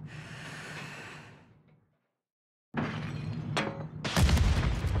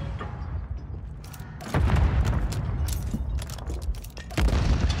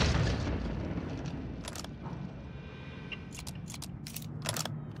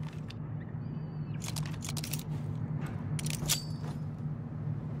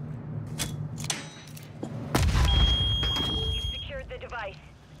 You've secured the device.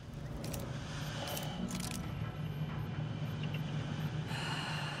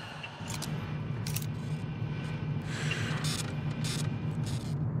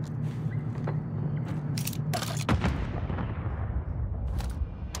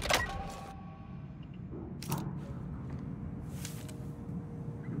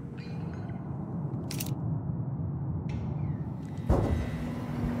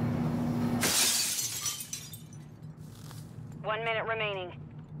 One minute remaining.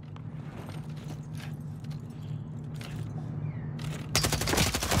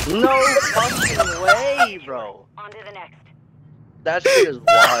 No fucking way, bro. On to the next. That shit is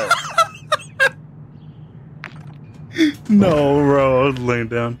wild. No, bro. I was laying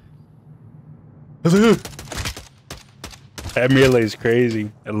down. I was like, ugh. That melee is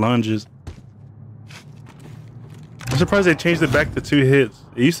crazy. It lunges. I'm surprised they changed it back to 2 hits.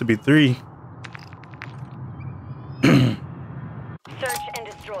 It used to be 3. Search and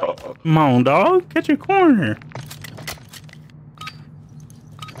destroy. Come on, dog. Catch your corner.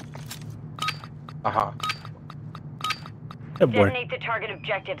 Uh-huh. That boy. Detonate the target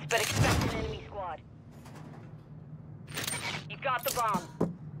objectives, but expect an enemy squad. You've got the bomb.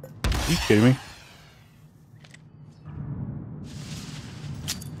 You kidding me?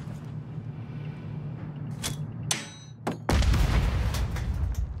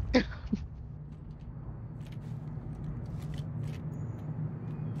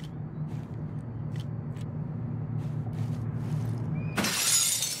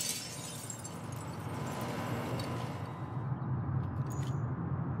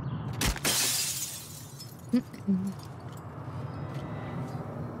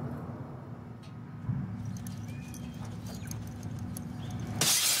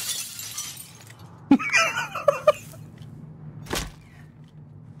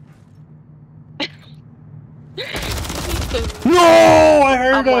 No, I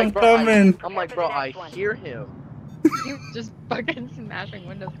heard him coming. I'm like, bro, I hear him. You just fucking smashing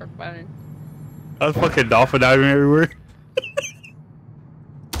windows for fun. I was fucking dolphin diving everywhere.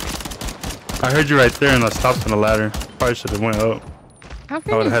 I heard you right there and I stopped on the ladder. Probably should have went up. How I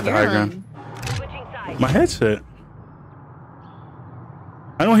can would you have had the hear high him? ground. My headset.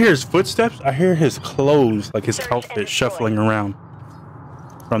 I don't hear his footsteps. I hear his clothes, like his outfit shuffling around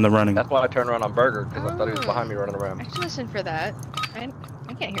from the running. That's why I turned around on Burger, because I thought he was behind me running around. I should listen for that.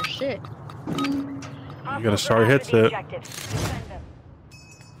 I can't hear shit. You got a sorry headset.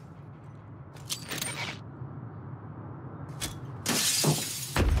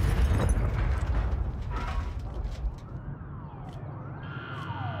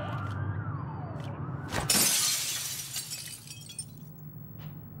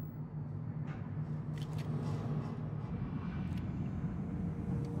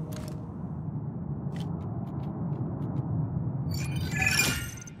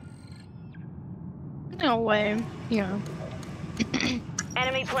 No way. Yeah.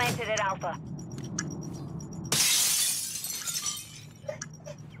 Enemy planted at Alpha.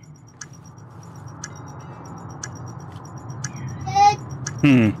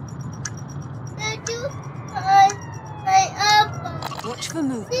 Watch for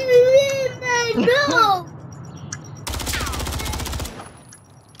move. No!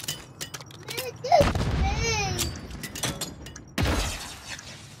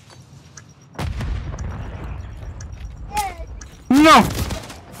 No!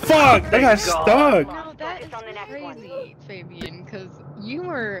 Fuck! They got stuck! No, that is crazy, Fabian, because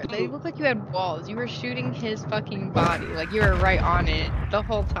they look like you had walls. You were shooting his fucking body, like you were right on it the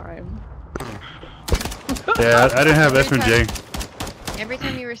whole time. Yeah, I didn't have FMJ. Every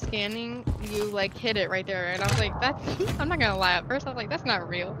time you were scanning, you like hit it right there, and I was like, that's, I'm not gonna lie, at first I was like, that's not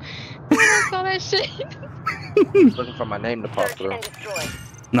real. I saw that shit. Looking for my name to pop through.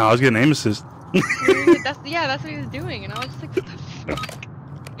 No, I was getting aim assist. That's what he was doing, and I was just like, what the fuck?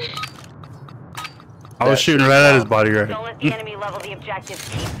 I was shooting right at his body, right? Don't let the enemy level the objectives.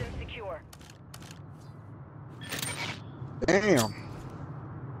 Keep them secure. Damn.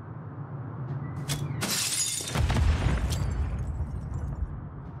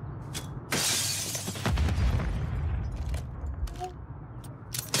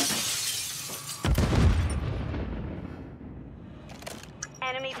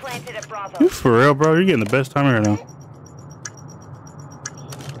 Enemy planted at Bravo. You for real, bro? You're getting the best time right now.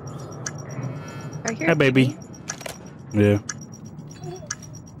 Hi, baby. Yeah.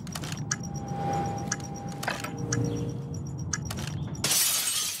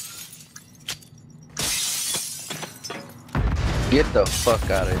 Get the fuck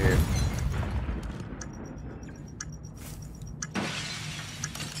out of here.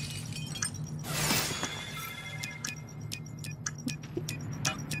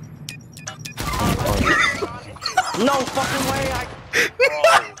 No fucking way!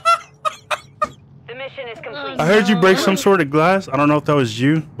 The mission is complete. I heard you break some sort of glass. I don't know if that was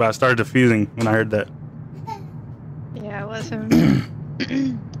you, but I started defusing when I heard that. Yeah, it was him.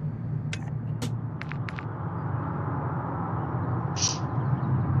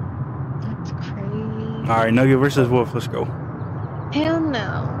 That's crazy. All right, Nugget versus Wolf. Let's go. Hell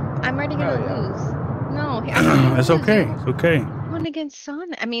no. I'm already gonna lose. No, It's okay. It's okay. I won against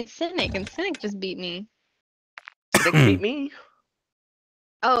Sonic. I mean, Cynic, and Cynic just beat me. Cynic beat me?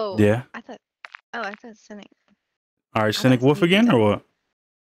 Oh. Yeah. I thought Cynic. All right, Cynic Wolf again or what?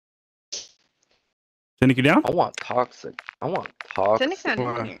 Cynic, you down? I want toxic. Cynic's not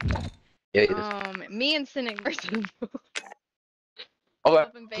down here. Yeah, he is. Me and Cynic versus Okay.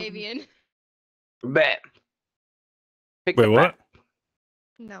 Wolf and Fabian. Bet. Wait, what?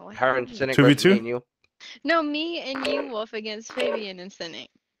 No. Her and Cynic 2v2? versus me and you. No, me and you, Wolf, against Fabian and Cynic.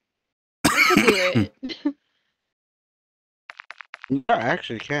 We could do it. Yeah, I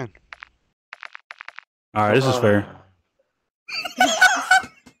actually can. All right, this is fair.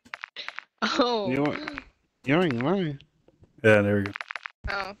 Oh. You ain't lying. Yeah, there we go.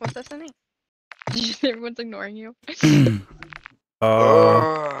 Oh, what's that Cynic? Everyone's ignoring you. I'm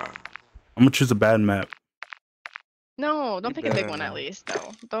gonna choose a bad map. No, don't pick a big one at least.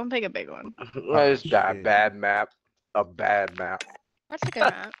 No, don't pick a big one. It's a bad map. A bad map. That's a good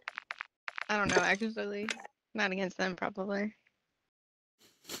map. I don't know, actually. Not against them, probably.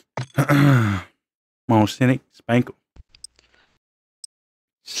 Come on, Cynic, spank him.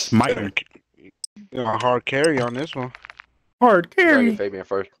 Smite him. You know, a hard carry on this one. Hard carry. Fabian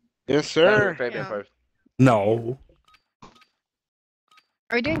first. Yes, sir. Fabian first. No.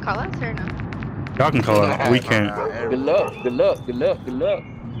 Are we doing callouts or no? Y'all can call it. We can't. Good luck. Good luck. Good luck. Good luck.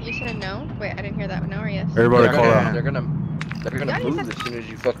 You said no? Wait, I didn't hear that one. No or yes? Everybody call out. They're gonna move as soon as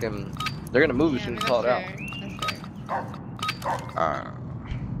you fucking. They're gonna move as soon as you call it out.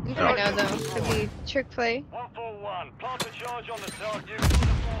 You never know though. Could be trick play. 141. Plant a charge on the target.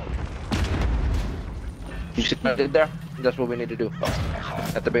 You see what I did there? That's what we need to do.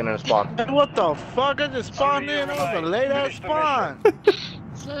 At the beginning of the spawn. What the fuck? I just spawned in. That was a late ass spawn.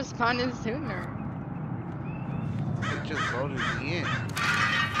 So spawn in sooner. It just loaded me in.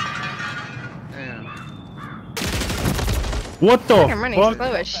 Damn. What the I'm running fuck?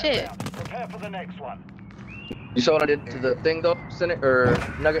 slow as shit. Prepare for the next one. You saw what I did to the thing though, Cynic or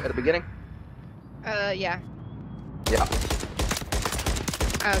Nugget at the beginning? Yeah. Yeah.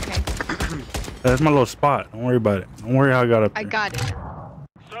 Okay. That's my little spot. Don't worry about it. Don't worry how I got up I there. got it.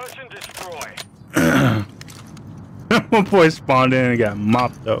 Search and destroy. One boy spawned in and got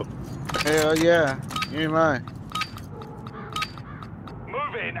mopped up. Hell yeah. You ain't lying.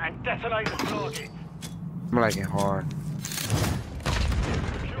 Move in and detonate the target. I'm liking hard.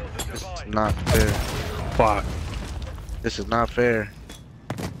 This is not fair. Fuck. This is not fair.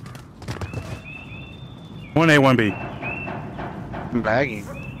 1A, 1B. I'm lagging.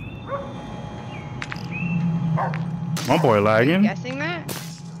 My boy lagging. Guessing that?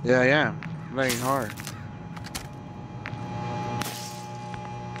 Yeah, yeah. I'm lagging hard.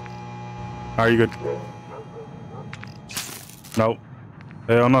 Are you good? Nope.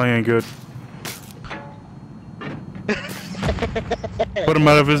 Hell no, he ain't good. Put him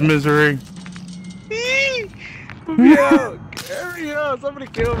out of his misery. Yo, hurry up. Somebody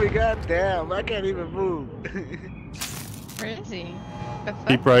kill me. Goddamn. I can't even move. Where is he? The fuck?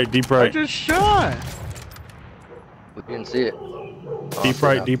 Deep right, deep I right. just shot. We didn't see it. Deep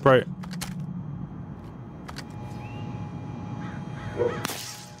right, deep right.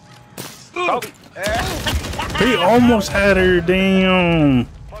 Oh. He almost had her, damn.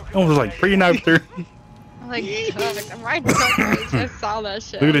 I was like pre-knifed her. I'm like, fuck, I'm right I just saw that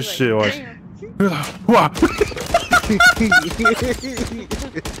shit. Look at I this was shit, like, watch.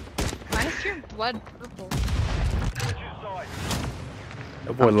 why is your blood purple?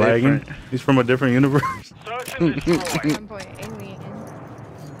 That boy lagging. Different. He's from a different universe. One boy alien.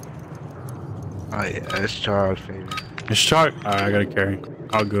 Oh yeah, that's Charles' favorite. It's shark. Alright, I gotta carry.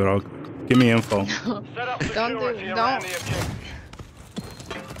 All good, all good. Give me info. Don't.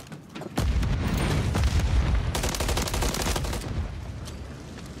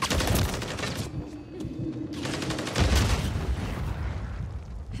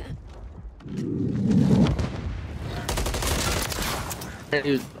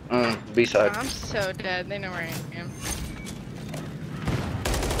 B-side. I'm so dead. They know where I am.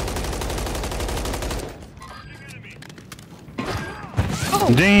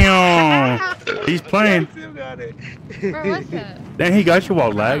 Oh. Damn! He's playing. Where was that? Damn, he got you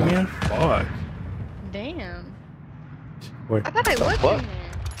while lagging? Fuck. Damn. Wait. I thought I looked in there.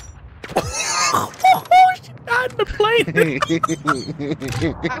 Not in the plane.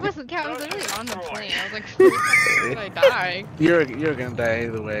 I was literally on the plane. I was like, did I die? You're gonna die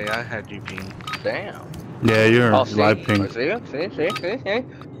either way. I had you ping. Damn. Yeah, you're Oh, live ping. See?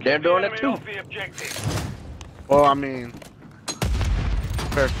 They're doing it too. Well, I mean,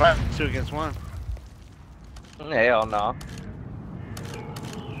 first fight, 2 against 1. Hell no.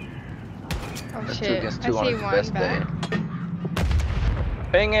 Oh That's 2 shit. against I 2 on see his one best back. day.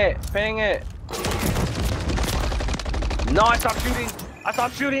 Ping it. No, I stopped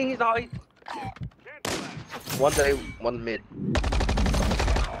shooting. He's all. One mid.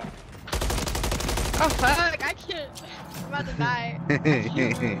 Oh fuck, I can't. I'm about to die.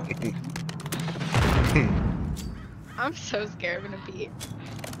 I'm so scared I'm gonna beat.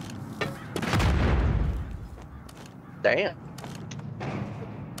 Damn.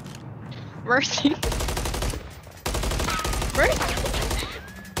 Mercy.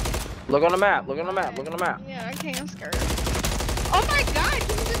 Look on the map. Yeah, okay, I'm scared. Oh my god, can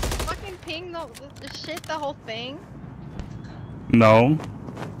you just fucking ping the shit, the whole thing? No.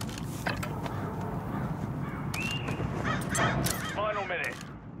 Final minute.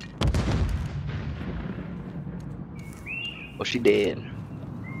 Oh, she dead.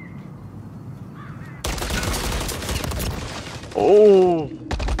 Oh.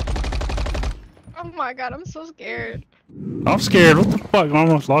 Oh my god, I'm so scared. I'm scared. What the fuck? I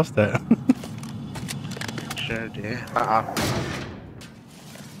almost lost that. Sure did.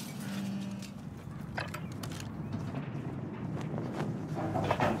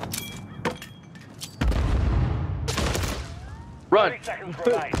 Run. 30 seconds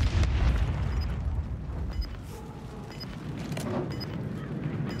remain.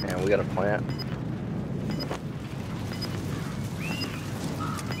 Man, we got a plant.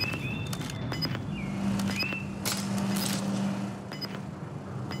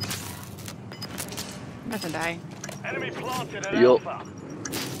 I'm about to die. Enemy planted at Yup. Alpha.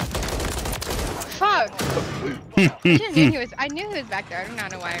 Fuck! I knew he was back there. I do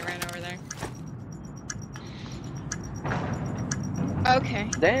not know why I ran over there. Okay.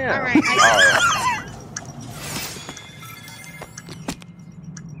 Damn. Alright,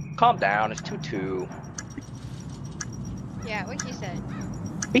 Calm down, it's 2-2. Yeah, what you said.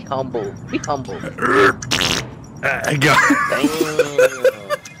 Be humble. I got Damn.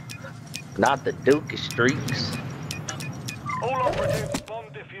 Not the Duke streaks. All operatives, bomb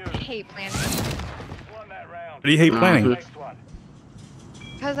defused. I hate planning. Won that round. What do you hate planning? Next one.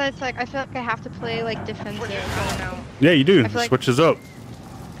 Because it's like, I feel like I have to play like defensive. I don't know. Yeah, you do. I feel like- Switches up.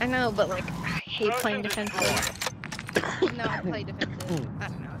 I know, but like, I hate playing defensive. No, I play defensive. I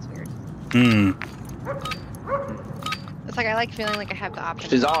don't know, it's weird. It's like I like feeling like I have the option.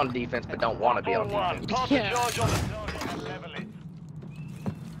 She's on defense, but don't want to be on defense. Pass the Yeah. charge on the target and level it.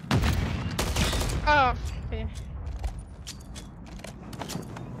 Oh. Okay.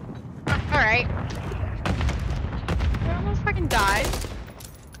 Alright. I almost fucking died.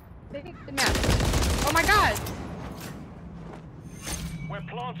 Maybe the map. Oh my god! We're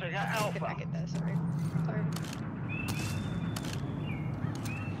planting at Get Alpha. back at this, sorry.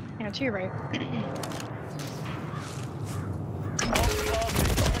 Yeah, to your right.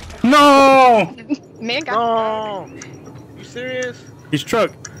 No! Man got No! You serious? He's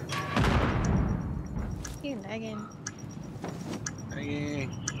truck. you nagging. Dang.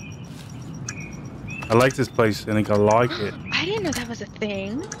 I like this place. I think I like it. I didn't know that was a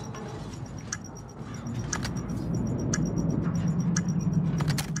thing.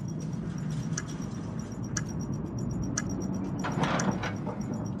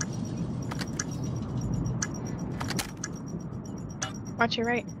 Watch your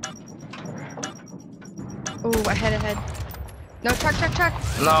right. Oh, ahead. No, truck.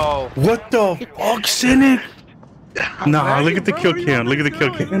 No. What the fuck, Cynic? Nah, look at the kill cam. Look at the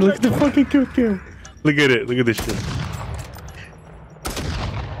kill cam. Look at the fucking kill cam. Look at it. Look at this shit.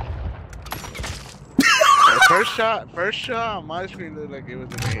 First shot on my screen looked like it was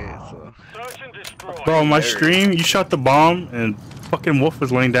in the head, so. Search and destroy. Bro, on my stream, you shot the bomb and fucking Wolf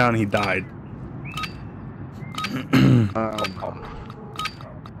was laying down and he died. Move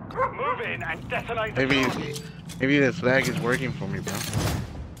in and detonate the Maybe this lag is working for me, bro.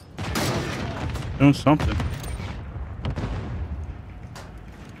 Doing something.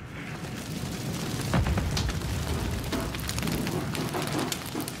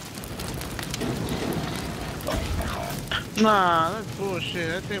 Nah, that's bullshit.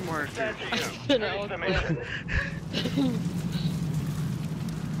 That didn't work.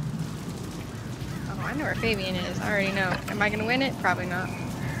 Oh, I know where Fabian is. I already know. Am I gonna win it? Probably not.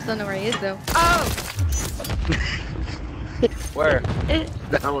 Still know where he is though. Oh! Where?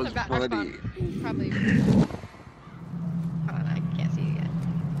 That was funny. Probably. Hold on, I can't see you yet.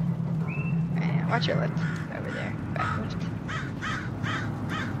 Right, watch your left. Over there. Back left.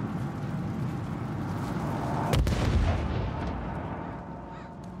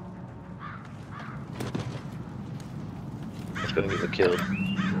 It's gonna get killed.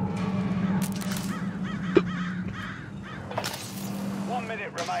 1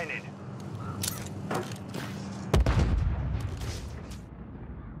 minute remaining.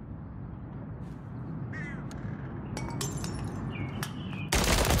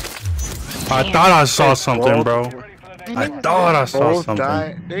 I thought I saw something, bro. I thought I saw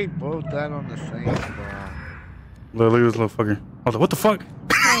something. They both died on the same spawn. Look at this little fucker. I was like, what the fuck?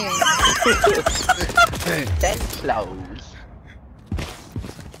 That's close.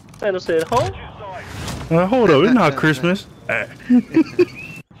 And I said, huh? Hold up, it's not Christmas.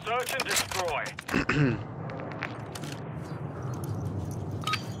 Search and destroy.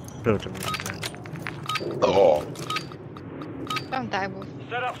 Oh. Don't die, Wolf.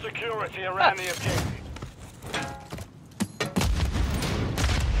 Set up security around the objective.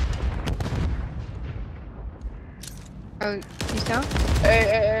 Oh, you saw?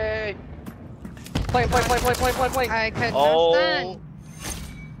 Hey. Plane. I could not stand.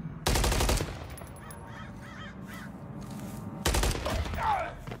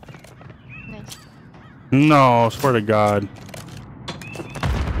 Nice. No, swear to God.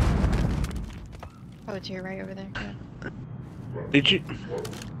 Oh, it's your right over there. Yeah. Did you?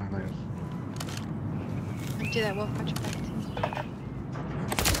 Do that, Wolf. Watch your back.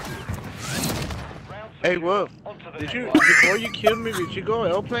 Hey, Wolf. Did you, before you killed me, did you go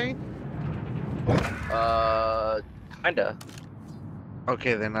airplane? Kinda.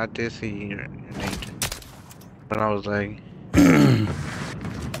 Okay, then I did see your name. But I was like...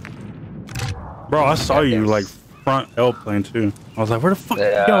 Bro, I saw you like front airplane too. I was like, where the fuck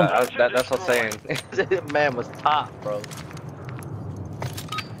did you go? That's what I'm saying. Man was top, bro.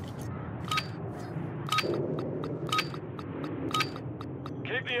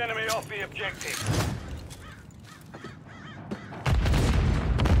 Keep the enemy off the objective.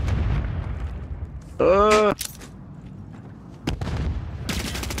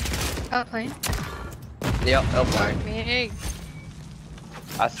 Airplane. Yep, airplane. Me.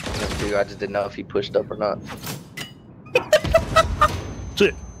 I seen him too. I just didn't know if he pushed up or not.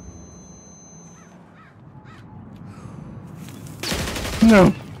 Shit.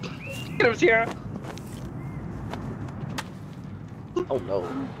 No. Get him, Sierra. Oh no.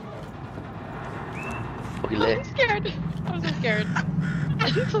 Oh, he lit. I'm scared. I'm so scared.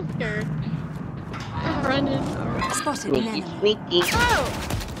 I'm so scared. I'm running. Spotted an enemy. Sneaky. Oh!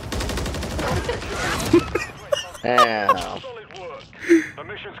 Damn. Solid work. The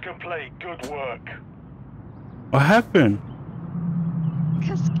mission's complete. Good work. What happened? I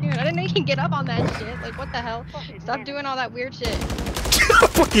got scared. I didn't know you can get up on that shit. Like, what the hell? Stop doing all that weird shit. I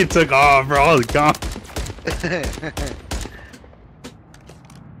fucking took off, bro. I was gone.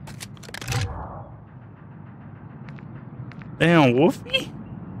 Damn, Wolfie.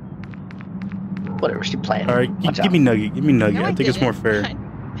 Whatever she playing. All right, give me Nugget. Give me Nugget. No, I think it's more fair. I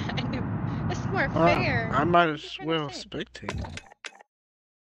know. It's more fair. I might as well spectate.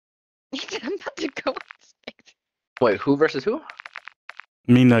 I'm about to go on spectate. Wait, who versus who?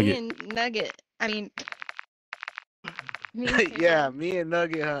 Me Me Nugget. and Nugget. I mean. Me and Yeah, me and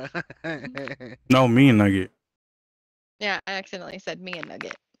Nugget, huh? No, me and Nugget. Yeah, I accidentally said me and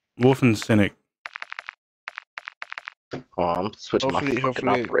Nugget. Wolf and Cynic. Oh, I'm switching my fucking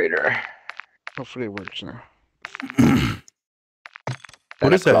operator. Hopefully it works now.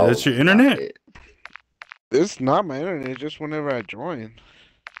 What is that? That's your internet? It's not my internet, just whenever I join.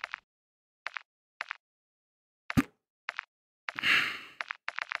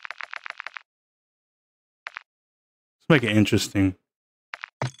 Make it interesting.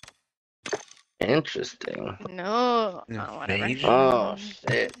 Interesting. No. Oh, whatever. Invasion? Oh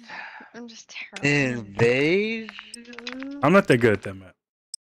shit. I'm just terrible. Invasion? I'm not that good at that map.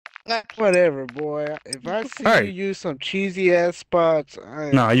 Look, Whatever, boy. If I see Alright. you use some cheesy ass spots, I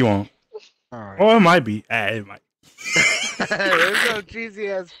ain't... Nah, you won't. Alright. Oh, it might be. It might. There's some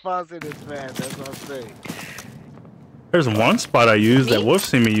cheesy ass spots in this man. That's what I'm saying. There's one spot I used that Wolf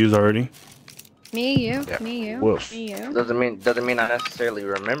seen me use already. me, you, Yeah. me, you, Wolf. me, you. Doesn't mean I necessarily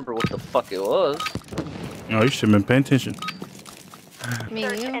remember what the fuck it was. No, you should have been paying attention. Me,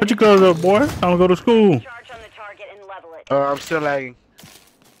 you. Where'd you go, little boy? I don't go to school. Charge on the target and level it. I'm still lagging.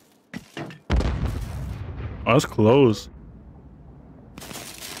 Oh, that's close.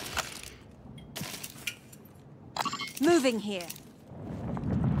 Moving here.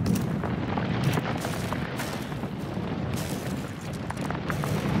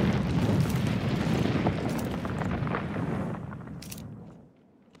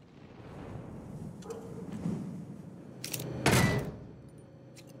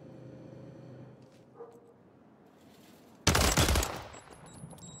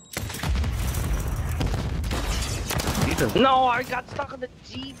 No, I got stuck on the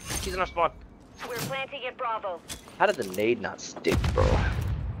Jeep. He's in our spawn. We're planting at Bravo. How did the nade not stick, bro?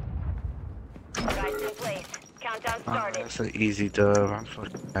 Guys in place. Countdown started. That's an easy dub. I'm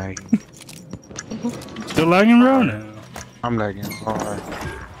fucking lagging. Still lagging around now. I'm lagging hard.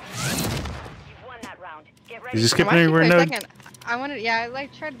 You've won that round. Get ready. Is he for skipping For a anywhere now? second, I wanted, yeah, I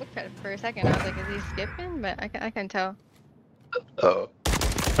like tried to look at it for a second. I was like, is he skipping? But I can tell. Oh.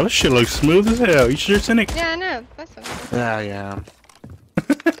 Oh, this shit looks smooth as hell. You sure, Cynic? Yeah, I know. That's what. Yeah, yeah.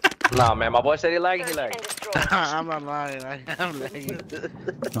 Nah, man, my boy said he lagging, he lagging. I'm not lying. I am lagging.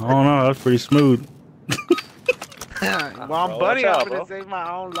 Oh no, that's pretty smooth. Well, I'm bro, buddy. watch out, I'm gonna bro. save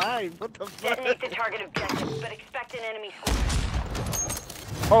my own life. What the fuck? Detonate the target objective, but expect an enemy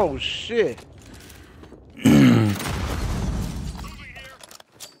squad. Oh shit.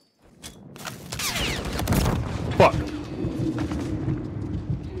 Fuck.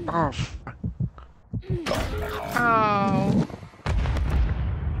 Oh. Fuck. Oh.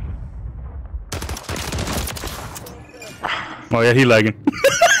 Oh yeah, he lagging.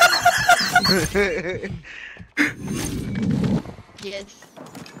 Yes.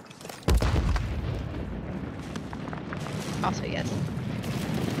 Also yes.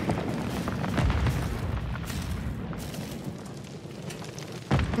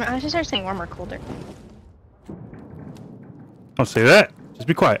 I should start saying warmer, colder. Don't say that. Just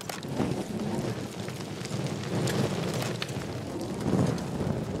be quiet.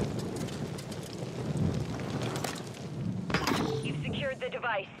 You've secured the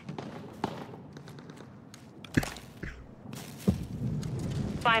device.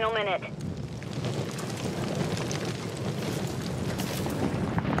 Final minute.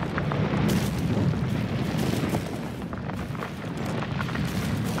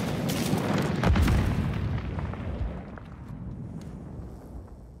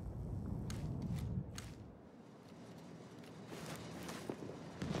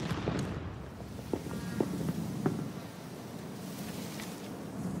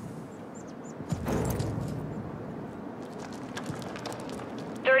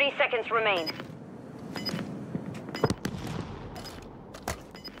 Seconds remain.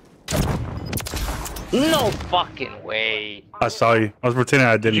 No fucking way. I saw you. I was pretending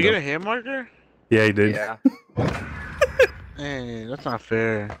I didn't. Did you get know. a hit marker? Yeah, he did. Yeah. Hey, that's not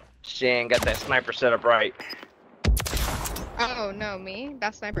fair. She ain't got that sniper set up right. Oh no, me?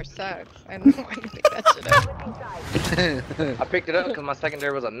 That sniper sucks. I don't know why you picked that shit up. I picked it up because my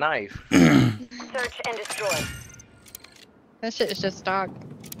secondary was a knife. Search and destroy. That shit is just dog.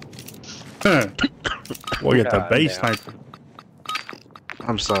 Well, you got the God base damn. sniper.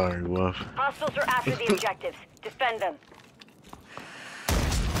 I'm sorry, Wolf. Hostiles are after the objectives. Defend them.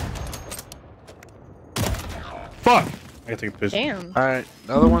 Fuck! I gotta take a piss. Damn. Alright,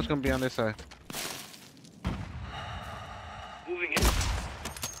 the other one's gonna be on this side. Moving in.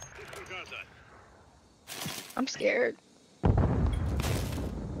 I'm scared.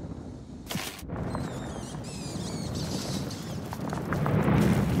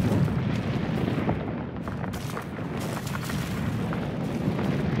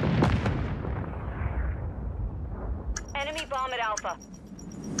 Enemy bomb at Alpha.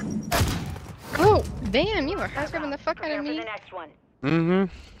 Oh, damn, you were high grabbing the fuck out Prepare of for me. the next one. Mm-hmm.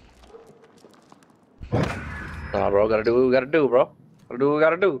 Nah, bro, gotta do what we gotta do, bro. Gotta do what we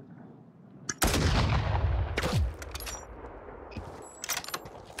gotta do.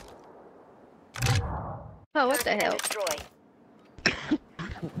 Oh, what the hell? Destroy.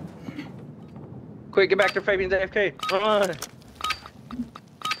 Quick, get back to Fabian's AFK. Run.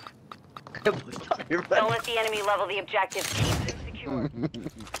 Don't let the enemy level the objective. Keep them secure.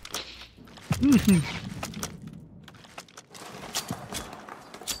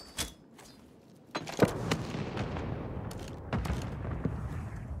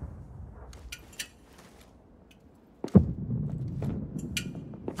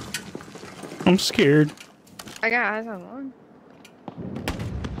 I'm scared. I got eyes on one.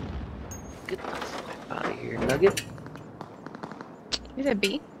 Get the fuck out of here, Nugget. Is it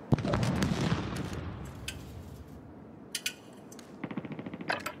B?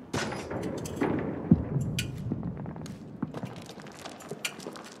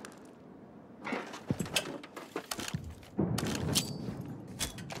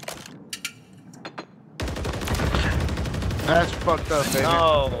 That's fucked up, baby.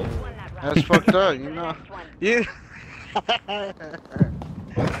 No. That's fucked up, you know? Yeah.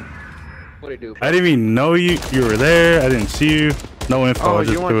 What'd he do? I didn't even know you were there. I didn't see you. No info. Oh, I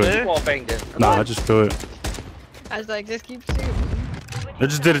just you weren't do there? it. Wall banged it. Nah, I just do it. I was like, just keep shooting. I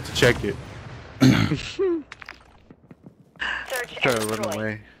just did it to check it. Search Try and to run destroy.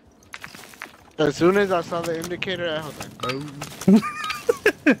 away. As soon as I saw the indicator, I was like, boom.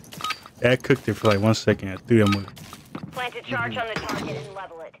 Yeah, I cooked it for like 1 second. I threw that movie. Plant a charge on the target and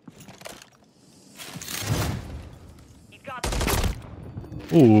level it. You've got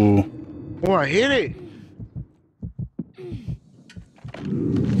Ooh. Oh, I hit it.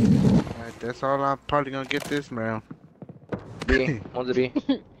 Alright, that's all I'm probably gonna get this round. B. One's a B. I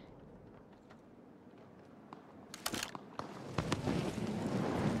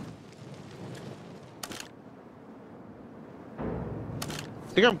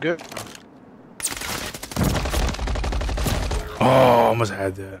think I'm good. Oh, I almost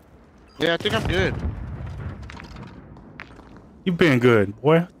had that. Yeah, I think I'm good. You been good,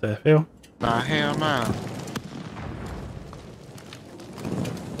 boy. What the hell? Nah, hell nah.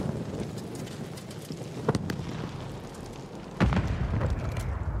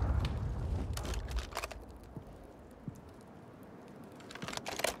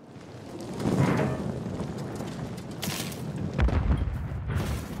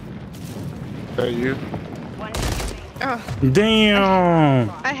 Are you? Oh, Damn.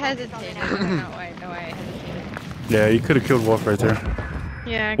 I hesitated. I don't know why. No, I hesitated. Yeah, you could have killed Wolf right there.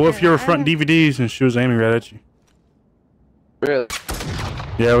 Yeah. Well, if you were front DVDs and she was aiming right at you. Really?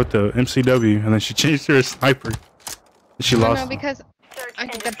 Yeah, with the MCW, and then she changed to a sniper. And she lost. No, because I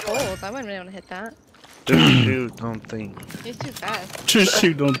get the poles. I wouldn't be able to hit that. Just shoot, don't think. He's too fast. Just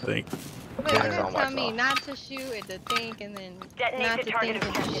shoot, don't think. Wait, you're gonna tell me not to shoot and to think, and then Detonate not the to target think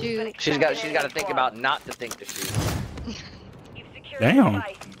and to objective. shoot. She's got to think about not to think to shoot. You've secured Damn. the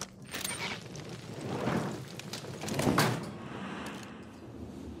device.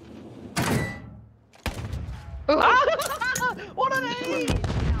 What an aim!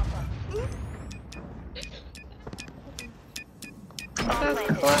 That's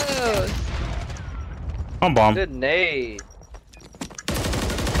close. I'm bombed. Good nade.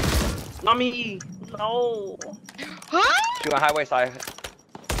 Mommy! No! She went highway side.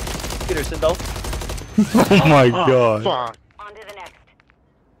 Get her, Cindo. Oh my god. Fuck. On to the next.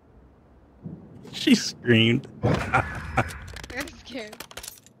 She screamed. I'm scared.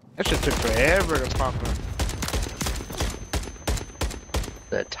 That shit took forever to pop up.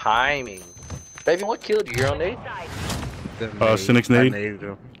 The timing. Baby, what killed you? Your own nade? Cynic's nade.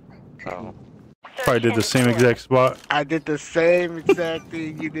 Oh. Probably did the same exact spot. I did the same exact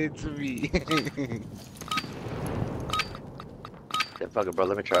thing you did to me. Yeah, fuck it, bro.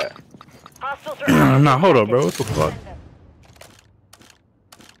 Let me try it. Hostiles are Nah, hold up, bro. What the fuck?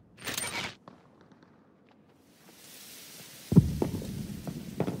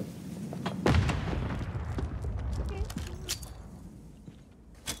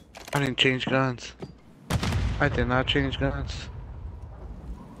 I didn't change guns. I did not change guns.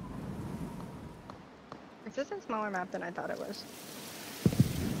 Is this a smaller map than I thought it was?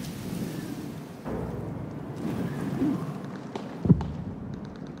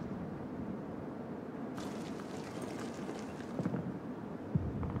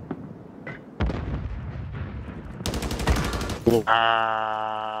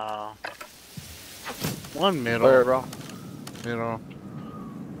 Wow. One middle. Where, bro? Middle.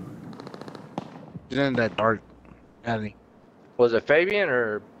 He's in that dark alley. Was it Fabian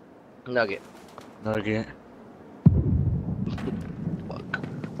or Nugget? Nugget. Fuck.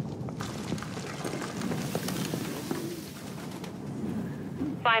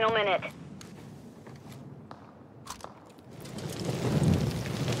 Final minute.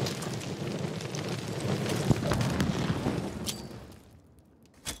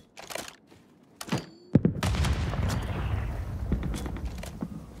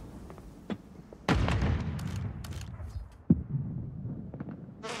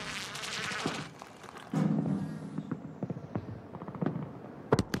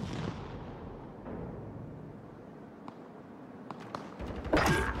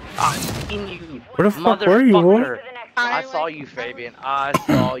 Where the fuck were you, boy? Motherfucker. I saw you, Fabian. I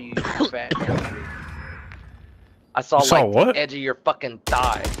saw you, you fat bastard. I saw, You saw like, what? the edge of your fucking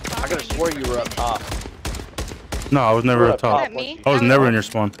thigh. I could have swore you were up top. No, I was never Who up top. Was that me? I was never in your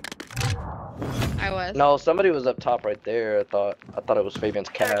spawn. I was. No, somebody was up top right there. I thought it was Fabian's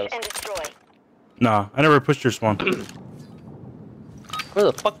calves. And destroy. Nah, I never pushed your spawn. Where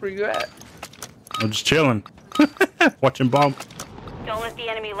the fuck were you at? I'm just chilling. Watching bomb. Don't let the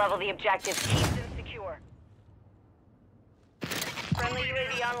enemy level the objective. Keep them secure. Friendly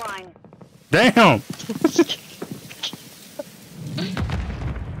UAV online. Damn!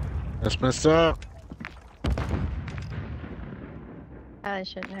 That's messed up. I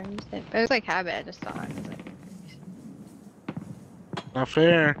shouldn't have used it. But it was like habit, I just saw it. I was like, Not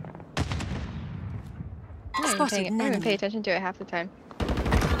fair. I don't even pay attention to it half the time.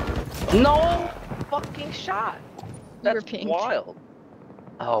 No fucking shot. You were That's pink. wild.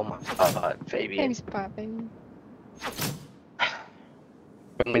 Oh my god, Fabian. Thanks, Poppy.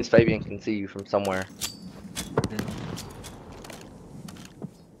 It means Fabian can see you from somewhere.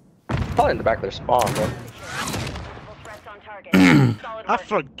 Probably in the back of their spawn, bro. I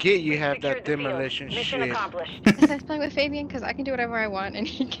forget you have that demolition shit. I playing with Fabian because I can do whatever I want and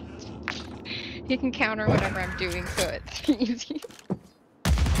he can counter whatever I'm doing, so it's easy.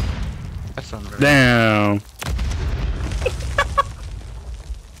 That's unreal. Damn.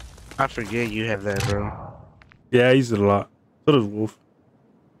 I forget you have that, bro. Yeah, I use it a lot. So does Wolf.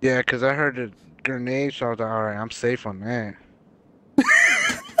 Yeah, cause I heard the grenade, so I was like, alright, I'm safe on that.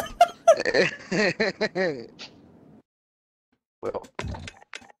 Well.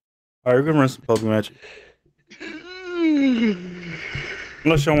 Alright, we're gonna run some PUBG Magic.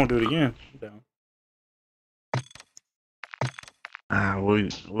 Unless y'all want to do it again. I'm down. We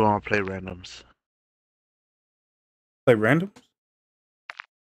wanna play randoms. Play randoms?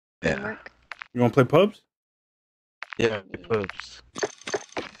 Yeah. You wanna play pubs? Yeah, pubs.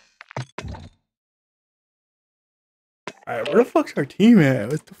 Alright, where the fuck's our team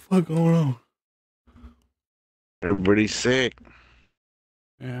at? What the fuck going on? Everybody's sick.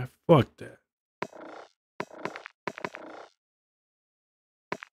 Yeah, fuck that.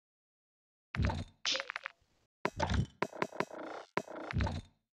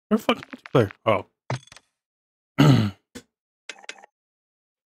 Where the fuck is multiplayer? Oh.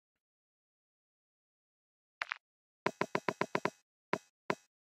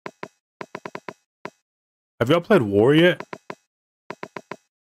 Have y'all played War yet?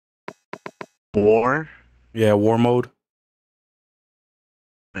 War? Yeah, War mode.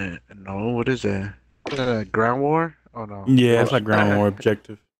 No, what is that? Ground war? Oh no. Yeah, it's like Ground War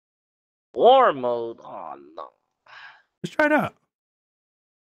objective. War mode? Oh no. Let's try it out.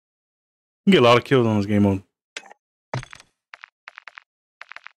 You can get a lot of kills on this game mode.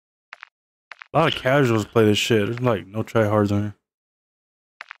 A lot of casuals play this shit. There's like no tryhards on here.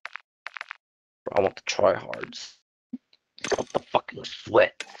 I want the tryhards. I want the fucking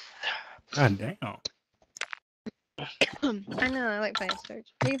sweat. God damn. I know, I like playing Surge.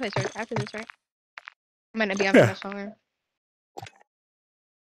 We can play Surge after this, right? Might not be on for much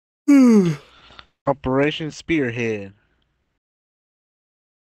longer. Operation Spearhead.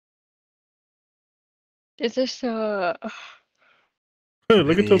 Is this Look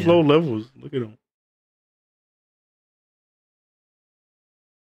at those low levels. Look at them.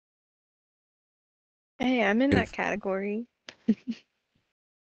 Hey, I'm in that category.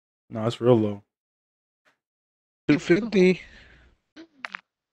 No, it's real low. 250.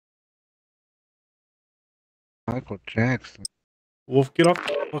 Michael Jackson. Wolf, get off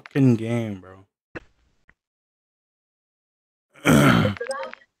the fucking game, bro.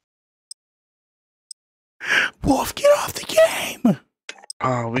 Wolf, get off the game!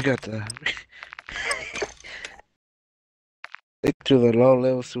 Oh, we got the... They threw the low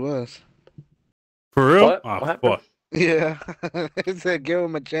levels to us. For real? What? Oh, What happened? fuck. Yeah. They said give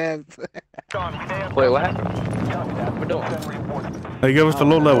him a chance. Wait, what happened? We're doing. They give us the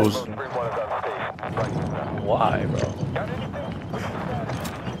low levels. Why, bro?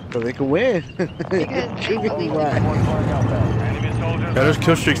 So they could win. Because Shoot me why. Yeah, there's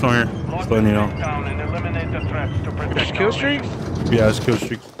kill streaks on here. Just letting you know. There's kill streaks? Yeah, there's kill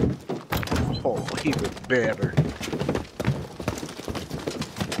streaks. Oh, even better.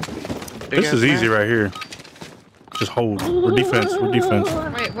 This is easy right here. Just hold. We're defense. We're defense.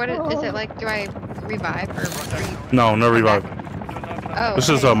 Wait, what is it like? Do I revive or No, no revive. Oh, This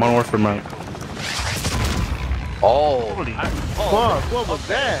is a Modern Warfare map. Oh. Holy fuck, what was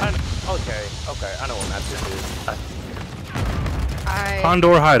that? Okay, I know what map this is.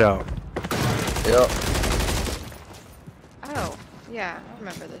 Condor hideout. Yep. Oh, Yeah, I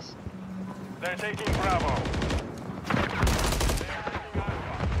remember this. They're taking Bravo.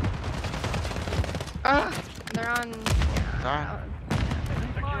 They're on.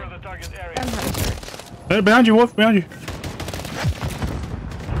 Secure the target area. Hey, behind you, Wolf, behind you.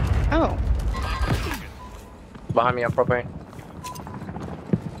 Oh. Behind me on propane.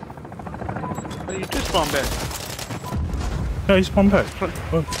 Oh, you just spawned back. Yeah, he spawned back. I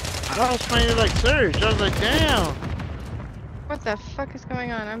was playing it like Surge. I was like, damn. What the fuck is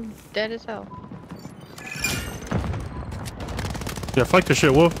going on? I'm dead as hell. Yeah, fight the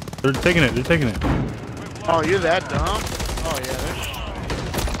shit, Wolf. They're taking it. They're taking it. Oh, you're that dumb? Oh, yeah, there's...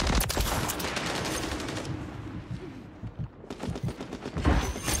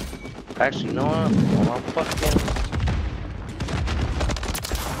 Actually, you know what? Well, I'm fucking...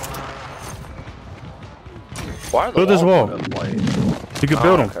 Why are the Build this wall. walls up, like... You can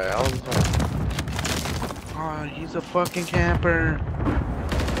build them. Okay, Oh, he's a fucking camper.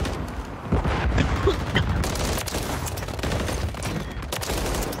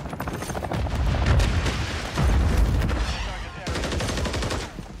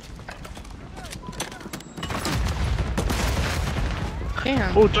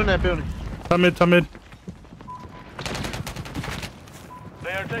 Damn. Oh, turn that building. Top mid, top mid.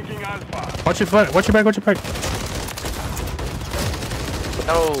 They are taking Alpha. Watch your flat. Watch your back. Watch your back.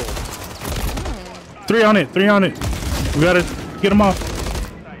 No. 3 on it. 3 on it. We gotta get them off.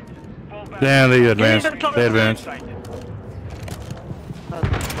 Damn, they advanced. They advanced. I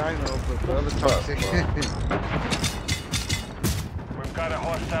know, but the other toxic. We've got a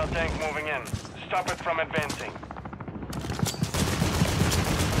hostile tank moving in. Stop it from advancing.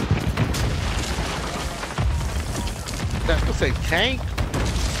 That's to say tank?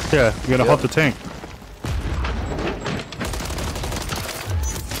 Yeah, you gotta halt the tank.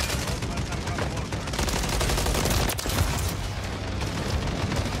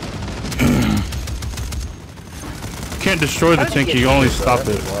 You can't destroy the tank, you only stop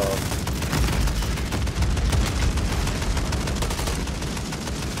it.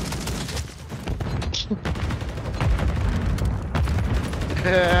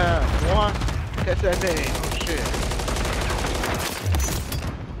 Yeah, one. Catch that name. Oh shit.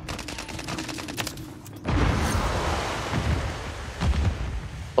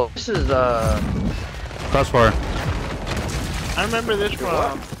 Oh, this is Crossfire. I remember this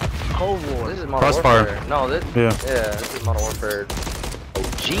from Cold War. This is Modern Crossfire. Warfare. No, this. Yeah. Yeah, this is Modern Warfare.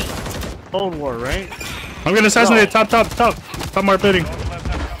 OG. Cold War, right? I'm getting assassinated. Top more building.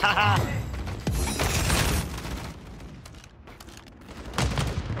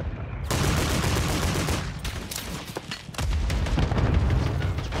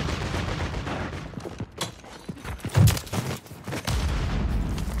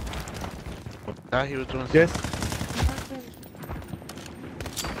 Now he was doing. Yes.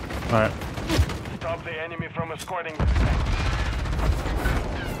 All right. Stop the enemy from escorting.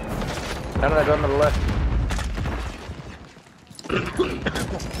 How did I go to the left?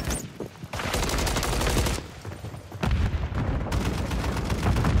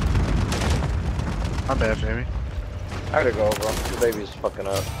 My bad, baby. I gotta go, bro. The baby's fucking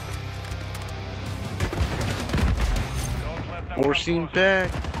up. Forcing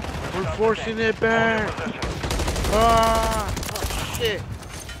back. We're forcing it back. Ah, oh, shit.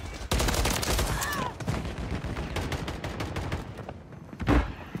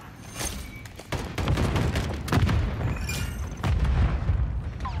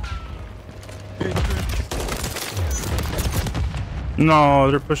 No,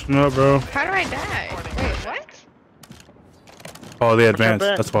 they're pushing up, bro. How do I die? Wait, what? Oh, they advanced.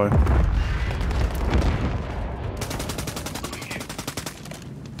 That's why.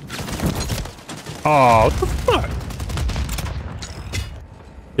 Oh, what the fuck?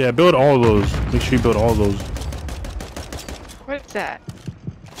 Yeah, build all those. Make sure you build all those. What's that?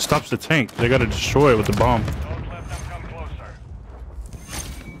 Stops the tank. They gotta destroy it with the bomb. Don't let them come closer.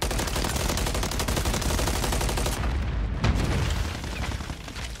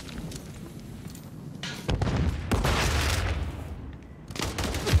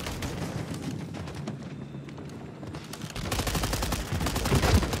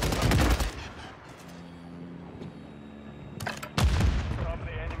 Stop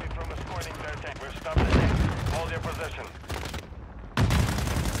the enemy from escorting their tank. We've stopped the tank. Hold your position.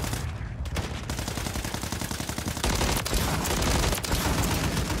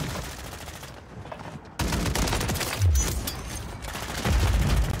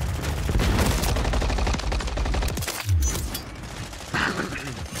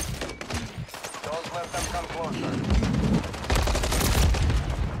 Don't let them come closer.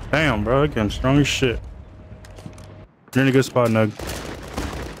 Damn, bro, they're getting strong as shit. You're in a good spot, Nug.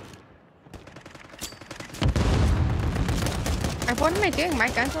 What am I doing? My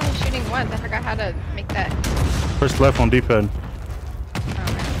gun's only shooting once. I forgot how to make that. Press left on D-pad.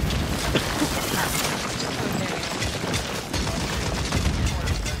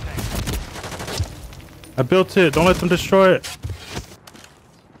 I built it. Don't let them destroy it.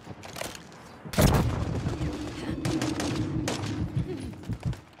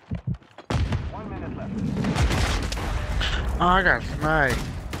 Oh, I got sniped.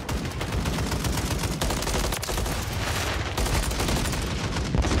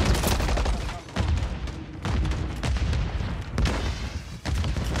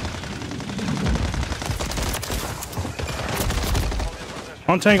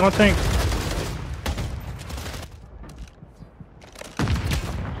 On tank, on tank.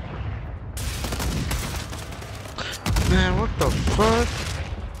 Man, what the fuck?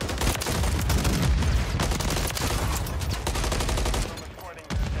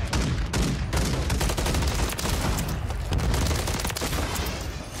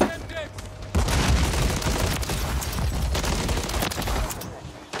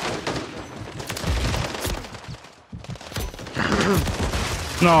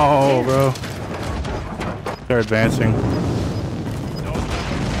 No, bro. They're advancing.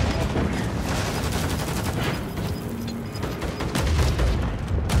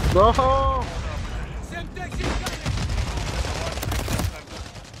 No!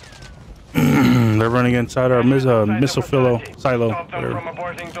 They're running inside our missile silo. Stop them from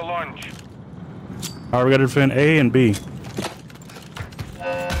aborting the launch. Alright, we gotta defend A and B.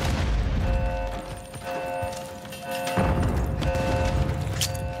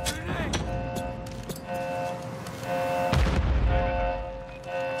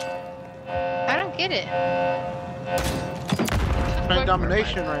 I don't get it. Man,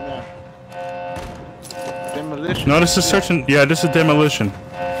 domination right now. Demolition. No, this is searching. Yeah, this is demolition.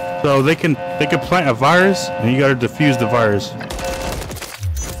 So they can plant a virus, and you gotta defuse the virus.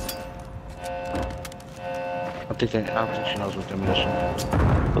 I think she knows what demolition is.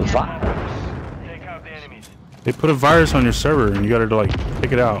 Take out the enemies. They put a virus on your server, and you gotta like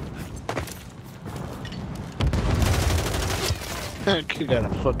pick it out. You got a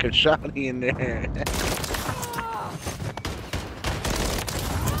fucking shotty in there.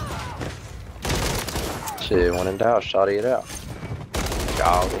 Shit, when in doubt, shotty it out.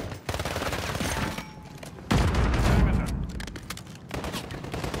 Dog.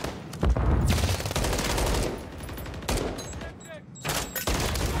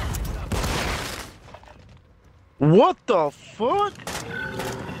 What the fuck?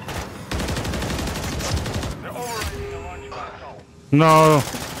 They're overriding the launch console. No.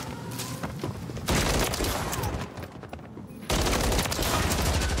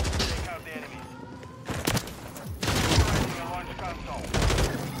 Take out the enemies. Overriding the launch console.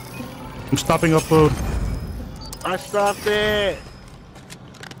 I'm stopping upload. I stopped it.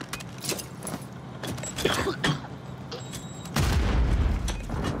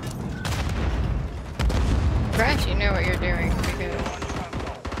 Crash, you know what you're doing. Because...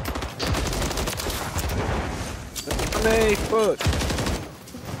 Hey, fuck.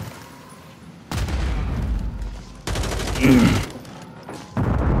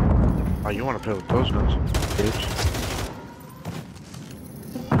 Oh, you want to play with those guns, bitch?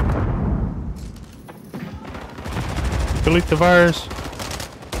 Delete the virus.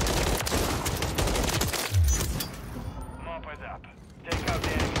 Mop it up. Take out the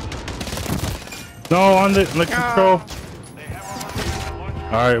enemies. No, on the control.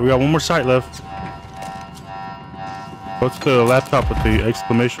 Alright, we got one more site left. Go to the laptop with the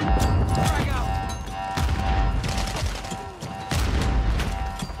exclamation.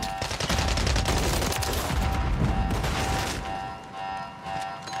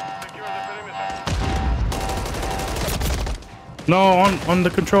 No, on the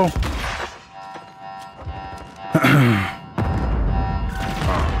control.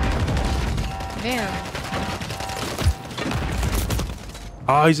 Damn.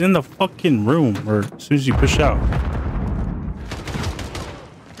 Oh, he's in the fucking room, or as soon as you push out.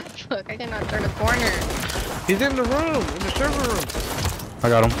 Look, I cannot turn a corner. He's in the room, in the server room. I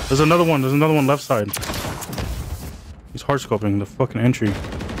got him. There's another one left side. He's hard scoping the fucking entry.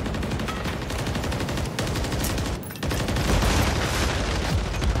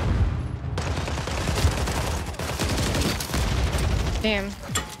 Damn.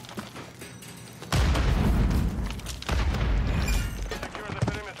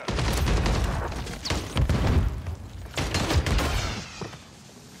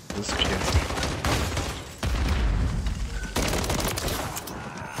 This kid.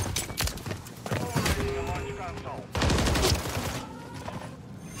 Overriding the launch console.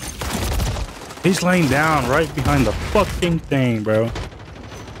 He's laying down right behind the fucking thing, bro.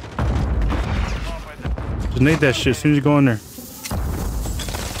 Just nade that shit as soon as you go in there.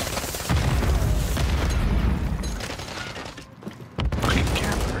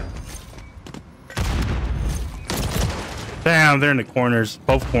 Damn, they're in the corners.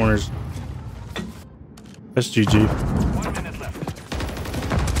 Both corners. That's GG. 1 minute left.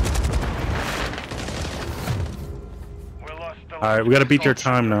 We lost the Alright, we gotta beat their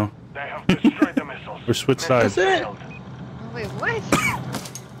time now. They have destroyed the missiles. We're switch sides. Oh, wait, what? I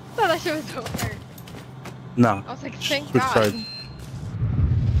thought that shit was over. No. I was like, thank Switch God. sides.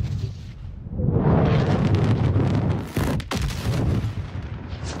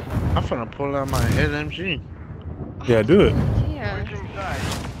 I'm finna pull out my LMG. Yeah, do it. Yeah.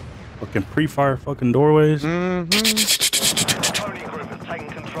 Fucking pre-fire fucking doorways. Pony group has taken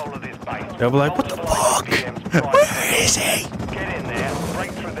control of this base. They'll be like, what the fuck? Where is he? Get in there,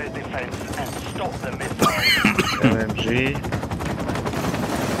 break through their defense, and stop the missiles. LMG.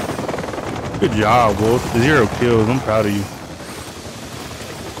 Good job, Wolf. 0 kills. I'm proud of you.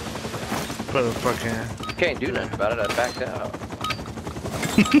 Put a fucking You can't do nothing about it. I backed out.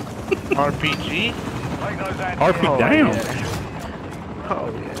 RPG. RP down. Yeah. Oh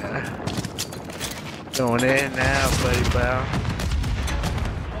yeah. Going in now, buddy, pal.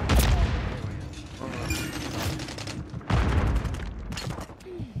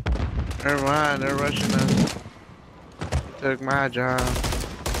 Never mind, they're rushing us. Took my job.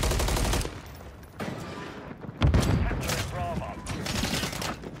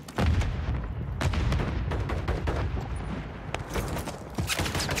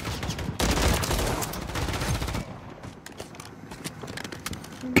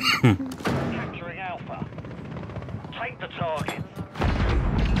 Capturing Alpha. Take the target.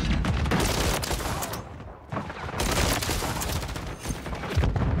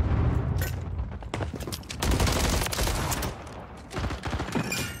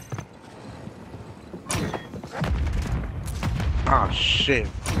 Oh shit.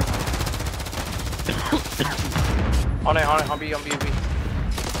 On it, on B, on B.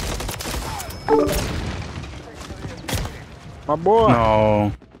 My boy.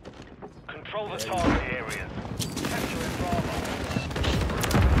 No. Control the target areas. Capturing Bravo.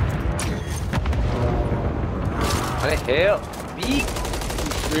 What the hell? B?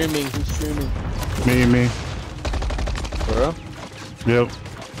 Who's streaming? Who's streaming? Me. For real? Yep.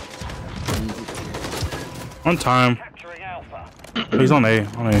 On time. Capturing Alpha. He's on A.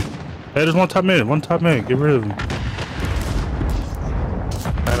 On A. Hey, there's one top mid. One top mid. Get rid of him.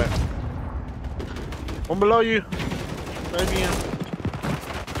 One below you. Maybe him.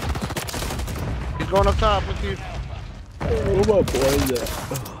 He's going up top with you. Oh, my boy is that?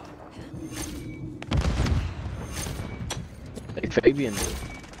 Hey, Fabian.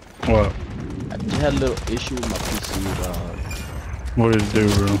 What? I just had a little issue with my PC, dog. What did it do,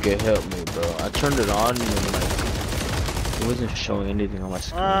 bro? You can help me, bro. I turned it on and like it wasn't showing anything on my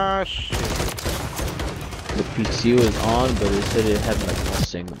screen. Ah shit. The PC was on, but it said it had like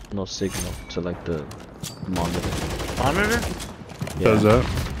no signal to like the monitor. Monitor? Yeah. Does that?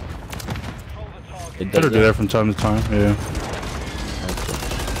 It Better does do that from time to time. Yeah. Okay.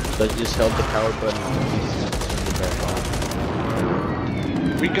 So I just held the power button on the PC and turned it back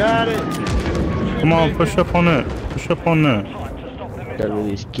on. We got it. Come on, push up on that. Push up on that. Got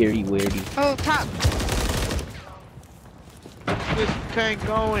really scary weirdy. Oh, top. This tank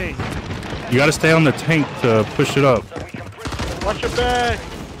going. You gotta stay on the tank to push it up. Watch your back.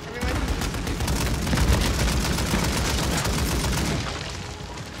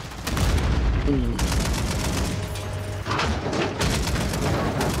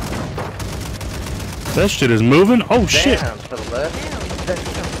 That shit is moving. Oh shit. Damn, to the left.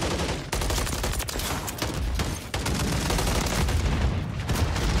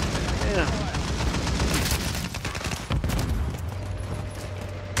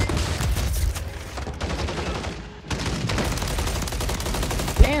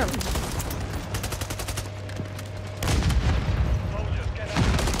 Damn.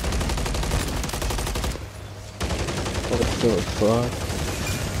 What the fuck?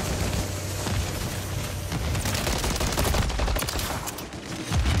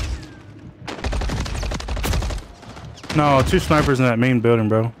 No, 2 snipers in that main building,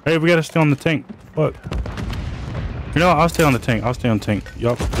 bro. Hey, we gotta stay on the tank. Fuck. You know what? I'll stay on the tank. I'll stay on the tank.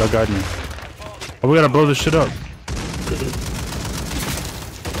 Y'all guide me. Oh, we gotta blow this shit up.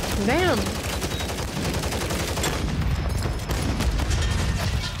 Damn.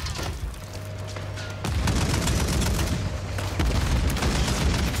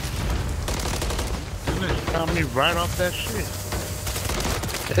 Got me right off that shit.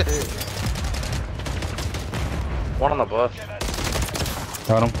 One on the bus.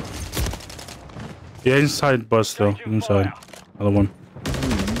 Got him. Yeah, inside bus though. Inside. Other one.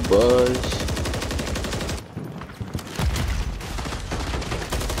 Buzz.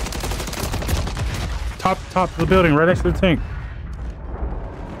 Top of the building, right next to the tank.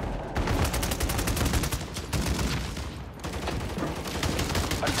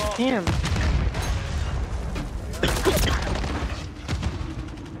 Damn.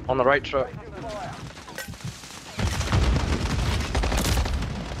 On the right truck.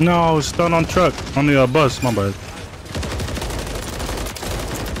 No, stun on truck. On the bus, my bad.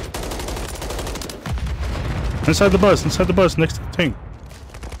 Inside the bus, next to the tank.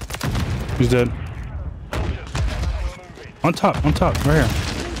 He's dead. On top, right here.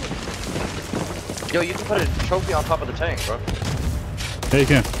 Yo, you can put a trophy on top of the tank, bro. Yeah, you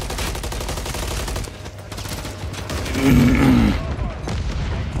can.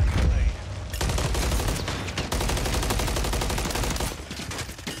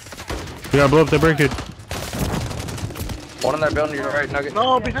 We gotta blow up the barricade. One in that building, you're right, Nugget.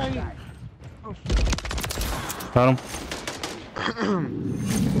 No, behind you. Got him.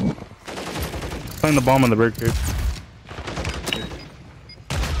 Playing the bomb on the barricade.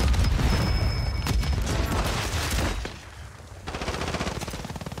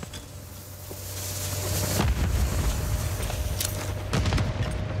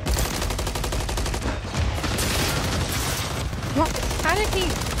 What? How did he?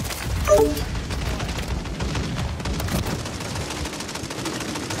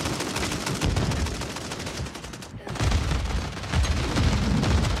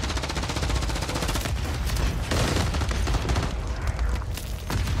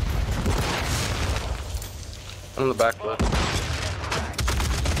 On the back left.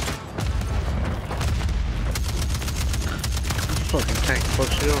 Fucking tank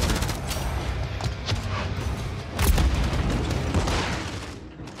fucks you over.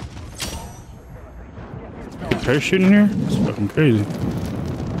 Parachute in here? That's fucking crazy.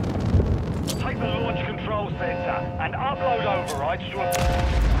 Take the launch control center and upload overrides to a...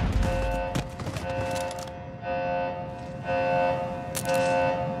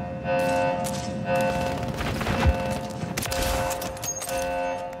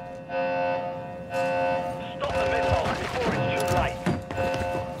 Stop the missiles before it's too late.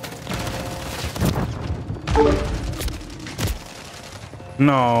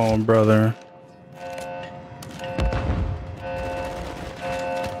 No, brother.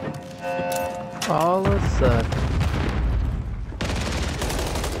 All of a sudden.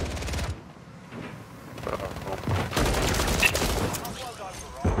 We're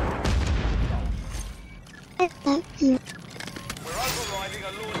overriding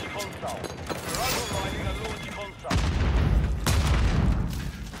a launch console.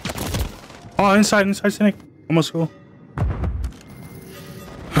 Oh, inside, Cynic. Almost go.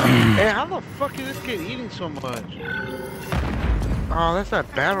 Hey, how the fuck is this kid eating so much? Oh, that's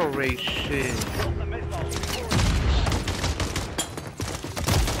that battle race shit.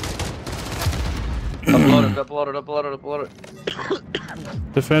 Upload it.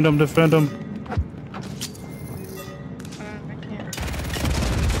 Defend him.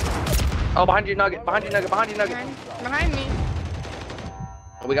 Oh, behind you, Nugget. Behind you. Behind me.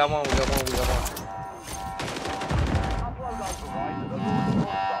 We got one.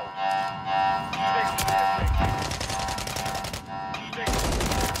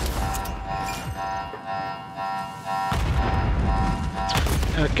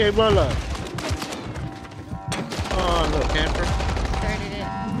 Okay, roll up. Oh, look, camper. Started it.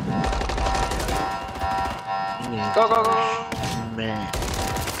 Go. Man.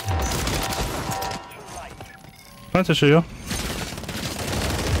 Plant to show you.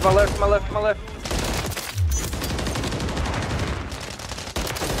 To my left.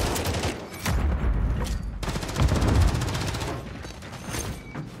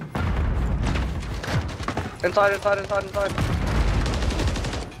 Inside.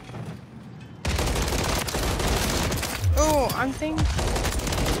 Oh, I'm thinking.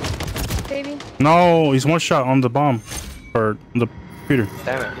 Baby. No, he's one shot on the bomb. Or the computer.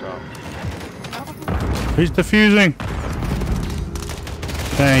 Damn it, bro. He's defusing.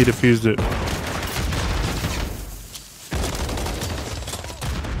 Dang, he defused it.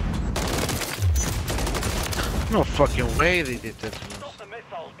 No fucking way they did this. Stop the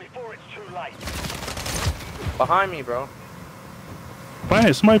missiles before it's too late. Behind me, bro.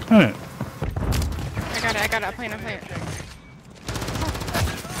 Planet, somebody planet. I got it. I'm playing.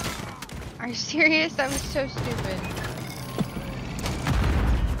 Are you serious? That was so stupid.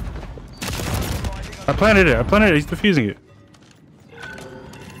 I planted it. He's defusing it.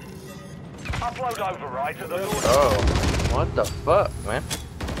 Upload override at the north. Oh, what the fuck, man?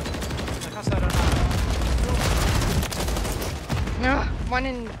 No, one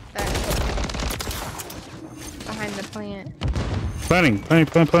in that behind the plant. Planning.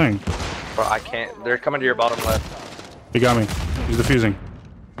 Bro, I can't. They're coming to your bottom left. He got me. He's defusing.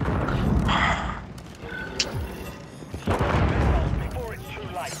 Before it's too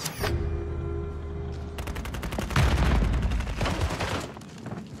late.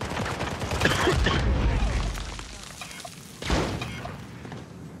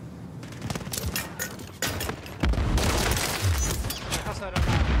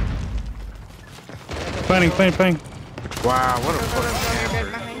 Planning. Wow, what a fucking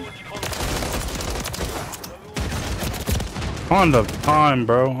On the time,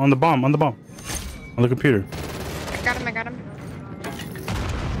 bro. On the bomb. On the computer. I got him.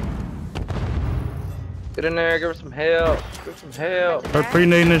 Get in there, give her some help. Start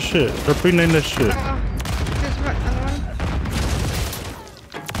pre-nading this shit. Oh, there's one, another one.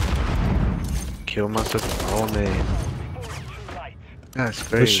 kill myself. Oh man. That's This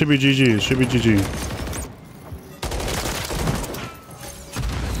crazy. should be GG.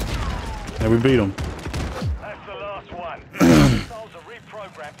 Yeah, we beat him. That's the last one. Missiles are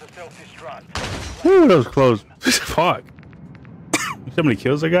reprogrammed to self-destruct. Woo, that was close. Fuck. See how many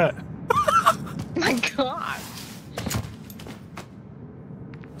kills I got? My God.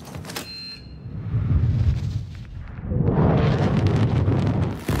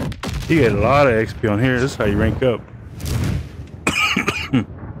 You get a lot of XP on here. This is how you rank up.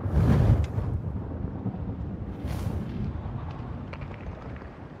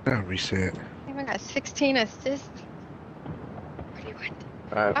 Gotta reset. I got 16 assists. Where do you went?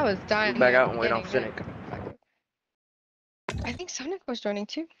 Alright. I was dying. Back out and wait getting on Cynic. I think Sonic was joining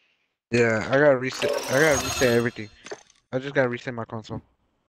too. Yeah, I gotta reset. Everything. I just gotta reset my console.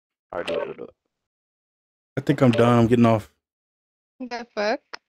 Alright, do it. I think I'm done. I'm getting off. The fuck?